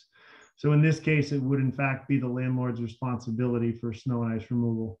specifics. So in this case, it would in fact be the landlord's responsibility for snow and ice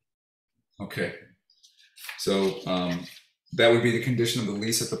removal. Okay. So that would be the condition of the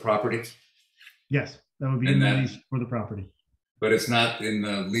lease at the property? Yes, that would be in the lease for the property. But it's not in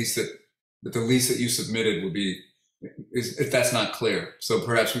the lease the lease that you submitted would be, if that's not clear. So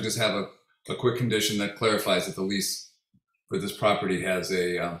perhaps we just have a quick condition that clarifies that the lease for this property has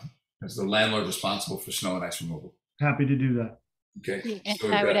the landlord responsible for snow and ice removal. Happy to do that. Okay. And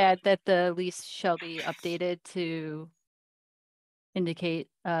So I would add that the lease shall be updated to indicate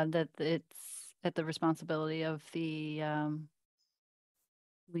that it's at the responsibility of the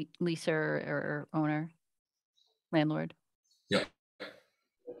leaser or owner, landlord. Yep.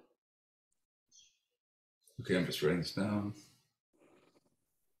 Okay, I'm just writing this down.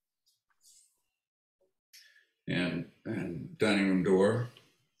 And dining room door.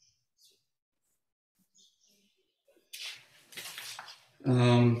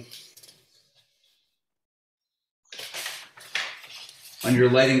 On your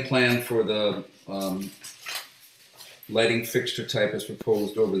lighting plan for the lighting fixture type is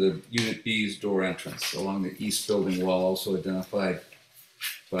proposed over the Unit B's door entrance along the east building wall, also identified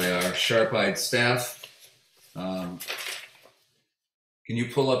by our sharp-eyed staff. Can you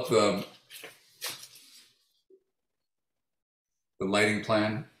pull up the lighting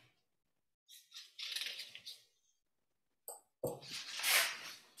plan?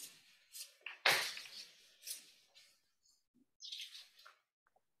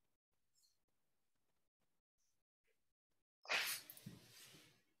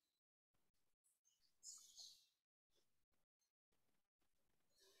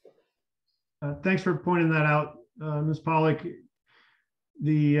 Thanks for pointing that out, Ms. Pollock.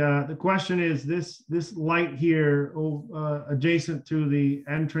 The question is this light here adjacent to the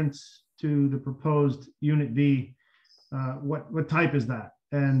entrance to the proposed Unit B, what type is that?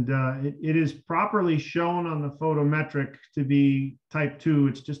 And it is properly shown on the photometric to be type 2.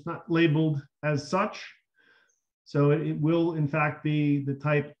 It's just not labeled as such. So it will in fact be the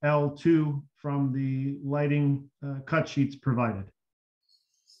type L2 from the lighting cut sheets provided.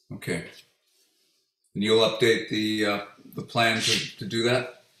 Okay. And you'll update the plan to do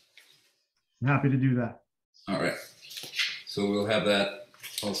that? I'm happy to do that. All right. So we'll have that,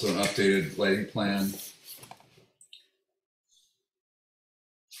 also an updated lighting plan.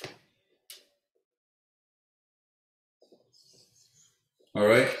 All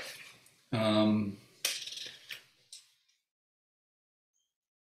right.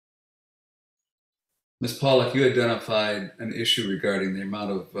 Ms. Pollock, you identified an issue regarding the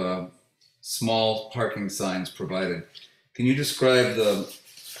amount of small parking signs provided. Can you describe the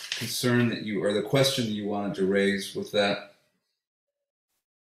concern that or the question that you wanted to raise with that?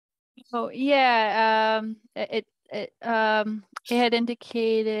 Oh yeah, it had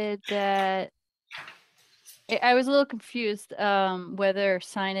indicated that I was a little confused whether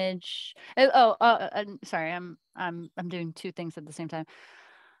signage. Sorry, I'm doing 2 things at the same time.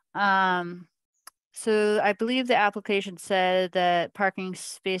 So I believe the application said that parking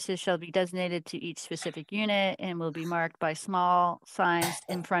spaces shall be designated to each specific unit and will be marked by small signs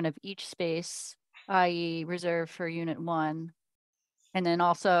in front of each space, i.e. reserved for Unit 1. And then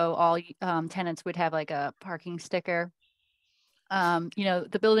also all tenants would have like a parking sticker you know,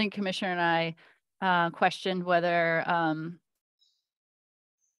 the building commissioner and I questioned whether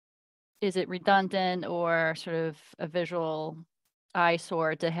is it redundant or sort of a visual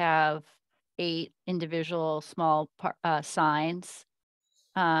eyesore to have 8 individual small signs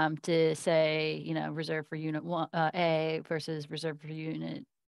to say, you know, reserved for unit A versus reserved for unit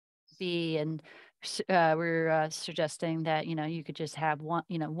B. And we're suggesting that, you know, you could just have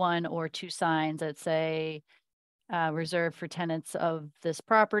one or 2 signs that say reserved for tenants of this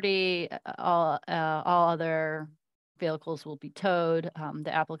property. All other vehicles will be towed.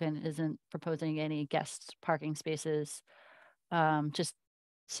 The applicant isn't proposing any guest parking spaces. Just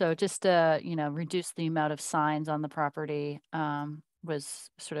you know, reduce the amount of signs on the property was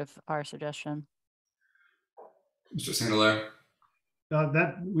sort of our suggestion. Mr. St. Hilaire?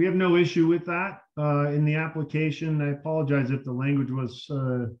 That we have no issue with that in the application. I apologize if the language was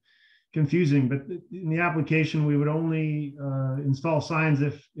confusing, but in the application, we would only install signs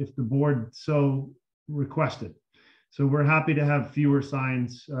if the board so requested. So we're happy to have fewer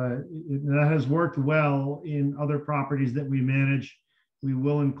signs. That has worked well in other properties that we manage. We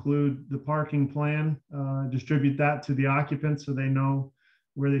will include the parking plan, distribute that to the occupants so they know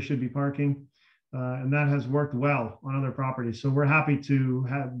where they should be parking. And that has worked well on other properties. So we're happy to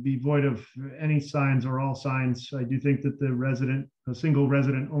be void of any signs or all signs. I do think that a single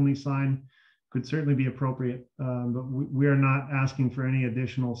resident only sign could certainly be appropriate, but we are not asking for any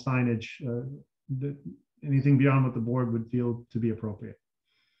additional signage, anything beyond what the board would feel to be appropriate.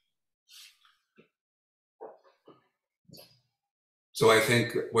 So I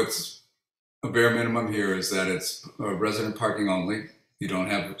think what's a bare minimum here is that it's resident parking only. You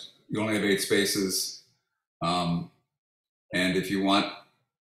only have 8 spaces. And if you wanted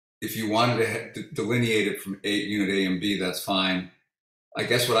to delineate it from unit A and B, that's fine. I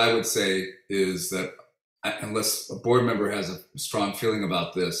guess what I would say is that unless a board member has a strong feeling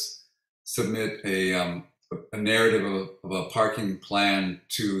about this, submit a narrative of a parking plan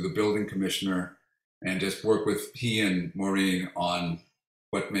to the building commissioner and just work with he and Maureen on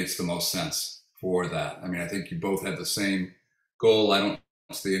what makes the most sense for that. I mean, I think you both have the same goal. I don't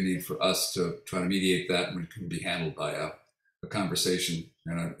see a need for us to try to mediate that, and it can be handled by a conversation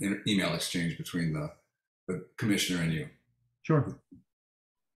and an email exchange between the commissioner and you. Sure.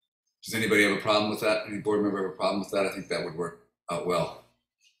 Does anybody have a problem with that? Any board member have a problem with that? I think that would work out well.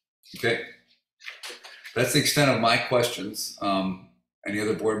 Okay. That's the extent of my questions. Any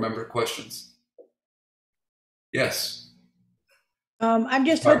other board member questions? Yes. I'm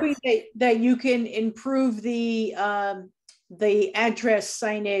just hoping that you can improve the address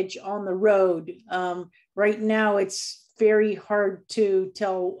signage on the road. Right now, it's very hard to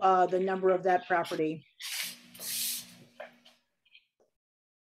tell the number of that property.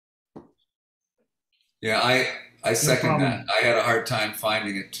 Yeah, I second that. I had a hard time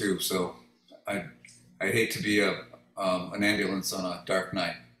finding it too, so I hate to be an ambulance on a dark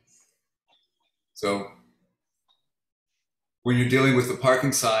night. So when you're dealing with the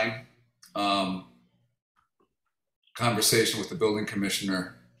parking sign, conversation with the building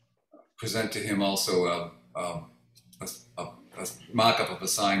commissioner, present to him also a mock-up of a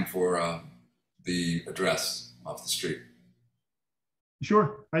sign for the address off the street.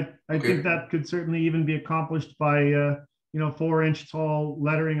 Sure, I think that could certainly even be accomplished by 4-inch tall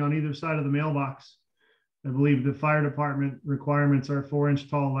lettering on either side of the mailbox. I believe the fire department requirements are 4-inch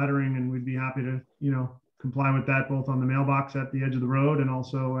tall lettering, and we'd be happy to comply with that both on the mailbox at the edge of the road and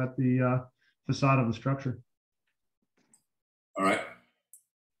also at the facade of the structure. All right.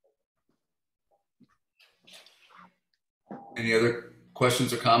 Any other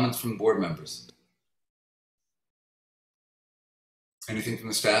questions or comments from board members? Anything from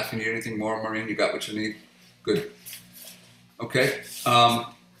the staff? You need anything more, Maureen? You got what you need? Good. Okay. If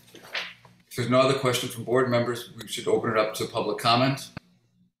there's no other questions from board members, we should open it up to public comment.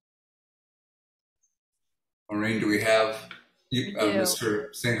 Maureen, do we have you,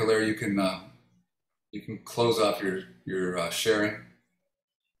 Mr. St. Hilaire? You can close off your sharing,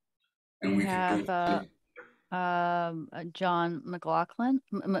 and we have John McLaughlin.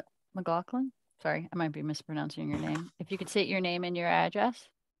 McLaughlin. Sorry, I might be mispronouncing your name. If you could state your name and your address.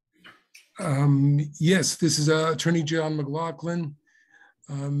 Yes, this is Attorney John McLaughlin.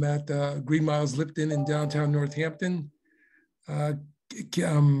 I'm at Green Miles Lipton in downtown Northampton. I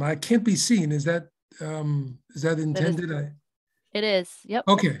can't be seen. Is that intended? It is. Yep.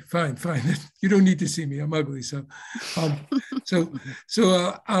 Okay, fine. You don't need to see me. I'm ugly. So, I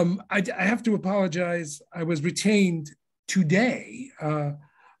have to apologize. I was retained today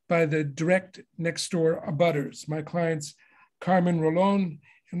by the direct next door abutters. My clients, Carmen Rolon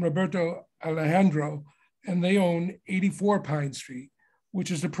and Roberto Alejandro, and they own 84 Pine Street,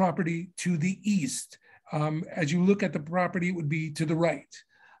 which is the property to the east. As you look at the property, it would be to the right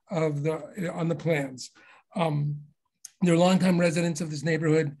of on the plans. They're longtime residents of this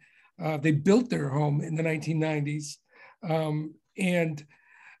neighborhood. They built their home in the 1990s, and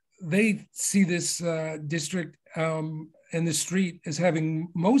they see this district and the street as having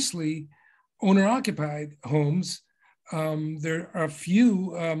mostly owner-occupied homes. There are a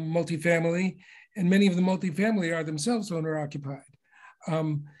few multifamily, and many of the multifamily are themselves owner-occupied.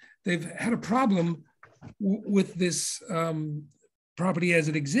 They've had a problem with this property as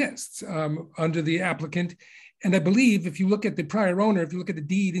it exists under the applicant. And I believe if you look at the prior owner, if you look at the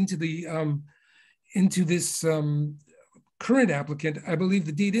deed into this current applicant, I believe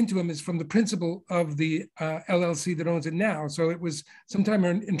the deed into him is from the principal of the LLC that owns it now. So it was sometime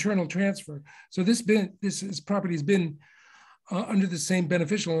an internal transfer. So this property has been under the same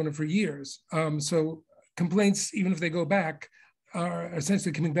beneficial owner for years. So complaints, even if they go back, are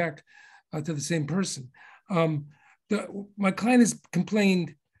essentially coming back to the same person. My client has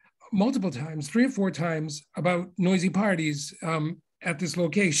complained multiple times, 3 or 4 times, about noisy parties at this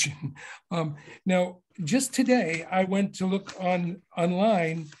location. Now, just today, I went to look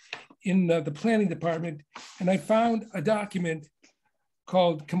online in the planning department, and I found a document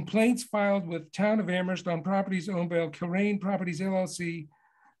called Complaints Filed with Town of Amherst on Properties Owned by Kilrain Properties LLC,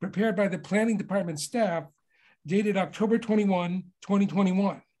 prepared by the planning department staff, dated October 21,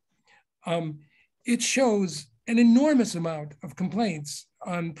 2021. It shows an enormous amount of complaints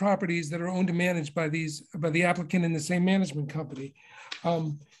on properties that are owned and managed by the applicant and the same management company.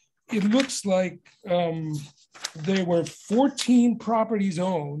 It looks like there were 14 properties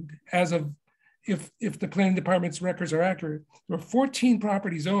owned as of, if the planning department's records are accurate, there were 14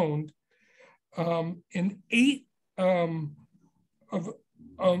 properties owned, and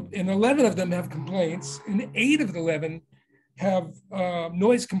 11 of them have complaints, and 8 of the 11 have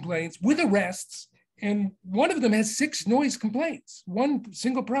noise complaints with arrests, and 1 of them has 6 noise complaints, 1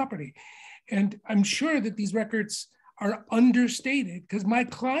 single property. And I'm sure that these records are understated because my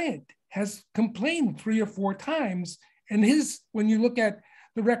client has complained 3 or 4 times, and when you look at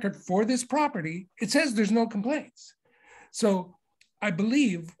the record for this property, it says there's no complaints. So I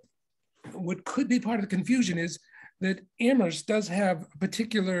believe what could be part of the confusion is that Amherst does have a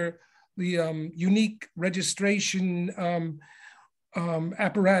particularly unique registration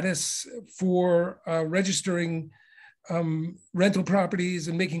apparatus for registering rental properties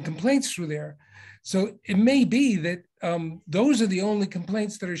and making complaints through there. So it may be that those are the only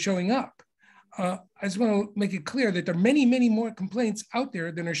complaints that are showing up. I just want to make it clear that there are many, many more complaints out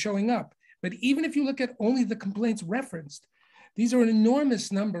there than are showing up. But even if you look at only the complaints referenced, these are an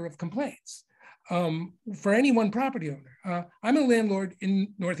enormous number of complaints for any one property owner. I'm a landlord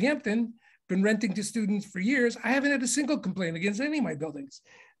in Northampton, been renting to students for years. I haven't had a single complaint against any of my buildings.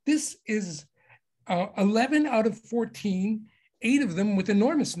 This is 11 out of 14, 8 of them with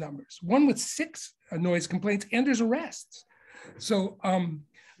enormous numbers, 1 with 6 noise complaints, and there's arrests. So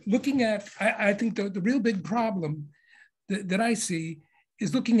looking at, I think the real big problem that I see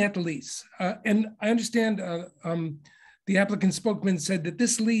is looking at the lease. And I understand the applicant spokesman said that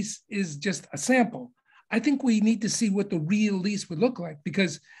this lease is just a sample. I think we need to see what the real lease would look like,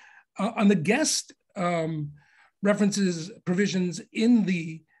 because on the guest references provisions in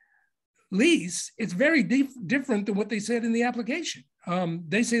the lease, it's very different than what they said in the application.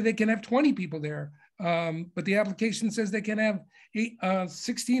 They say they can have 20 people there, but the application says they can have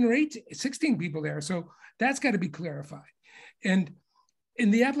 16 or 16 people there. So that's got to be clarified. And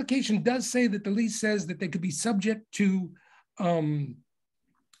the application does say that the lease says that they could be subject to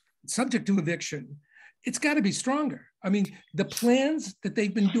eviction. It's got to be stronger. I mean, the plans that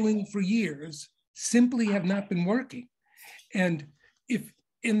they've been doing for years simply have not been working. And if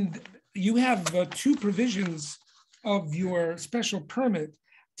you have 2 provisions of your special permit,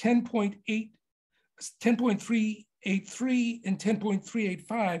 10.383 and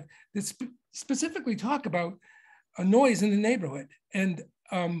 10.385, that specifically talk about a noise in the neighborhood. And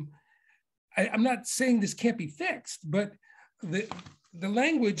I'm not saying this can't be fixed, but the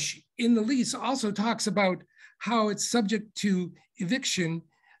language in the lease also talks about how it's subject to eviction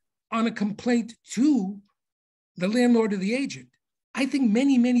on a complaint to the landlord or the agent. I think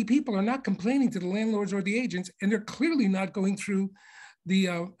many, many people are not complaining to the landlords or the agents, and they're clearly not going through the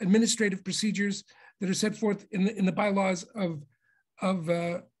administrative procedures that are set forth in the bylaws of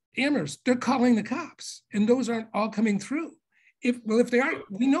Amherst. They're calling the cops, and those aren't all coming through. If they aren't,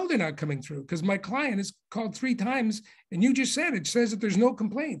 we know they're not coming through, because my client has called 3 times, and you just said, it says that there's no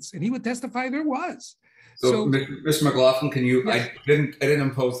complaints, and he would testify there was. So Mr. McLaughlin, can you, yes. I didn't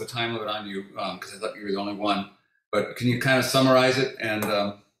impose the time limit on you because I thought you were the only one, but can you kind of summarize it and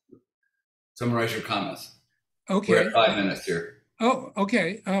summarize your comments? Okay. We're at 5 minutes here. Oh,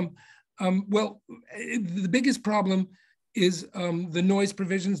 okay. Well, the biggest problem is the noise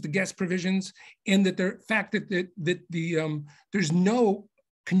provisions, the guest provisions, and that the fact that there's no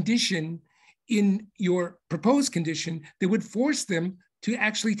condition in your proposed condition that would force them to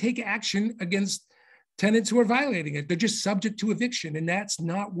actually take action against tenants who are violating it. They're just subject to eviction, and that's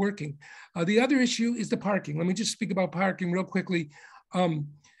not working. The other issue is the parking. Let me just speak about parking real quickly.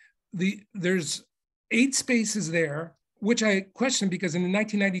 There's 8 spaces there, which I question because in the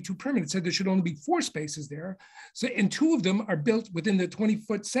 1992 permit, it said there should only be 4 spaces there. So, and 2 of them are built within the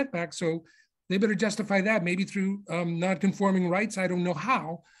 20-foot setback. So they better justify that maybe through non-conforming rights. I don't know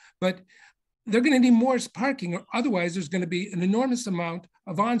how, but they're going to need more parking, or otherwise there's going to be an enormous amount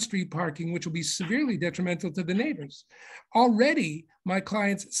of on-street parking, which will be severely detrimental to the neighbors. Already, my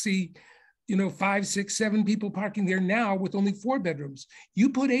clients see, 5, 6, 7 people parking there now with only 4 bedrooms. You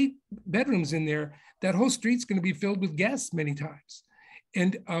put 8 bedrooms in there, that whole street's going to be filled with guests many times.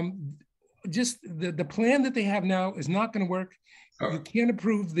 And just the plan that they have now is not going to work. You can't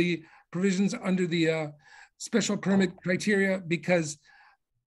approve the provisions under the special permit criteria because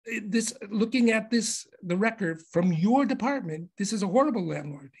looking at the record from your department, this is a horrible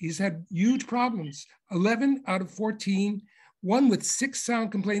landlord. He's had huge problems. 11 out of 14, one with 6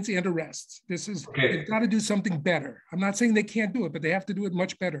 sound complaints and arrests. They've got to do something better. I'm not saying they can't do it, but they have to do it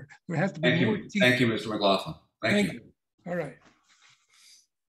much better. There has to be more. Thank you, Mr. McLaughlin. Thank you. All right.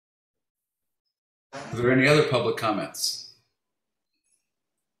 Are there any other public comments?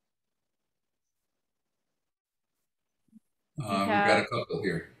 We've got a couple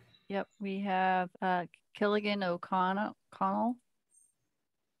here. Yep, we have Killigan O'Connell.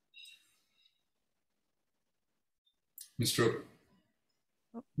 Mr.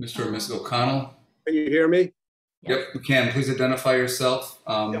 or Ms. O'Connell. Can you hear me? Yep, we can. Please identify yourself.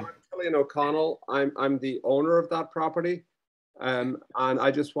 Yeah, I'm Killian O'Connell. I'm the owner of that property. And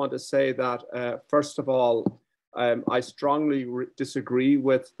I just want to say that, first of all, I strongly disagree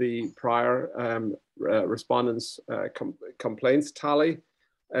with the prior respondents' complaints tally.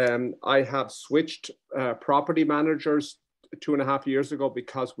 I have switched property managers 2.5 years ago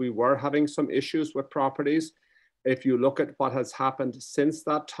because we were having some issues with properties. If you look at what has happened since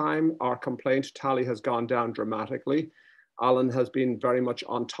that time, our complaint tally has gone down dramatically. Alan has been very much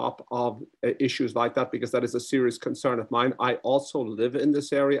on top of issues like that because that is a serious concern of mine. I also live in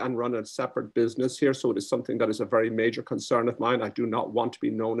this area and run a separate business here, so it is something that is a very major concern of mine. I do not want to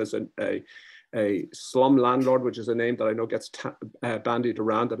be known as a slum landlord, which is a name that I know gets bandied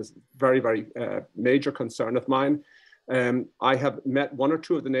around. That is a very, very major concern of mine. I have met 1 or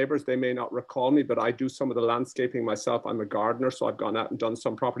 2 of the neighbors. They may not recall me, but I do some of the landscaping myself. I'm a gardener, so I've gone out and done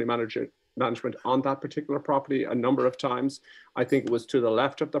some property management on that particular property a number of times. I think it was to the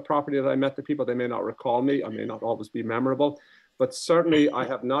left of the property that I met the people. They may not recall me. I may not always be memorable, but certainly I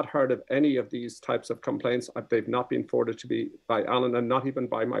have not heard of any of these types of complaints. They've not been forwarded to me by Alan and not even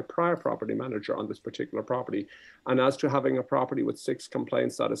by my prior property manager on this particular property. And as to having a property with 6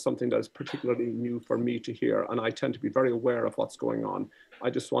 complaints, that is something that is particularly new for me to hear. And I tend to be very aware of what's going on. I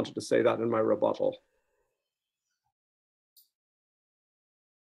just wanted to say that in my rebuttal.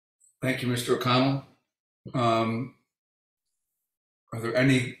 Thank you, Mr. O'Connell. Are there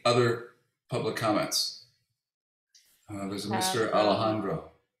any other public comments? There's a Mr.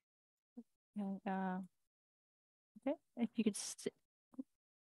 Alejandro. Okay, if you could,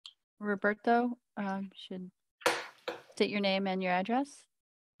 Roberto, should state your name and your address.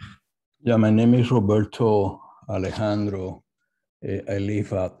 Yeah, my name is Roberto Alejandro. I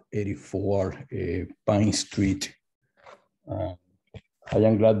live at 84 Pine Street. I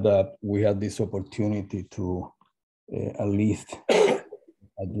am glad that we had this opportunity to at least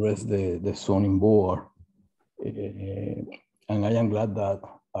address the zoning board. And I am glad that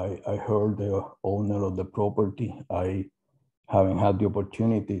I heard the owner of the property. I haven't had the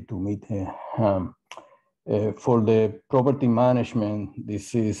opportunity to meet him. For the property management,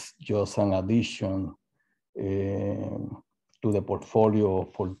 this is just an addition to the portfolio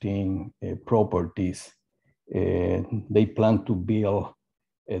of 14 properties. They plan to build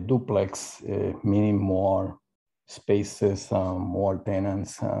a duplex, meaning more spaces, more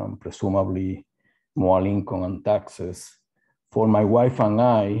tenants, presumably more income and taxes. For my wife and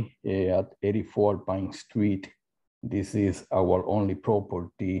I at 84 Pine Street, this is our only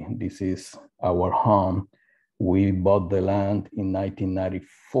property. This is our home. We bought the land in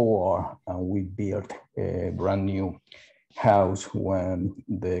 1994 and we built a brand new house when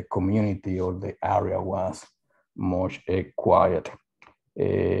the community or the area was much quiet.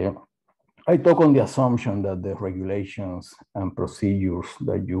 I talk on the assumption that the regulations and procedures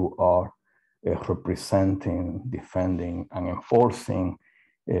that you are representing, defending, and enforcing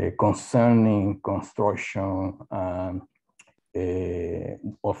concerning construction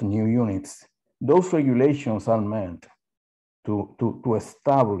of new units, those regulations are meant to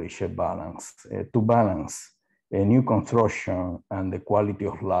establish a balance, to balance a new construction and the quality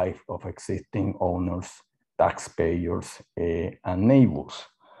of life of existing owners, taxpayers, and neighbors.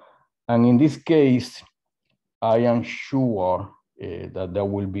 And in this case, I am sure that there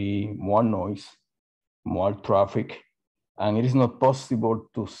will be more noise, more traffic, and it is not possible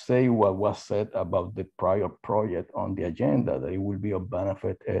to say what was said about the prior project on the agenda, that it will be of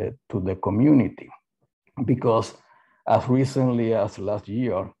benefit to the community. Because as recently as last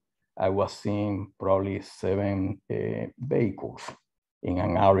year, I was seeing probably 7 vehicles in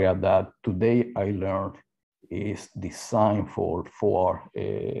an area that today I learned is designed for 4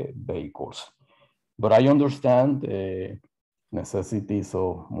 vehicles. But I understand the necessities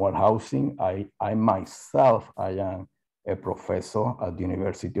of more housing. I myself, I am a professor at the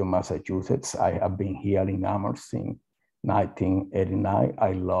University of Massachusetts. I have been here in Amherst since 1989.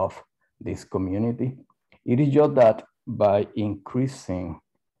 I love this community. It is just that by increasing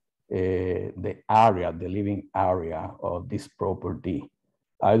the area, the living area of this property,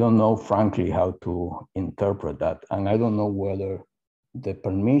 I don't know, frankly, how to interpret that. And I don't know whether the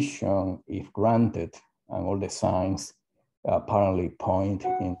permission, if granted, and all the signs apparently point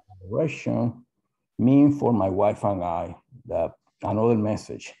in the direction, mean for my wife and I that another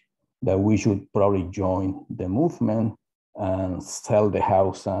message that we should probably join the movement and sell the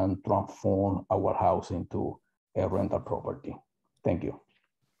house and transform our house into a rental property. Thank you.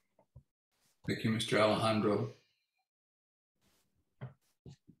 Thank you, Mr. Alejandro.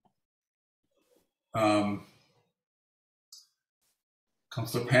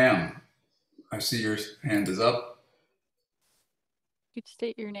 Councilor Pam, I see your hand is up. Could you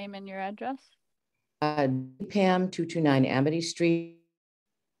state your name and your address? Pam, 229 Amity Street.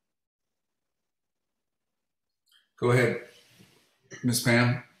 Go ahead, Ms.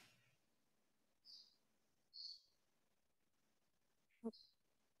 Pam.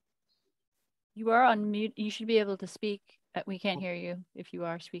 You are on mute. You should be able to speak. We can't hear you if you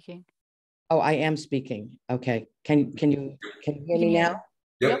are speaking. Oh, I am speaking. Okay. Can you hear me now?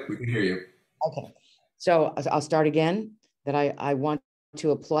 Yep, we can hear you. Okay. So I'll start again. That I want to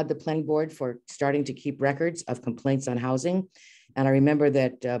applaud the planning board for starting to keep records of complaints on housing. And I remember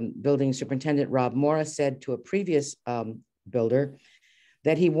that building superintendent Rob Morris said to a previous builder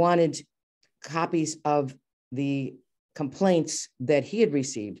that he wanted copies of the complaints that he had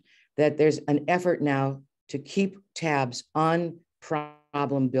received, that there's an effort now to keep tabs on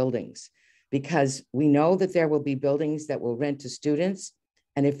problem buildings, because we know that there will be buildings that will rent to students.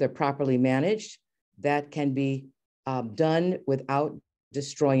 And if they're properly managed, that can be done without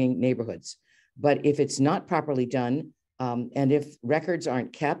destroying neighborhoods. But if it's not properly done, and if records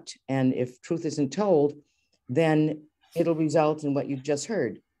aren't kept, and if truth isn't told, then it'll result in what you just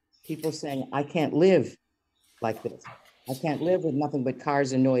heard. People saying, I can't live like this. I can't live with nothing but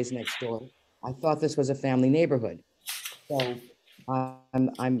cars and noise next door. I thought this was a family neighborhood. So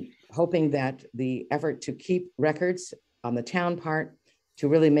I'm hoping that the effort to keep records on the town part, to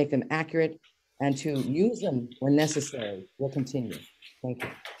really make them accurate and to use them when necessary, will continue. Thank you.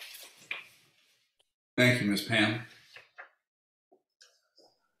 Thank you, Ms. Pam.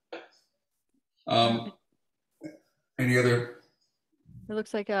 Any other? It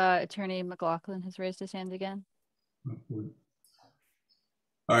looks like Attorney McLaughlin has raised his hand again.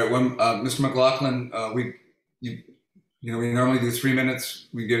 All right, when Mr. McLaughlin, we normally do 3 minutes.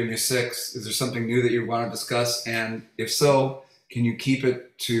 We've given you 6. Is there something new that you want to discuss? And if so, can you keep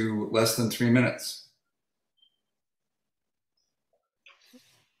it to less than 3 minutes?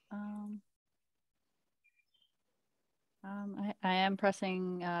 I am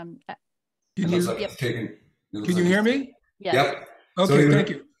pressing. Can you hear me? Yes. Yep. Okay, so thank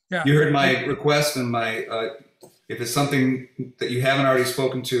you. Yeah. You heard my request and my, if it's something that you haven't already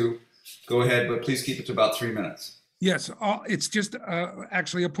spoken to, go ahead, but please keep it to about 3 minutes. Yes, it's just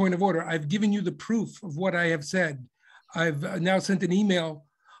actually a point of order. I've given you the proof of what I have said. I've now sent an email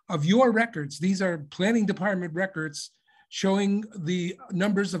of your records. These are planning department records showing the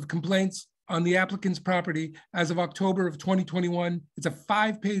numbers of complaints on the applicant's property as of October of 2021. It's a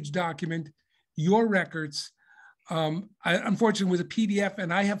 5-page document, your records. Unfortunately, with a PDF,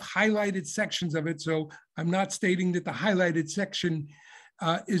 and I have highlighted sections of it, so I'm not stating that the highlighted section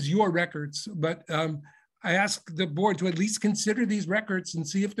is your records, but I ask the board to at least consider these records and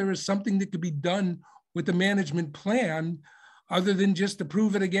see if there is something that could be done with the management plan other than just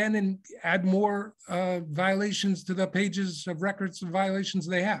approve it again and add more violations to the pages of records of violations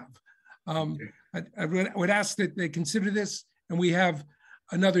they have. I would ask that they consider this, and we have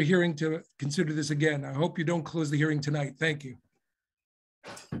another hearing to consider this again. I hope you don't close the hearing tonight. Thank you.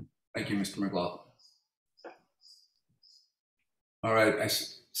 Thank you, Mr. McLaughlin. All right, I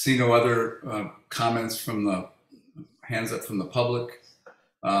see no other comments from the hands up from the public.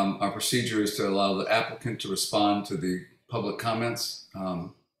 Our procedure is to allow the applicant to respond to the public comments.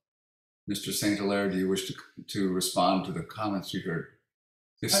 Mr. St. Hilaire, do you wish to respond to the comments you heard?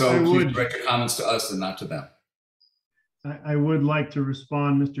 If so, please direct your comments to us and not to them. I would like to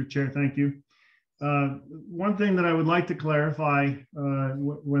respond, Mr. Chair. Thank you. One thing that I would like to clarify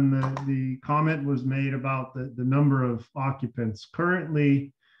when the comment was made about the number of occupants.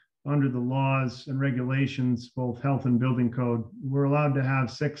 Currently, under the laws and regulations, both health and building code, we're allowed to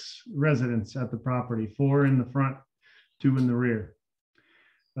have 6 residents at the property, 4 in the front, 2 in the rear.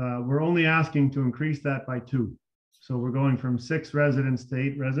 We're only asking to increase that by 2. So we're going from 6 residents to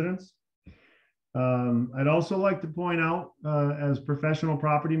 8 residents. I'd also like to point out, as professional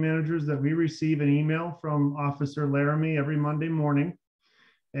property managers, that we receive an email from Officer Laramie every Monday morning,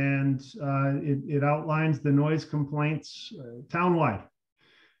 and it outlines the noise complaints townwide.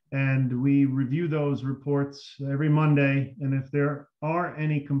 And we review those reports every Monday, and if there are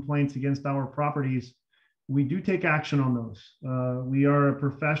any complaints against our properties, we do take action on those. We are a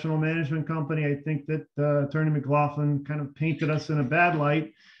professional management company. I think that Attorney McLaughlin kind of painted us in a bad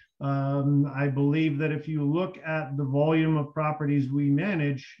light. I believe that if you look at the volume of properties we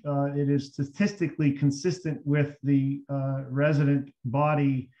manage, it is statistically consistent with the resident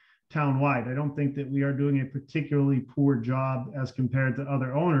body townwide. I don't think that we are doing a particularly poor job as compared to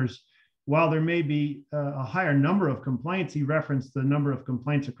other owners. While there may be a higher number of complaints, he referenced the number of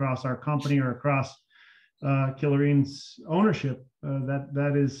complaints across our company or across Killerine's ownership.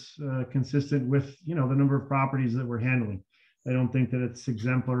 That is consistent with the number of properties that we're handling. I don't think that it's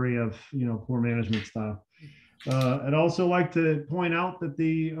exemplary of poor management style. I'd also like to point out that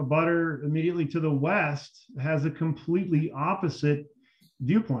the abutter immediately to the west has a completely opposite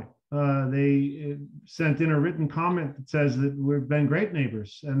viewpoint. They sent in a written comment that says that we've been great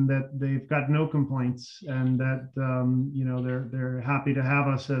neighbors and that they've got no complaints, and that they're happy to have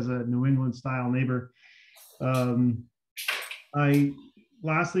us as a New England style neighbor. I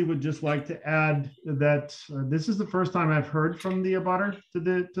lastly would just like to add that this is the first time I've heard from the abutter to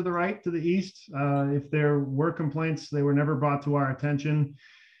the right, to the east. If there were complaints, they were never brought to our attention.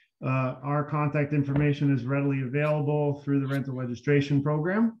 Our contact information is readily available through the rental registration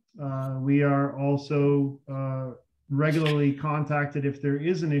program. We are also regularly contacted if there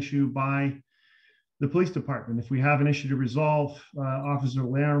is an issue by the police department. If we have an issue to resolve, Officer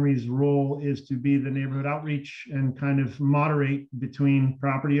Laramie's role is to be the neighborhood outreach and kind of moderate between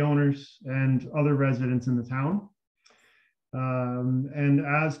property owners and other residents in the town. And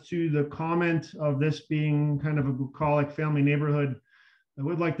as to the comment of this being kind of a bucolic family neighborhood, I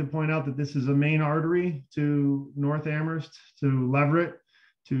would like to point out that this is a main artery to North Amherst, to Leverett,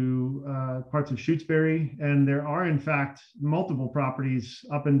 to parts of Shutesbury, and there are in fact multiple properties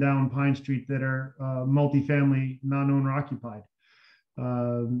up and down Pine Street that are multifamily, non-owner occupied.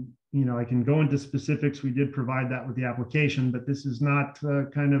 I can go into specifics. We did provide that with the application, but this is not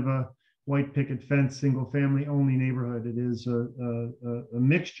kind of a white picket fence, single family only neighborhood. It is a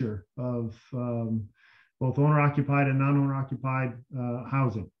mixture of both owner occupied and non-owner occupied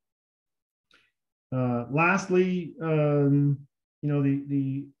housing. Lastly,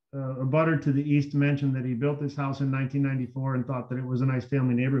 the abutter to the east mentioned that he built this house in 1994 and thought that it was a nice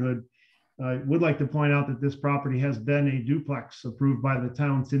family neighborhood. I would like to point out that this property has been a duplex approved by the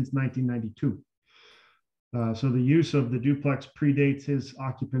town since 1992. So the use of the duplex predates his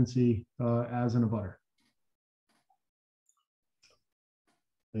occupancy as an abutter.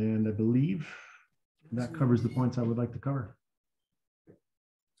 And I believe that covers the points I would like to cover.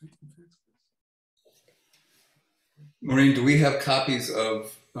 Maureen, do we have copies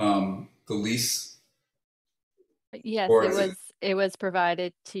of the lease? Yes, it was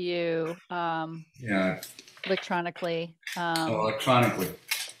provided to you electronically. Electronically.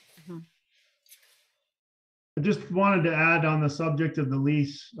 Mm-hmm. I just wanted to add on the subject of the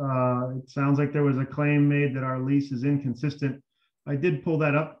lease. It sounds like there was a claim made that our lease is inconsistent. I did pull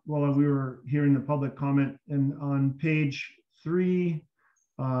that up while we were hearing the public comment, and on page 3,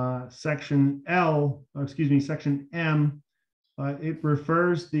 section M, it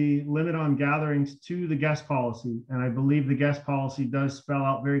refers the limit on gatherings to the guest policy. And I believe the guest policy does spell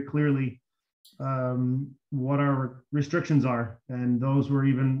out very clearly what our restrictions are, and those were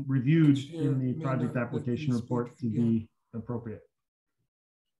even reviewed in the project application report to be appropriate.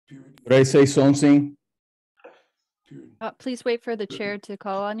 Could I say something? Please wait for the chair to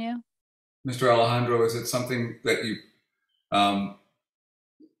call on you. Mr. Alejandro, is it something that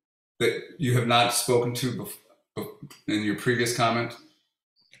you have not spoken to in your previous comment?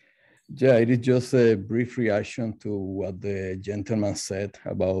 Yeah, it is just a brief reaction to what the gentleman said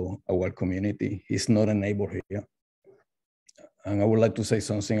about our community. He's not a neighbor here. And I would like to say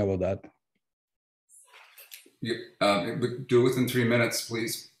something about that. Do it within 3 minutes,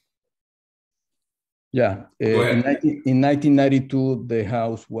 please. Yeah, in 1992, the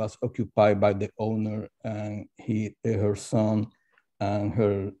house was occupied by the owner and her son and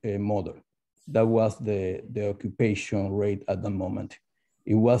her mother. That was the occupation rate at the moment.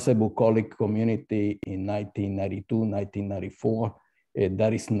 It was a bucolic community in 1992, 1994.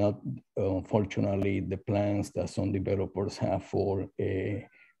 That is not, unfortunately, the plans that some developers have for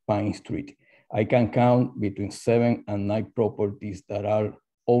Pine Street. I can count between 7 and 9 properties that are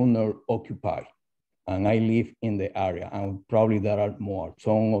owner occupied. And I live in the area, and probably there are more.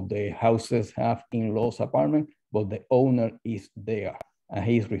 Some of the houses have in-laws apartment, but the owner is there, and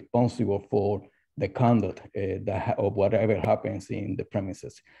he is responsible for the conduct of whatever happens in the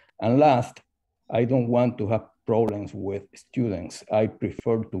premises. And last, I don't want to have problems with students. I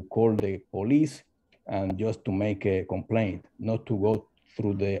prefer to call the police and just to make a complaint, not to go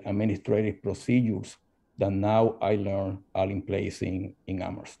through the administrative procedures that now I learn are in place in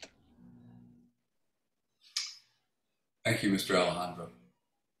Amherst. Thank you, Mr. Alejandro.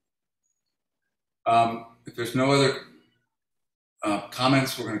 If there's no other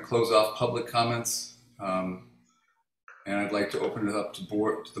comments, we're going to close off public comments. And I'd like to open it up to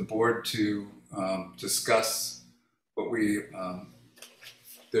the board to discuss what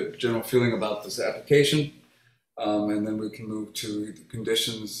the general feeling about this application. And then we can move to the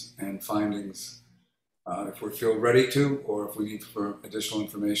conditions and findings if we feel ready to, or if we need for additional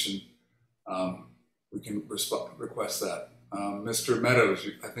information. We can request that. Mr. Meadows,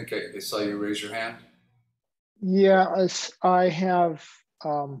 I think I saw you raise your hand. Yeah, I have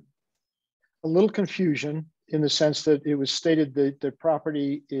a little confusion in the sense that it was stated that the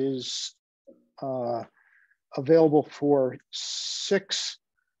property is available for 6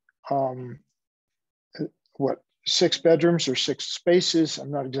 bedrooms or 6 spaces.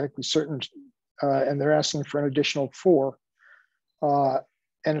 I'm not exactly certain. And they're asking for an additional 4.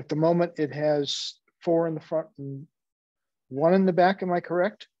 And at the moment it has 4 in the front and 1 in the back. Am I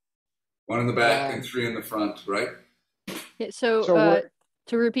correct? 1 in the back and 3 in the front, right? Yeah, so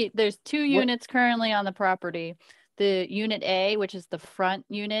to repeat, there's 2 units currently on the property. The unit A, which is the front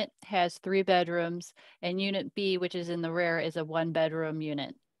unit, has 3 bedrooms, and unit B, which is in the rear, is a 1-bedroom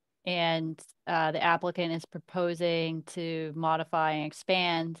unit. And the applicant is proposing to modify and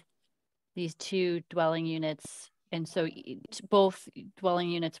expand these 2 dwelling units. And so both dwelling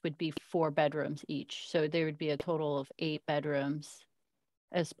units would be 4 bedrooms each. So there would be a total of 8 bedrooms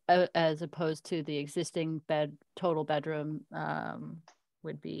as opposed to the existing total bedroom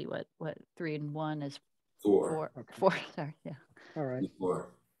would be what 3 and 1 is 4. Okay. 4, sorry, yeah. All right. 4.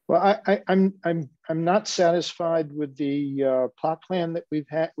 Well, I'm not satisfied with the plot plan that we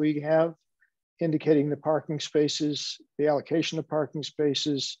have indicating the parking spaces, the allocation of parking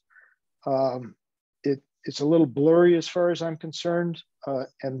spaces. It's a little blurry as far as I'm concerned,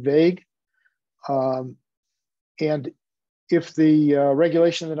 and vague. And if the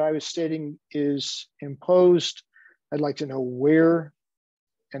regulation that I was stating is imposed, I'd like to know where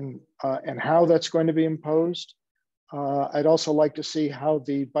and how that's going to be imposed. I'd also like to see how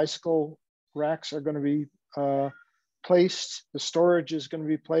the bicycle racks are going to be placed, the storage is going to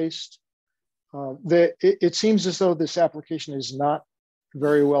be placed. It seems as though this application is not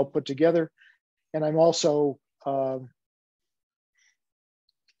very well put together. And I'm also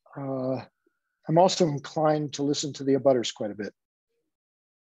inclined to listen to the abutters quite a bit.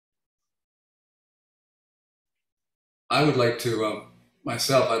 I would like to,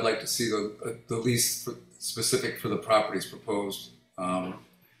 myself, I'd like to see the lease specific for the properties proposed. And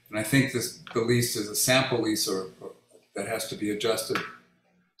I think the lease is a sample lease or that has to be adjusted.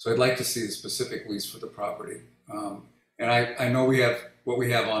 So I'd like to see a specific lease for the property. And I know we have what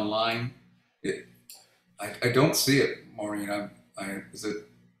we have online. I don't see it, Maureen. I'm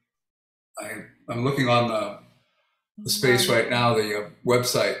looking on the space right now, the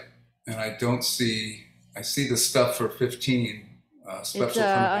website, and I don't see. I see the stuff for 15. Special it's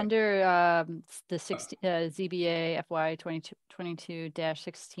under the ZBA FY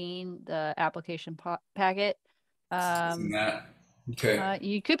 2022-16, the application packet. Isn't that? Okay.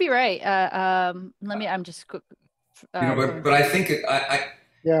 You could be right. I'm just. But I think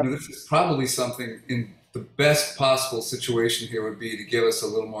yeah. This is probably something in the best possible situation here would be to give us a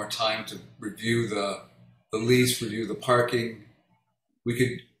little more time to review the lease, review the parking. We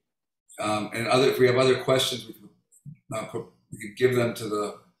could, if we have other questions, we could give them to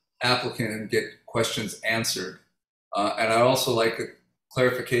the applicant and get questions answered. And I'd also like a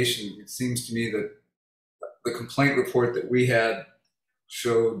clarification. It seems to me that the complaint report that we had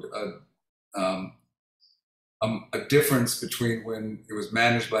showed a difference between when it was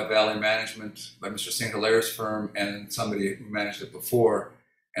managed by Valley Management, by Mr. St. Hilaire's firm, and somebody who managed it before.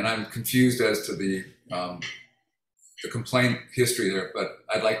 And I'm confused as to the complaint history there, but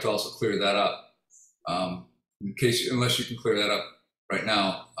I'd like to also clear that up. Unless you can clear that up right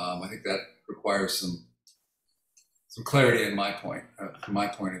now, I think that requires some clarity in my point, from my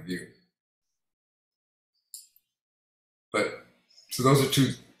point of view. But so those are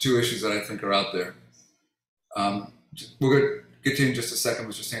two issues that I think are out there. We're going to get to you in just a second,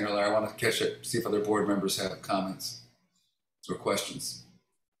 Mr. St. Hilaire. I want to catch it, see if other board members have comments or questions.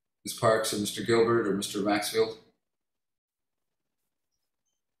 Ms. Parks or Mr. Gilbert or Mr. Maxfield?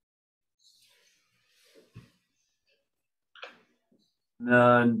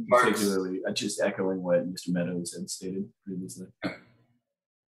 None particularly. Just echoing what Mr. Meadows had stated previously. Okay.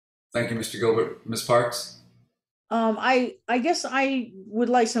 Thank you, Mr. Gilbert. Ms. Parks? I guess I would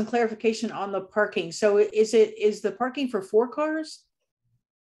like some clarification on the parking. So is the parking for 4 cars?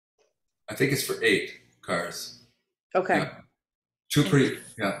 I think it's for 8 cars. Okay.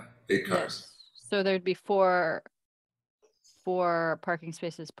 Yeah. 8 cars. Yes. So there'd be four parking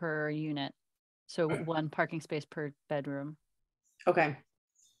spaces per unit. So 1 parking space per bedroom. Okay.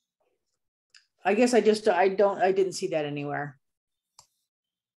 I guess I didn't see that anywhere.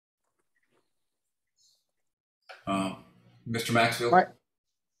 Mr. Maxfield?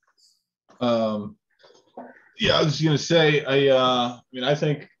 Yeah, I was just going to say, I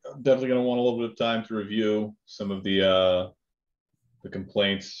think I'm definitely going to want a little bit of time to review some of the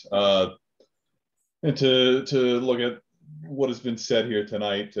complaints and to look at what has been said here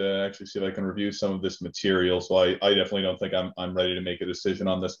tonight to actually see if I can review some of this material. So I definitely don't think I'm ready to make a decision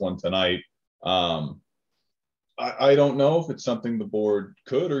on this one tonight. I don't know if it's something the board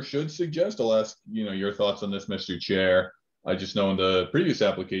could or should suggest. I'll ask, your thoughts on this, Mr. Chair. I just know in the previous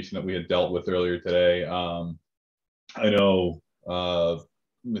application that we had dealt with earlier today, I know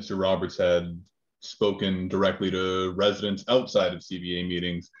Mr. Roberts had spoken directly to residents outside of CBA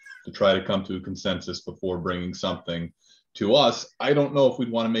meetings to try to come to a consensus before bringing something to us. I don't know if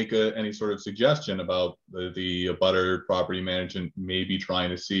we'd want to make any sort of suggestion about the abutter property management, maybe trying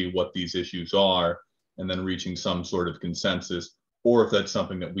to see what these issues are and then reaching some sort of consensus, or if that's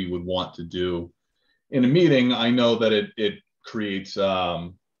something that we would want to do in a meeting. I know that it creates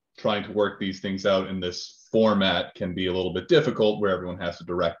trying to work these things out in this format can be a little bit difficult, where everyone has to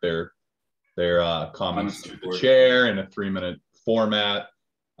direct their comments to the chair in a 3-minute format.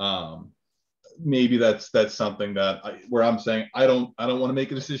 Maybe that's something that where I'm saying I don't want to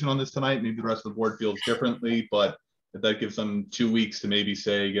make a decision on this tonight. Maybe the rest of the board feels differently, but if that gives them 2 weeks to maybe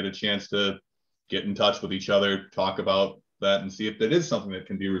get a chance to get in touch with each other, talk about that, and see if that is something that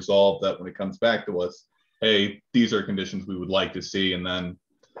can be resolved, that when it comes back to us, hey, these are conditions we would like to see, and then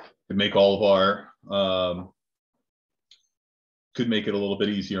to make all of our could make it a little bit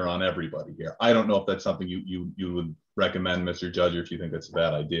easier on everybody here. I don't know if that's something you would recommend, Mr. Judge, or if you think that's a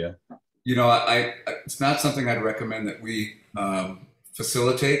bad idea. It's not something I'd recommend that we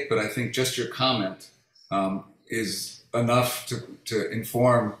facilitate, but I think just your comment is enough to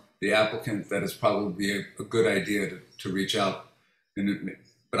inform the applicant that it's probably a good idea to reach out.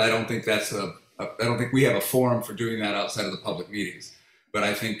 But I don't think I don't think we have a forum for doing that outside of the public meetings. But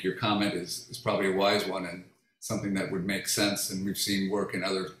I think your comment is probably a wise one and something that would make sense, and we've seen work in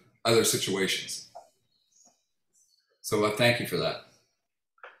other situations. So thank you for that.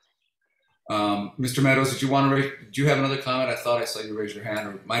 Mr. Meadows, did you have another comment? I thought I saw you raise your hand,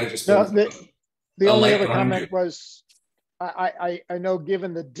 or it might have just been the only other comment was, I know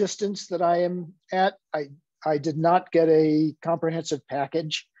given the distance that I am at, I did not get a comprehensive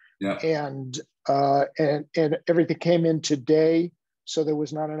package. Yeah. And everything came in today, so there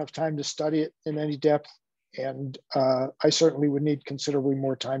was not enough time to study it in any depth. And I certainly would need considerably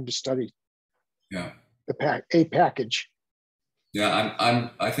more time to study. Yeah. A package. Yeah,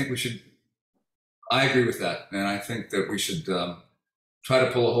 I think we should. I agree with that, and I think that we should try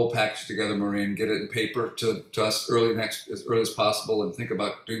to pull a whole package together, Maureen, get it in paper to us as early as possible, and think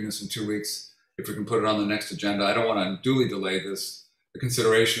about doing this in 2 weeks if we can put it on the next agenda. I don't want to unduly delay the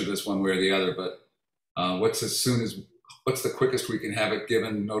consideration of this one way or the other, but what's as soon as what's the quickest we can have it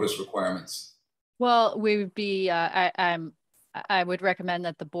given notice requirements? Well, we would be, I would recommend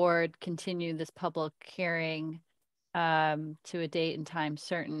that the board continue this public hearing to a date and time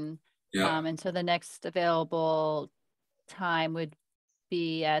certain. Yeah. And so the next available time would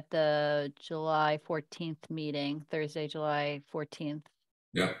be at the July 14th meeting, Thursday, July 14th.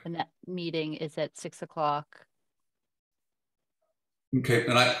 Yeah. And that meeting is at 6 o'clock. Okay,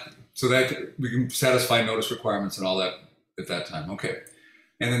 and so that we can satisfy notice requirements and all that at that time. Okay.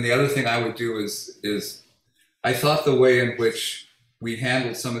 And then the other thing I would do is I thought the way in which we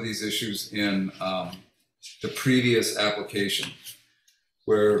handled some of these issues in the previous application,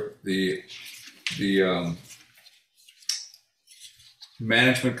 where the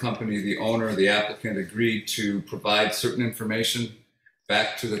management company, the owner, the applicant agreed to provide certain information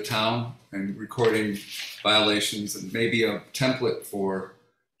back to the town and recording violations and maybe a template for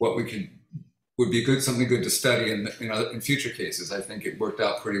what would be something good to study in future cases. I think it worked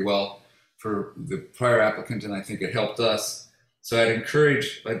out pretty well for the prior applicant, and I think it helped us. So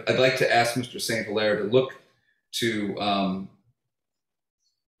I'd like to ask Mr. St. Hilaire to look to,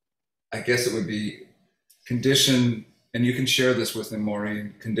 I guess it would be condition, and you can share this with him,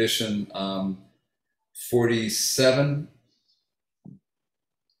 Maureen, condition 47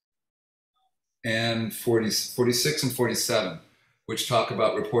 and 46 and 47, which talk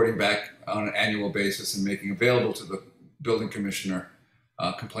about reporting back on an annual basis and making available to the building commissioner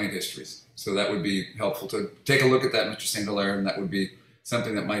complaint histories. So that would be helpful to take a look at that, Mr. St. Hilaire, and that would be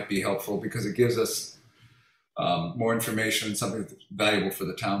something that might be helpful because it gives us more information and something that's valuable for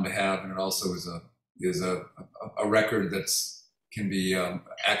the town to have, and it also is a record that can be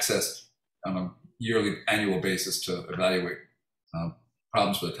accessed on a annual basis to evaluate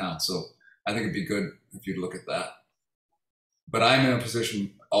problems for the town. So I think it'd be good if you'd look at that. But I'm in a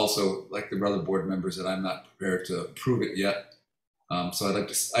position also, like the other board members, that I'm not prepared to approve it yet. So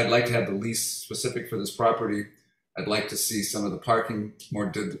I'd like to have the lease specific for this property. I'd like to see some of the parking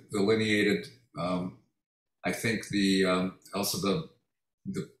more delineated. I think also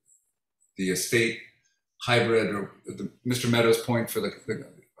the estate hybrid, or Mr. Meadows' point for I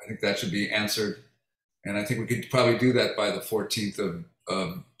think that should be answered. And I think we could probably do that by the 14th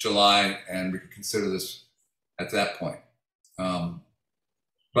of July, and we could consider this at that point.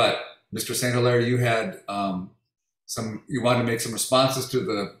 But Mr. St. Hilaire, you had you wanted to make some responses to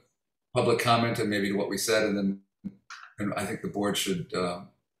the public comment and maybe to what we said, and I think the board should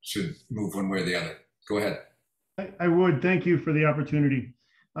move one way or the other. Go ahead. I would. Thank you for the opportunity.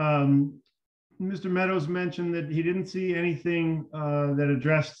 Mr. Meadows mentioned that he didn't see anything that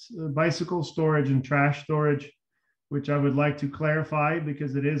addressed bicycle storage and trash storage, which I would like to clarify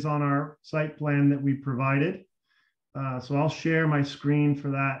because it is on our site plan that we provided. So I'll share my screen for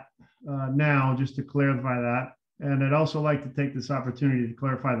that now, just to clarify that. And I'd also like to take this opportunity to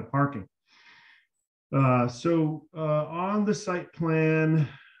clarify the parking. So on the site plan,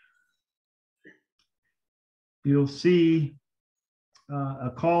 you'll see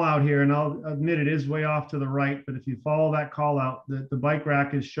a call out here, and I'll admit it is way off to the right, but if you follow that call out, the bike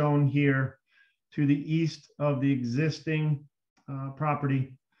rack is shown here to the east of the existing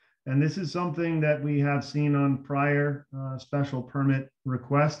property. And this is something that we have seen on prior special permit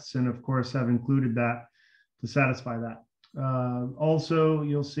requests, and of course have included that to satisfy that. Also,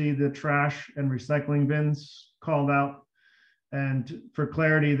 you'll see the trash and recycling bins called out. And for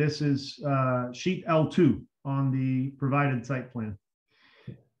clarity, this is sheet L2 on the provided site plan.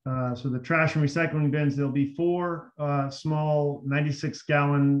 So the trash and recycling bins, there'll be 4 small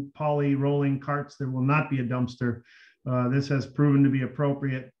 96-gallon poly rolling carts. There will not be a dumpster. This has proven to be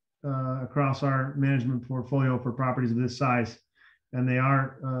appropriate across our management portfolio for properties of this size. And they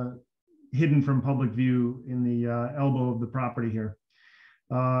are hidden from public view in the elbow of the property here.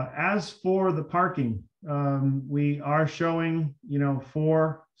 As for the parking, we are showing,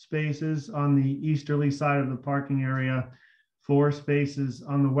 4 spaces on the easterly side of the parking area, 4 spaces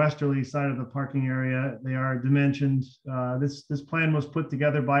on the westerly side of the parking area. They are dimensioned. This plan was put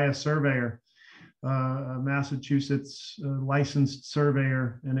together by a surveyor, a Massachusetts licensed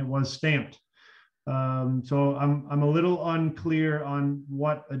surveyor, and it was stamped. So I'm a little unclear on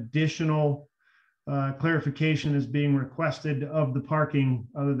what additional clarification is being requested of the parking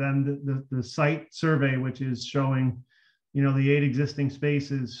other than the site survey, which is showing, the 8 existing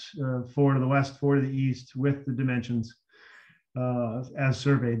spaces, 4 to the west, 4 to the east, with the dimensions as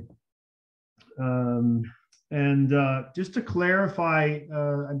surveyed. Just to clarify,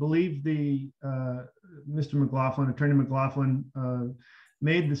 I believe Mr. McLaughlin, Attorney McLaughlin,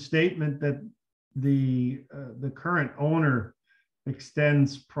 made the statement that the current owner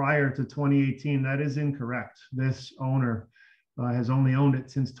extends prior to 2018. That is incorrect. This owner has only owned it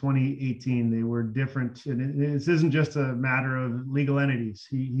since 2018. They were different. And this isn't just a matter of legal entities.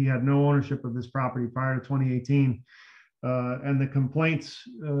 He had no ownership of this property prior to 2018. And the complaints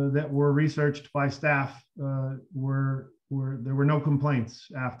that were researched by staff there were no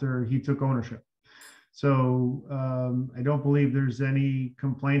complaints after he took ownership. So I don't believe there's any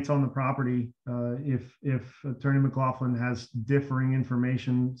complaints on the property. If Attorney McLaughlin has differing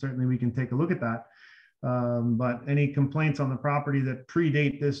information, certainly we can take a look at that. But any complaints on the property that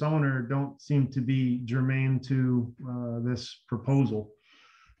predate this owner don't seem to be germane to this proposal,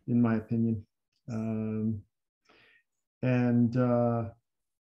 in my opinion.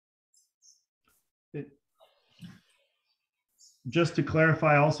 Just to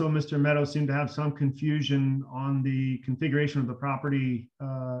clarify, also, Mr. Meadows seemed to have some confusion on the configuration of the property.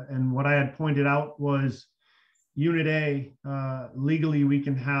 And what I had pointed out was Unit A, legally, we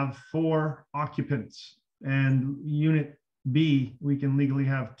can have 4 occupants. And Unit B, we can legally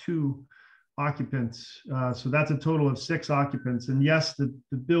have 2 occupants. So that's a total of 6 occupants. And yes, the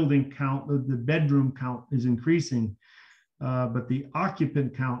building count, the bedroom count is increasing. But the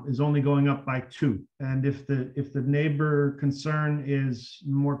occupant count is only going up by 2. And if the neighbor concern is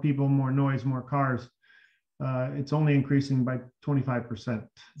more people, more noise, more cars, it's only increasing by 25%.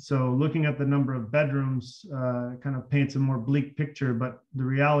 So looking at the number of bedrooms kind of paints a more bleak picture, but the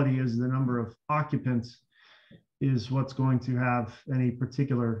reality is the number of occupants is what's going to have any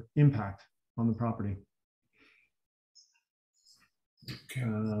particular impact on the property. Okay.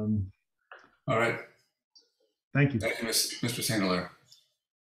 All right. Thank you. Thank you, Mr. St. Hilaire.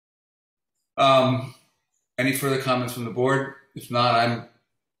 Any further comments from the board? If not,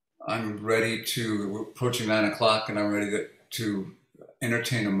 I'm ready to, we're approaching 9 o'clock, and I'm ready to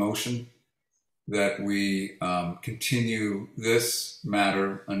entertain a motion that we continue this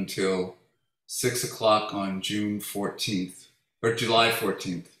matter until 6 o'clock on June 14th, or July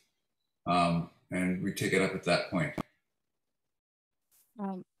 14th. And we take it up at that point.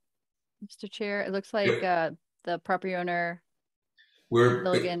 Mr. Chair, it looks like the property owner,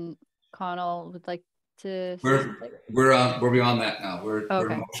 Milligan Connell, would like to. We're beyond that now. We're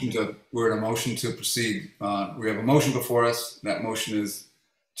in a motion to proceed. We have a motion before us. That motion is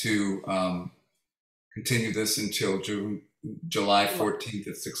to continue this until July 14th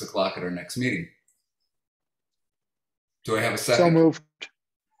at 6 o'clock at our next meeting. Do I have a second? So moved.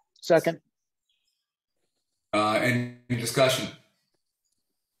 Second. Any discussion?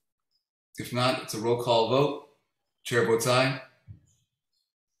 If not, it's a roll call vote. Chair votes aye.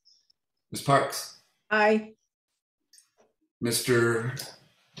 Ms. Parks? Aye. Mr.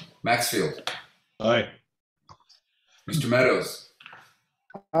 Maxfield? Aye. Mr. Meadows?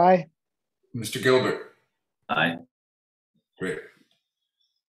 Aye. Mr. Gilbert? Aye. Great.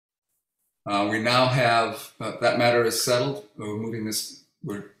 We now have, that matter is settled.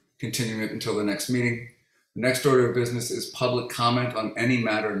 We're continuing it until the next meeting. The next order of business is public comment on any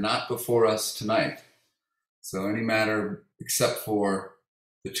matter not before us tonight. So any matter except for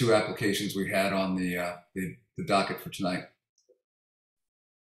the 2 applications we had on the docket for tonight.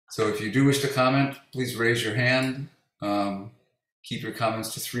 So if you do wish to comment, please raise your hand. Keep your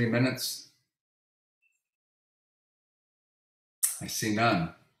comments to 3 minutes. I see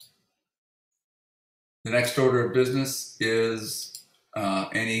none. The next order of business is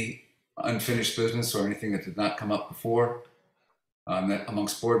any unfinished business or anything that did not come up before. That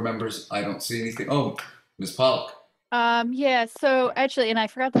amongst board members, I don't see anything. Oh, Ms. Pollock. Yeah, so actually, and I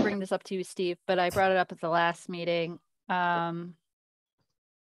forgot to bring this up to you, Steve, but I brought it up at the last meeting. So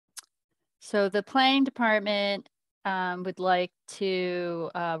the planning department would like to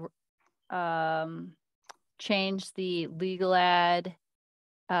change the legal ad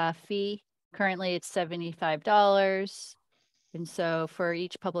fee. Currently, it's $75. And so for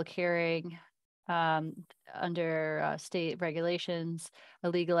each public hearing under state regulations, a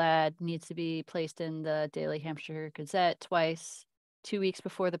legal ad needs to be placed in the Daily Hampshire Gazette twice, 2 weeks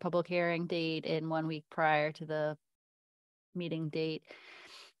before the public hearing date and 1 week prior to the meeting date.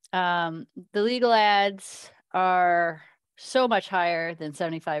 The legal ads are so much higher than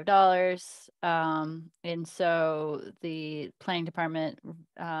 $75. And so the planning department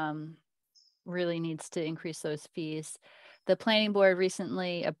really needs to increase those fees. The planning board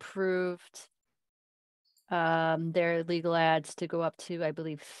recently approved their legal ads to go up to, I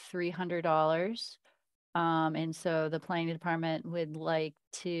believe, $300. And so the planning department would like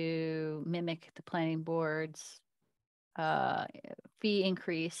to mimic the planning board's fee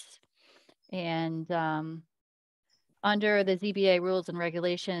increase. And under the ZBA rules and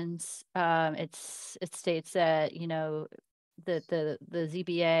regulations, it states that, the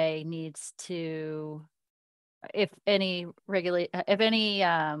ZBA needs to, if any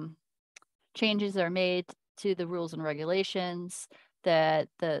changes are made to the rules and regulations, that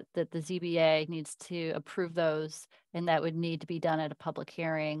the ZBA needs to approve those, and that would need to be done at a public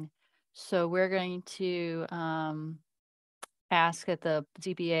hearing. So we're going to ask that the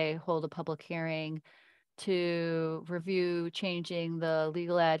ZBA hold a public hearing to review changing the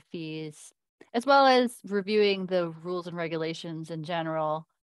legal ad fees, as well as reviewing the rules and regulations in general,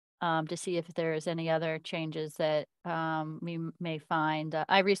 to see if there's any other changes that we may find.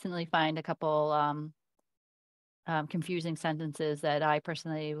 I recently find a couple confusing sentences that I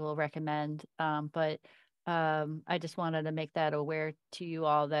personally will recommend, but I just wanted to make that aware to you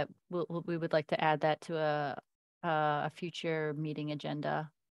all that we would like to add that to a future meeting agenda.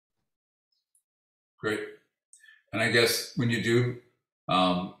 Great. And I guess when you do,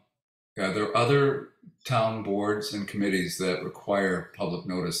 there are other town boards and committees that require public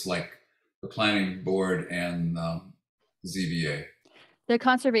notice, like the planning board and ZBA. The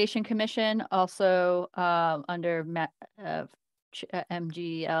Conservation Commission also under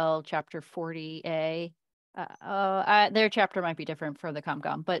MGL Chapter 40A. Their chapter might be different for the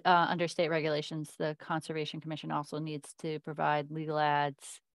ComCom, but under state regulations, the Conservation Commission also needs to provide legal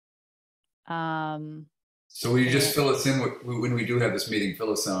ads. So will you just fill us in when we do have this meeting,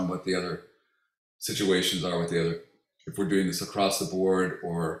 fill us in on what the other situations are with the other, if we're doing this across the board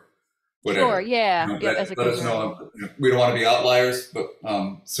or whatever. Sure, yeah. You know, let us know. We don't want to be outliers, but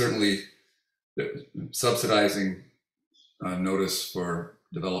certainly subsidizing notice for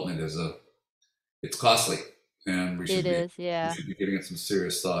development it's costly, and we should we should be giving it some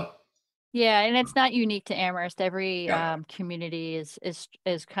serious thought. Yeah, and it's not unique to Amherst. Every community is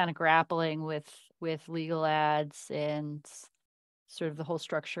kind of grappling with legal ads and sort of the whole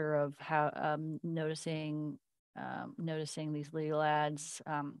structure of how noticing these legal ads.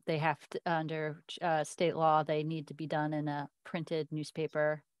 They have to, under state law, they need to be done in a printed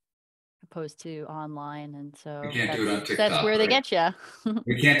newspaper opposed to online, and so you can't do it on TikTok, that's where they get you.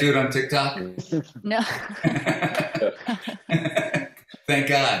 We can't do it on TikTok. No. Thank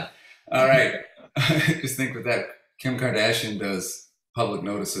God. All right. Just think with that, Kim Kardashian does public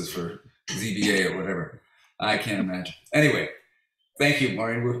notices for ZBA or whatever. I can't imagine. Anyway, thank you,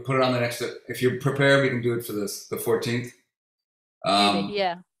 Maureen. We'll put it on the next. If you're prepared, we can do it for the 14th.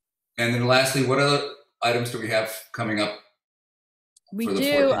 Yeah. And then lastly, what other items do we have coming up? We for the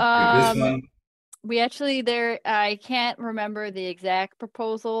do. 14th? This one? We actually I can't remember the exact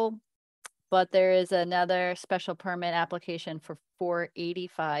proposal, but there is another special permit application for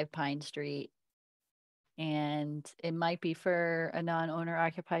 485 Pine Street. And it might be for a non-owner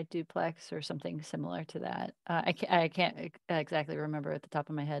occupied duplex or something similar to that. I can't exactly remember at the top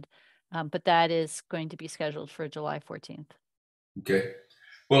of my head, but that is going to be scheduled for July 14th. Okay.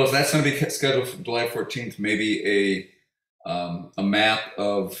 Well, if that's going to be scheduled for July 14th, maybe a map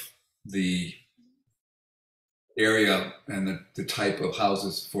of the area and the type of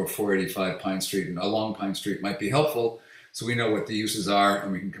houses for 485 Pine Street and along Pine Street might be helpful, so we know what the uses are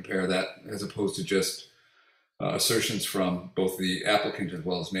and we can compare that, as opposed to just assertions from both the applicant as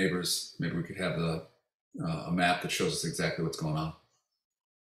well as neighbors. Maybe we could have a map that shows us exactly what's going on.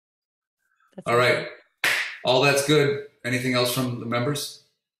 All right. All that's good. Anything else from the members?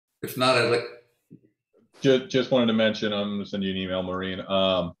 If not, I'd like... Just wanted to mention, I'm going to send you an email, Maureen.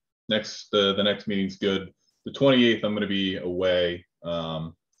 The next meeting's good. The 28th, I'm going to be away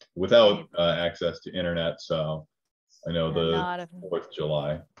without access to internet, so I know the 4th of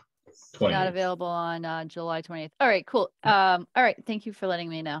July. 28th. Not available on July 20th. All right, cool. All right, thank you for letting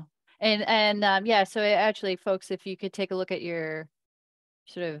me know. And yeah, so actually, folks, if you could take a look at your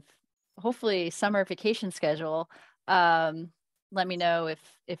sort of hopefully summer vacation schedule, let me know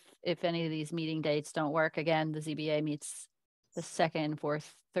if any of these meeting dates don't work. Again, the ZBA meets the second and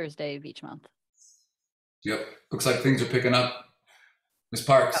fourth Thursday of each month. Yep, looks like things are picking up. Ms.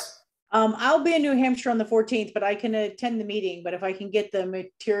 Parks. I'll be in New Hampshire on the 14th, but I can attend the meeting. But if I can get the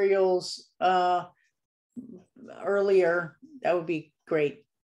materials earlier, that would be great.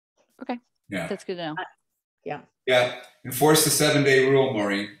 Okay. Yeah. That's good to know. Yeah. Yeah. Enforce the 7-day rule,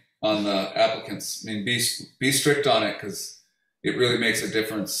 Maureen, on the applicants. I mean, be strict on it, because it really makes a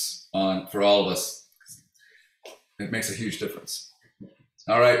difference for all of us. It makes a huge difference.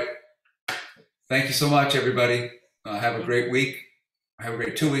 All right. Thank you so much, everybody. Have a great week. Have a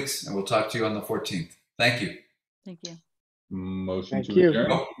great 2 weeks, and we'll talk to you on the 14th. Thank you. Thank you. Motion to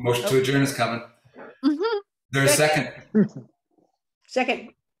adjourn. Oh, motion to adjourn is coming. There's a second. Second.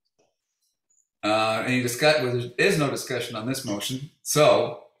 Any discussion? Well, there is no discussion on this motion.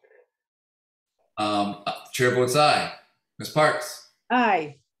 So, chair votes aye. Ms. Parks,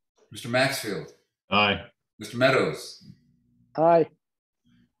 Aye. Mr. Maxfield, Aye. Mr. Meadows, Aye.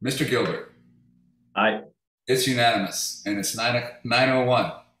 Mr. Gilbert. Aye. It's unanimous, and it's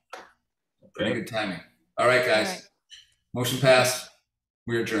 9:01. Pretty good timing. All right, guys. All right. Motion passed.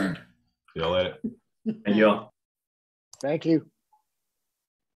 We adjourned. See y'all later. Thank you all. Thank you.